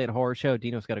Late Horror Show.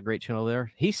 Dino's got a great channel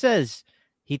there. He says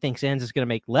he thinks Ends is going to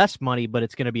make less money, but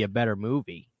it's going to be a better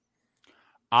movie.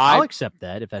 I'll accept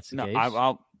that if that's the case.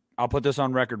 I'll put this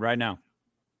on record right now.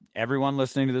 Everyone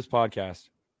listening to this podcast,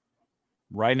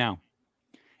 right now,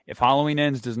 if Halloween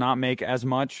Ends does not make as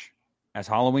much as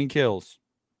Halloween Kills,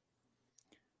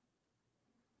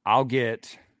 I'll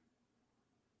get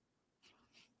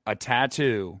a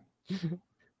tattoo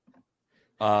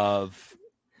of,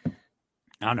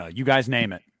 I don't know, you guys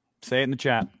name it. Say it in the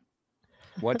chat.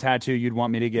 What tattoo you'd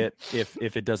want me to get if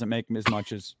it doesn't make as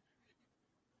much as,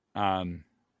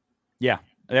 yeah,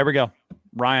 there we go.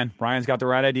 Ryan's got the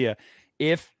right idea.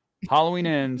 If Halloween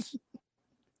Ends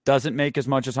doesn't make as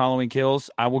much as Halloween Kills,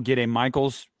 I will get a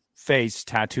Michael's face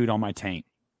tattooed on my taint.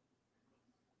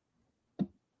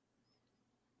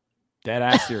 Dead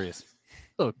ass serious.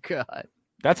 Oh God.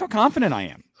 That's how confident I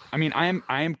am. I mean, I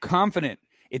am confident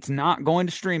it's not going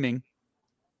to streaming.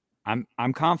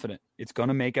 I'm confident it's going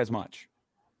to make as much.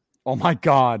 Oh my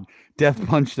God. Death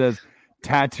Punch says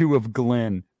tattoo of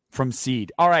Glenn from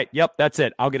Seed. All right. Yep. That's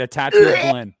it. I'll get a tattoo of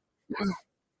Glenn.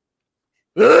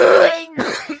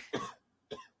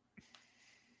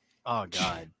 Oh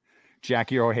God.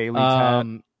 Jackie O'Haley tat.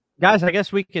 Guys, I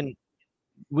guess we can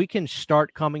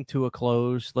start coming to a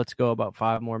close. Let's go about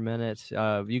 5 more minutes.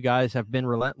 You guys have been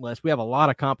relentless. We have a lot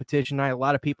of competition tonight, a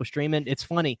lot of people streaming. It's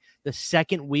funny. The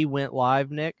second we went live,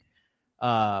 Nick,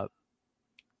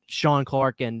 Sean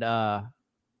Clark and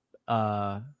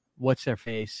what's their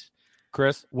face?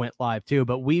 Chris went live too.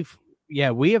 But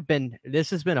this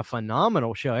has been a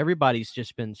phenomenal show. Everybody's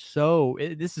just been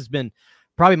this has been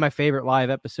probably my favorite live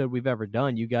episode we've ever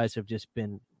done. You guys have just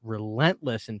been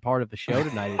relentless and part of the show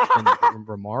tonight. It's been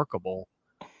remarkable.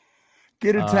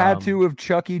 Get a tattoo of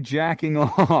Chucky jacking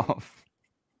off.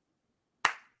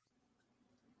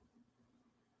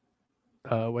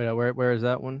 Where is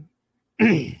that one?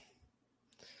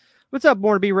 What's up,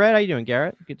 Born to Be Red? How you doing,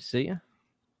 Garrett? Good to see you.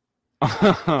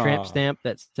 Tramp stamp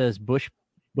that says bush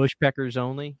peckers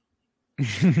only.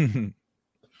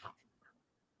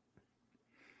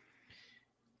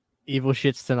 Evil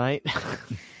shits tonight.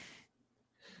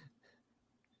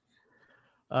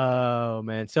 Oh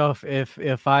man. So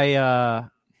if I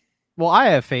I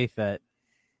have faith that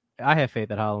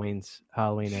Halloween Ends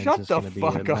is going to be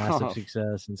a massive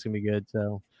success and it's going to be good.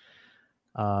 So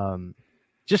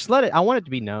just let it. I want it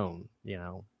to be known.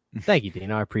 Thank you,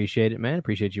 Dino. I appreciate it, man.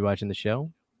 Appreciate you watching the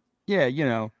show.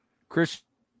 Yeah, Chris,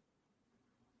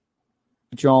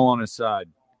 put you all on his side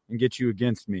and get you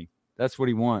against me. That's what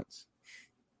he wants.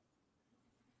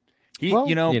 They've got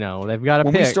to pick.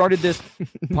 When we started this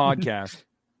podcast,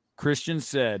 Christian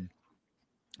said,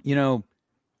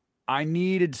 I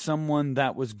needed someone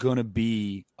that was going to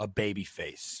be a baby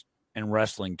face in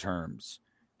wrestling terms.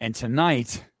 And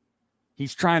tonight,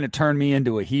 he's trying to turn me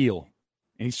into a heel.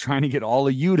 And he's trying to get all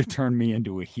of you to turn me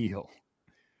into a heel.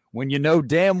 When you know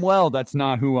damn well that's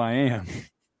not who I am.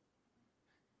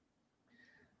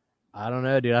 I don't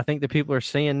know, dude. I think the people are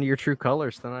seeing your true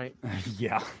colors tonight.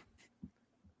 Yeah.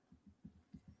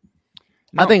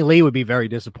 No. I think Lee would be very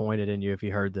disappointed in you if he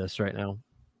heard this right now.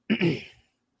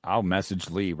 I'll message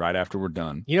Lee right after we're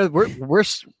done. You know,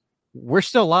 we're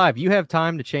still live. You have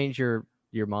time to change your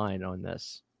mind on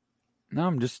this. No,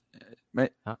 I'm just.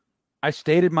 I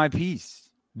stated my piece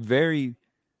very.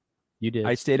 You did.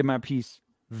 I stated my piece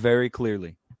very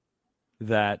clearly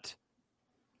that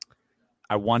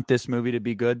I want this movie to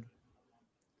be good.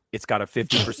 It's got a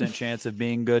 50% chance of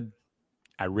being good.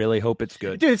 I really hope it's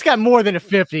good. Dude, it's got more than a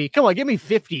 50. Come on, give me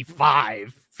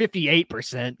 55,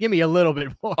 58%. Give me a little bit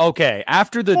more. Okay,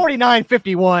 after the 49,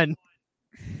 51.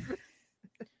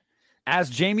 As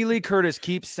Jamie Lee Curtis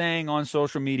keeps saying on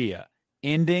social media,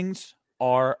 endings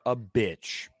are a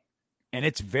bitch. And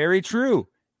it's very true.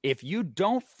 If you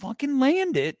don't fucking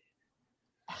land it,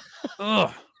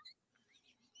 ugh.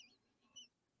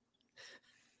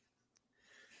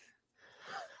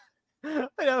 I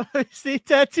know. See,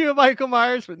 tattoo of Michael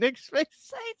Myers with Nick's face.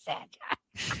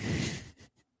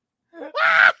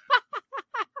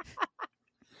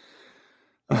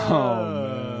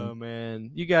 Oh man,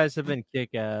 you guys have been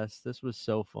kick ass. This was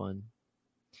so fun.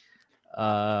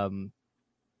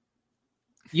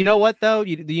 You know what though?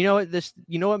 You know what this?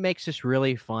 You know what makes this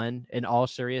really fun? In all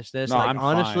seriousness, no, like, I'm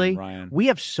honestly, fine, Ryan. we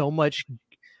have so much.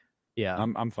 Yeah,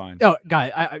 I'm fine. Oh,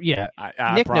 guy, I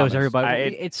Nick promise. knows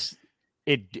everybody.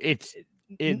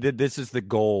 This is the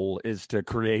goal, is to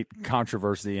create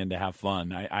controversy and to have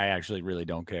fun. I actually really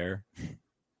don't care.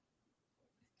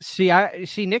 See,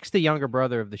 Nick's the younger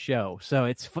brother of the show,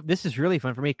 so this is really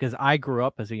fun for me because I grew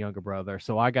up as a younger brother,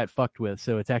 so I got fucked with.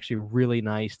 So it's actually really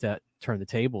nice to turn the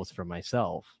tables for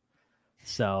myself.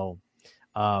 So,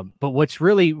 but which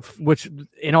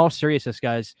in all seriousness,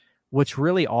 guys, what's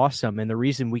really awesome and the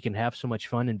reason we can have so much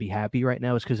fun and be happy right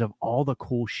now is because of all the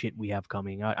cool shit we have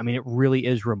coming out. I mean, it really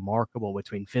is remarkable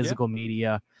between physical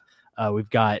media. We've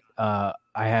got I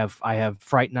have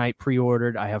Fright Night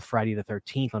pre-ordered. I have Friday the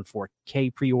 13th on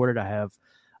 4K pre-ordered. I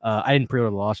didn't pre-order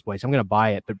The Lost Boys. I'm gonna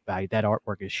buy it, but that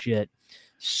artwork is shit.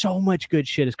 So much good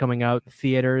shit is coming out in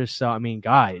theaters. So I mean,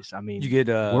 guys, you get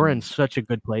we're in such a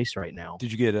good place right now.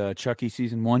 Did you get Chucky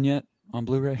season 1 yet on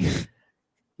Blu-ray?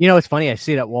 You know, it's funny. I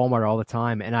see it at Walmart all the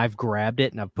time, and I've grabbed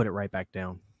it and I've put it right back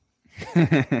down.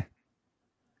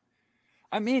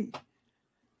 I mean,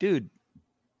 dude,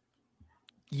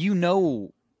 you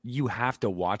know you have to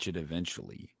watch it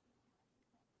eventually.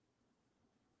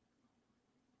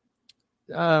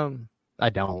 I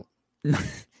don't.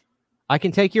 I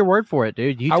can take your word for it,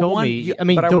 dude. You told me.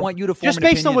 I want you to form just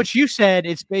based on what you said.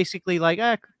 It's basically like,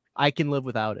 I can live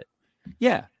without it.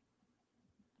 Yeah,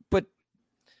 but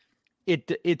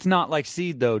it's not like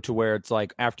Seed though, to where it's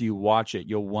like after you watch it,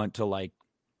 you'll want to like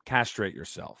castrate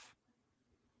yourself.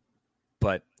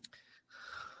 But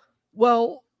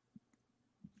well,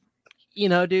 you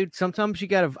know, dude, sometimes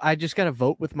I just gotta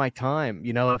vote with my time.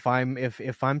 You know, if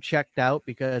I'm checked out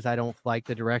because I don't like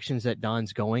the directions that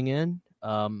Don's going in,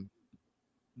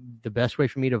 the best way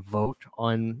for me to vote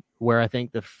on where I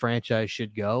think the franchise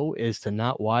should go is to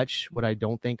not watch what I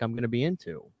don't think I'm going to be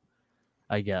into,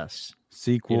 I guess.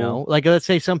 Sequel. You know, like, let's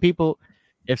say if some people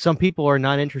are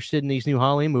not interested in these new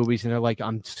Halloween movies and they're like,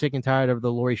 I'm sick and tired of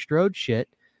the Laurie Strode shit.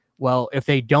 Well, if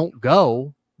they don't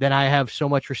go, then I have so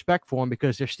much respect for them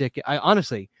because they're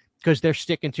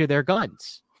sticking to their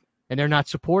guns and they're not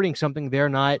supporting something they're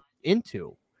not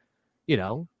into. You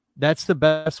know, that's the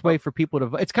best way for people to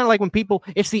vote. It's kind of like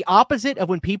it's the opposite of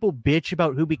when people bitch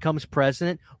about who becomes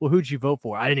president. Well, who'd you vote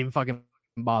for? I didn't even fucking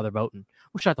bother voting.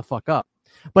 Well, shut the fuck up.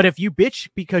 But if you bitch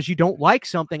because you don't like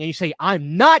something and you say,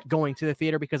 I'm not going to the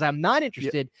theater because I'm not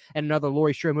interested in another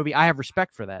Laurie Strode movie, I have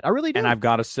respect for that. I really do. And I've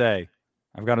got to say,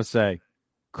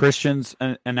 Christian's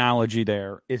analogy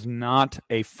there is not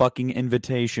a fucking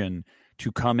invitation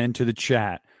to come into the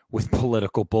chat with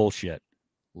political bullshit.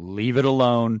 Leave it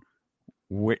alone.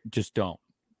 Just don't.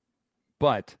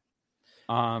 But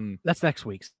that's next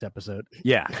week's episode.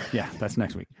 Yeah, that's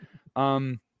next week.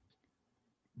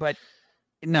 But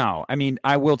no, I mean,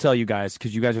 I will tell you guys,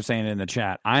 because you guys are saying it in the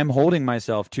chat, I'm holding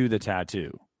myself to the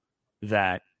tattoo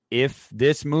that if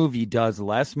this movie does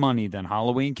less money than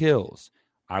Halloween Kills,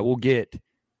 I will get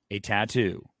a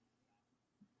tattoo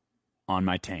on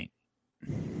my taint.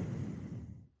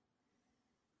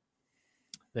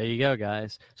 There you go,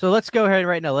 guys. So let's go ahead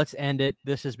right now. Let's end it.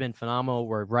 This has been phenomenal.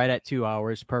 We're right at 2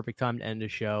 hours. Perfect time to end the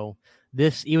show.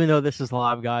 Even though this is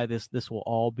live, guy, this will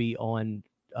all be on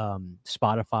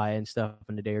Spotify and stuff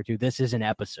in a day or two. This is an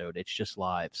episode. It's just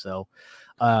live. So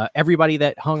everybody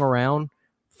that hung around,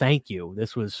 thank you.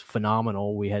 This was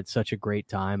phenomenal. We had such a great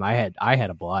time. I had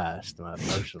a blast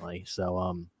personally.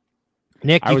 So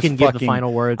Nick, you can give the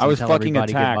final words. I was fucking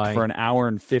attacked goodbye. For an hour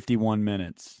and 51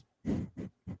 minutes.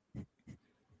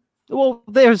 Well,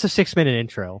 there's a 6-minute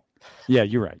intro. Yeah,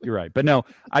 you're right. You're right. But no,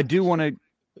 I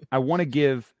want to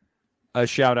give a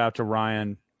shout out to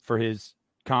Ryan for his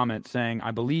comment saying,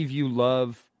 I believe you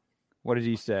love, what did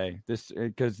he say? This,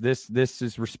 because this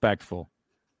is respectful.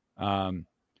 He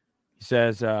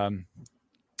says,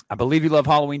 I believe you love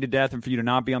Halloween to death, and for you to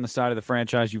not be on the side of the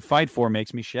franchise you fight for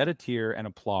makes me shed a tear and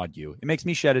applaud you. It makes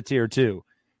me shed a tear too,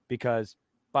 because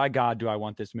by God, do I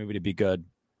want this movie to be good.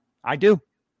 I do.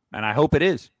 And I hope it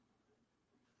is.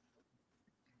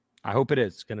 I hope it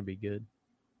is. It's going to be good.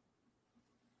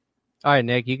 All right,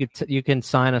 Nick, you can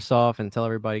sign us off and tell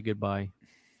everybody goodbye.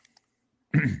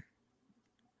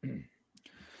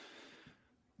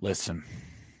 Listen,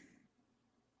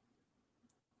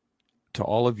 to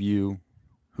all of you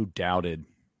who doubted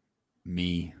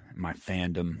me, my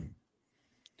fandom,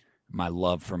 my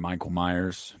love for Michael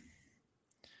Myers,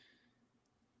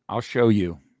 I'll show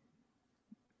you.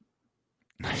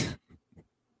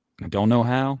 I don't know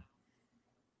how.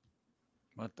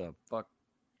 What the fuck?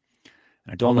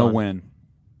 I don't know when.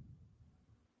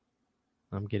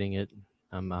 I'm getting it.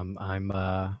 I'm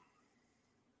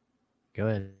go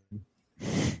ahead.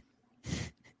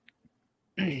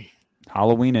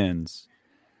 Halloween ends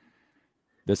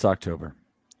this October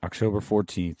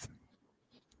 14th.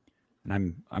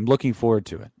 And I'm looking forward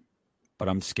to it, but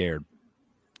I'm scared.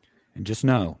 And just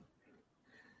know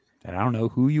that I don't know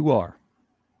who you are,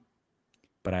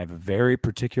 but I have a very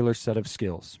particular set of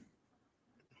skills.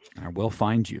 I will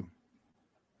find you.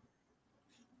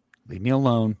 Leave me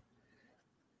alone.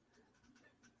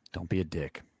 Don't be a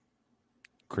dick.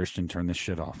 Christian, turn this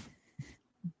shit off.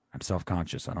 I'm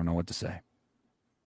self-conscious. I don't know what to say.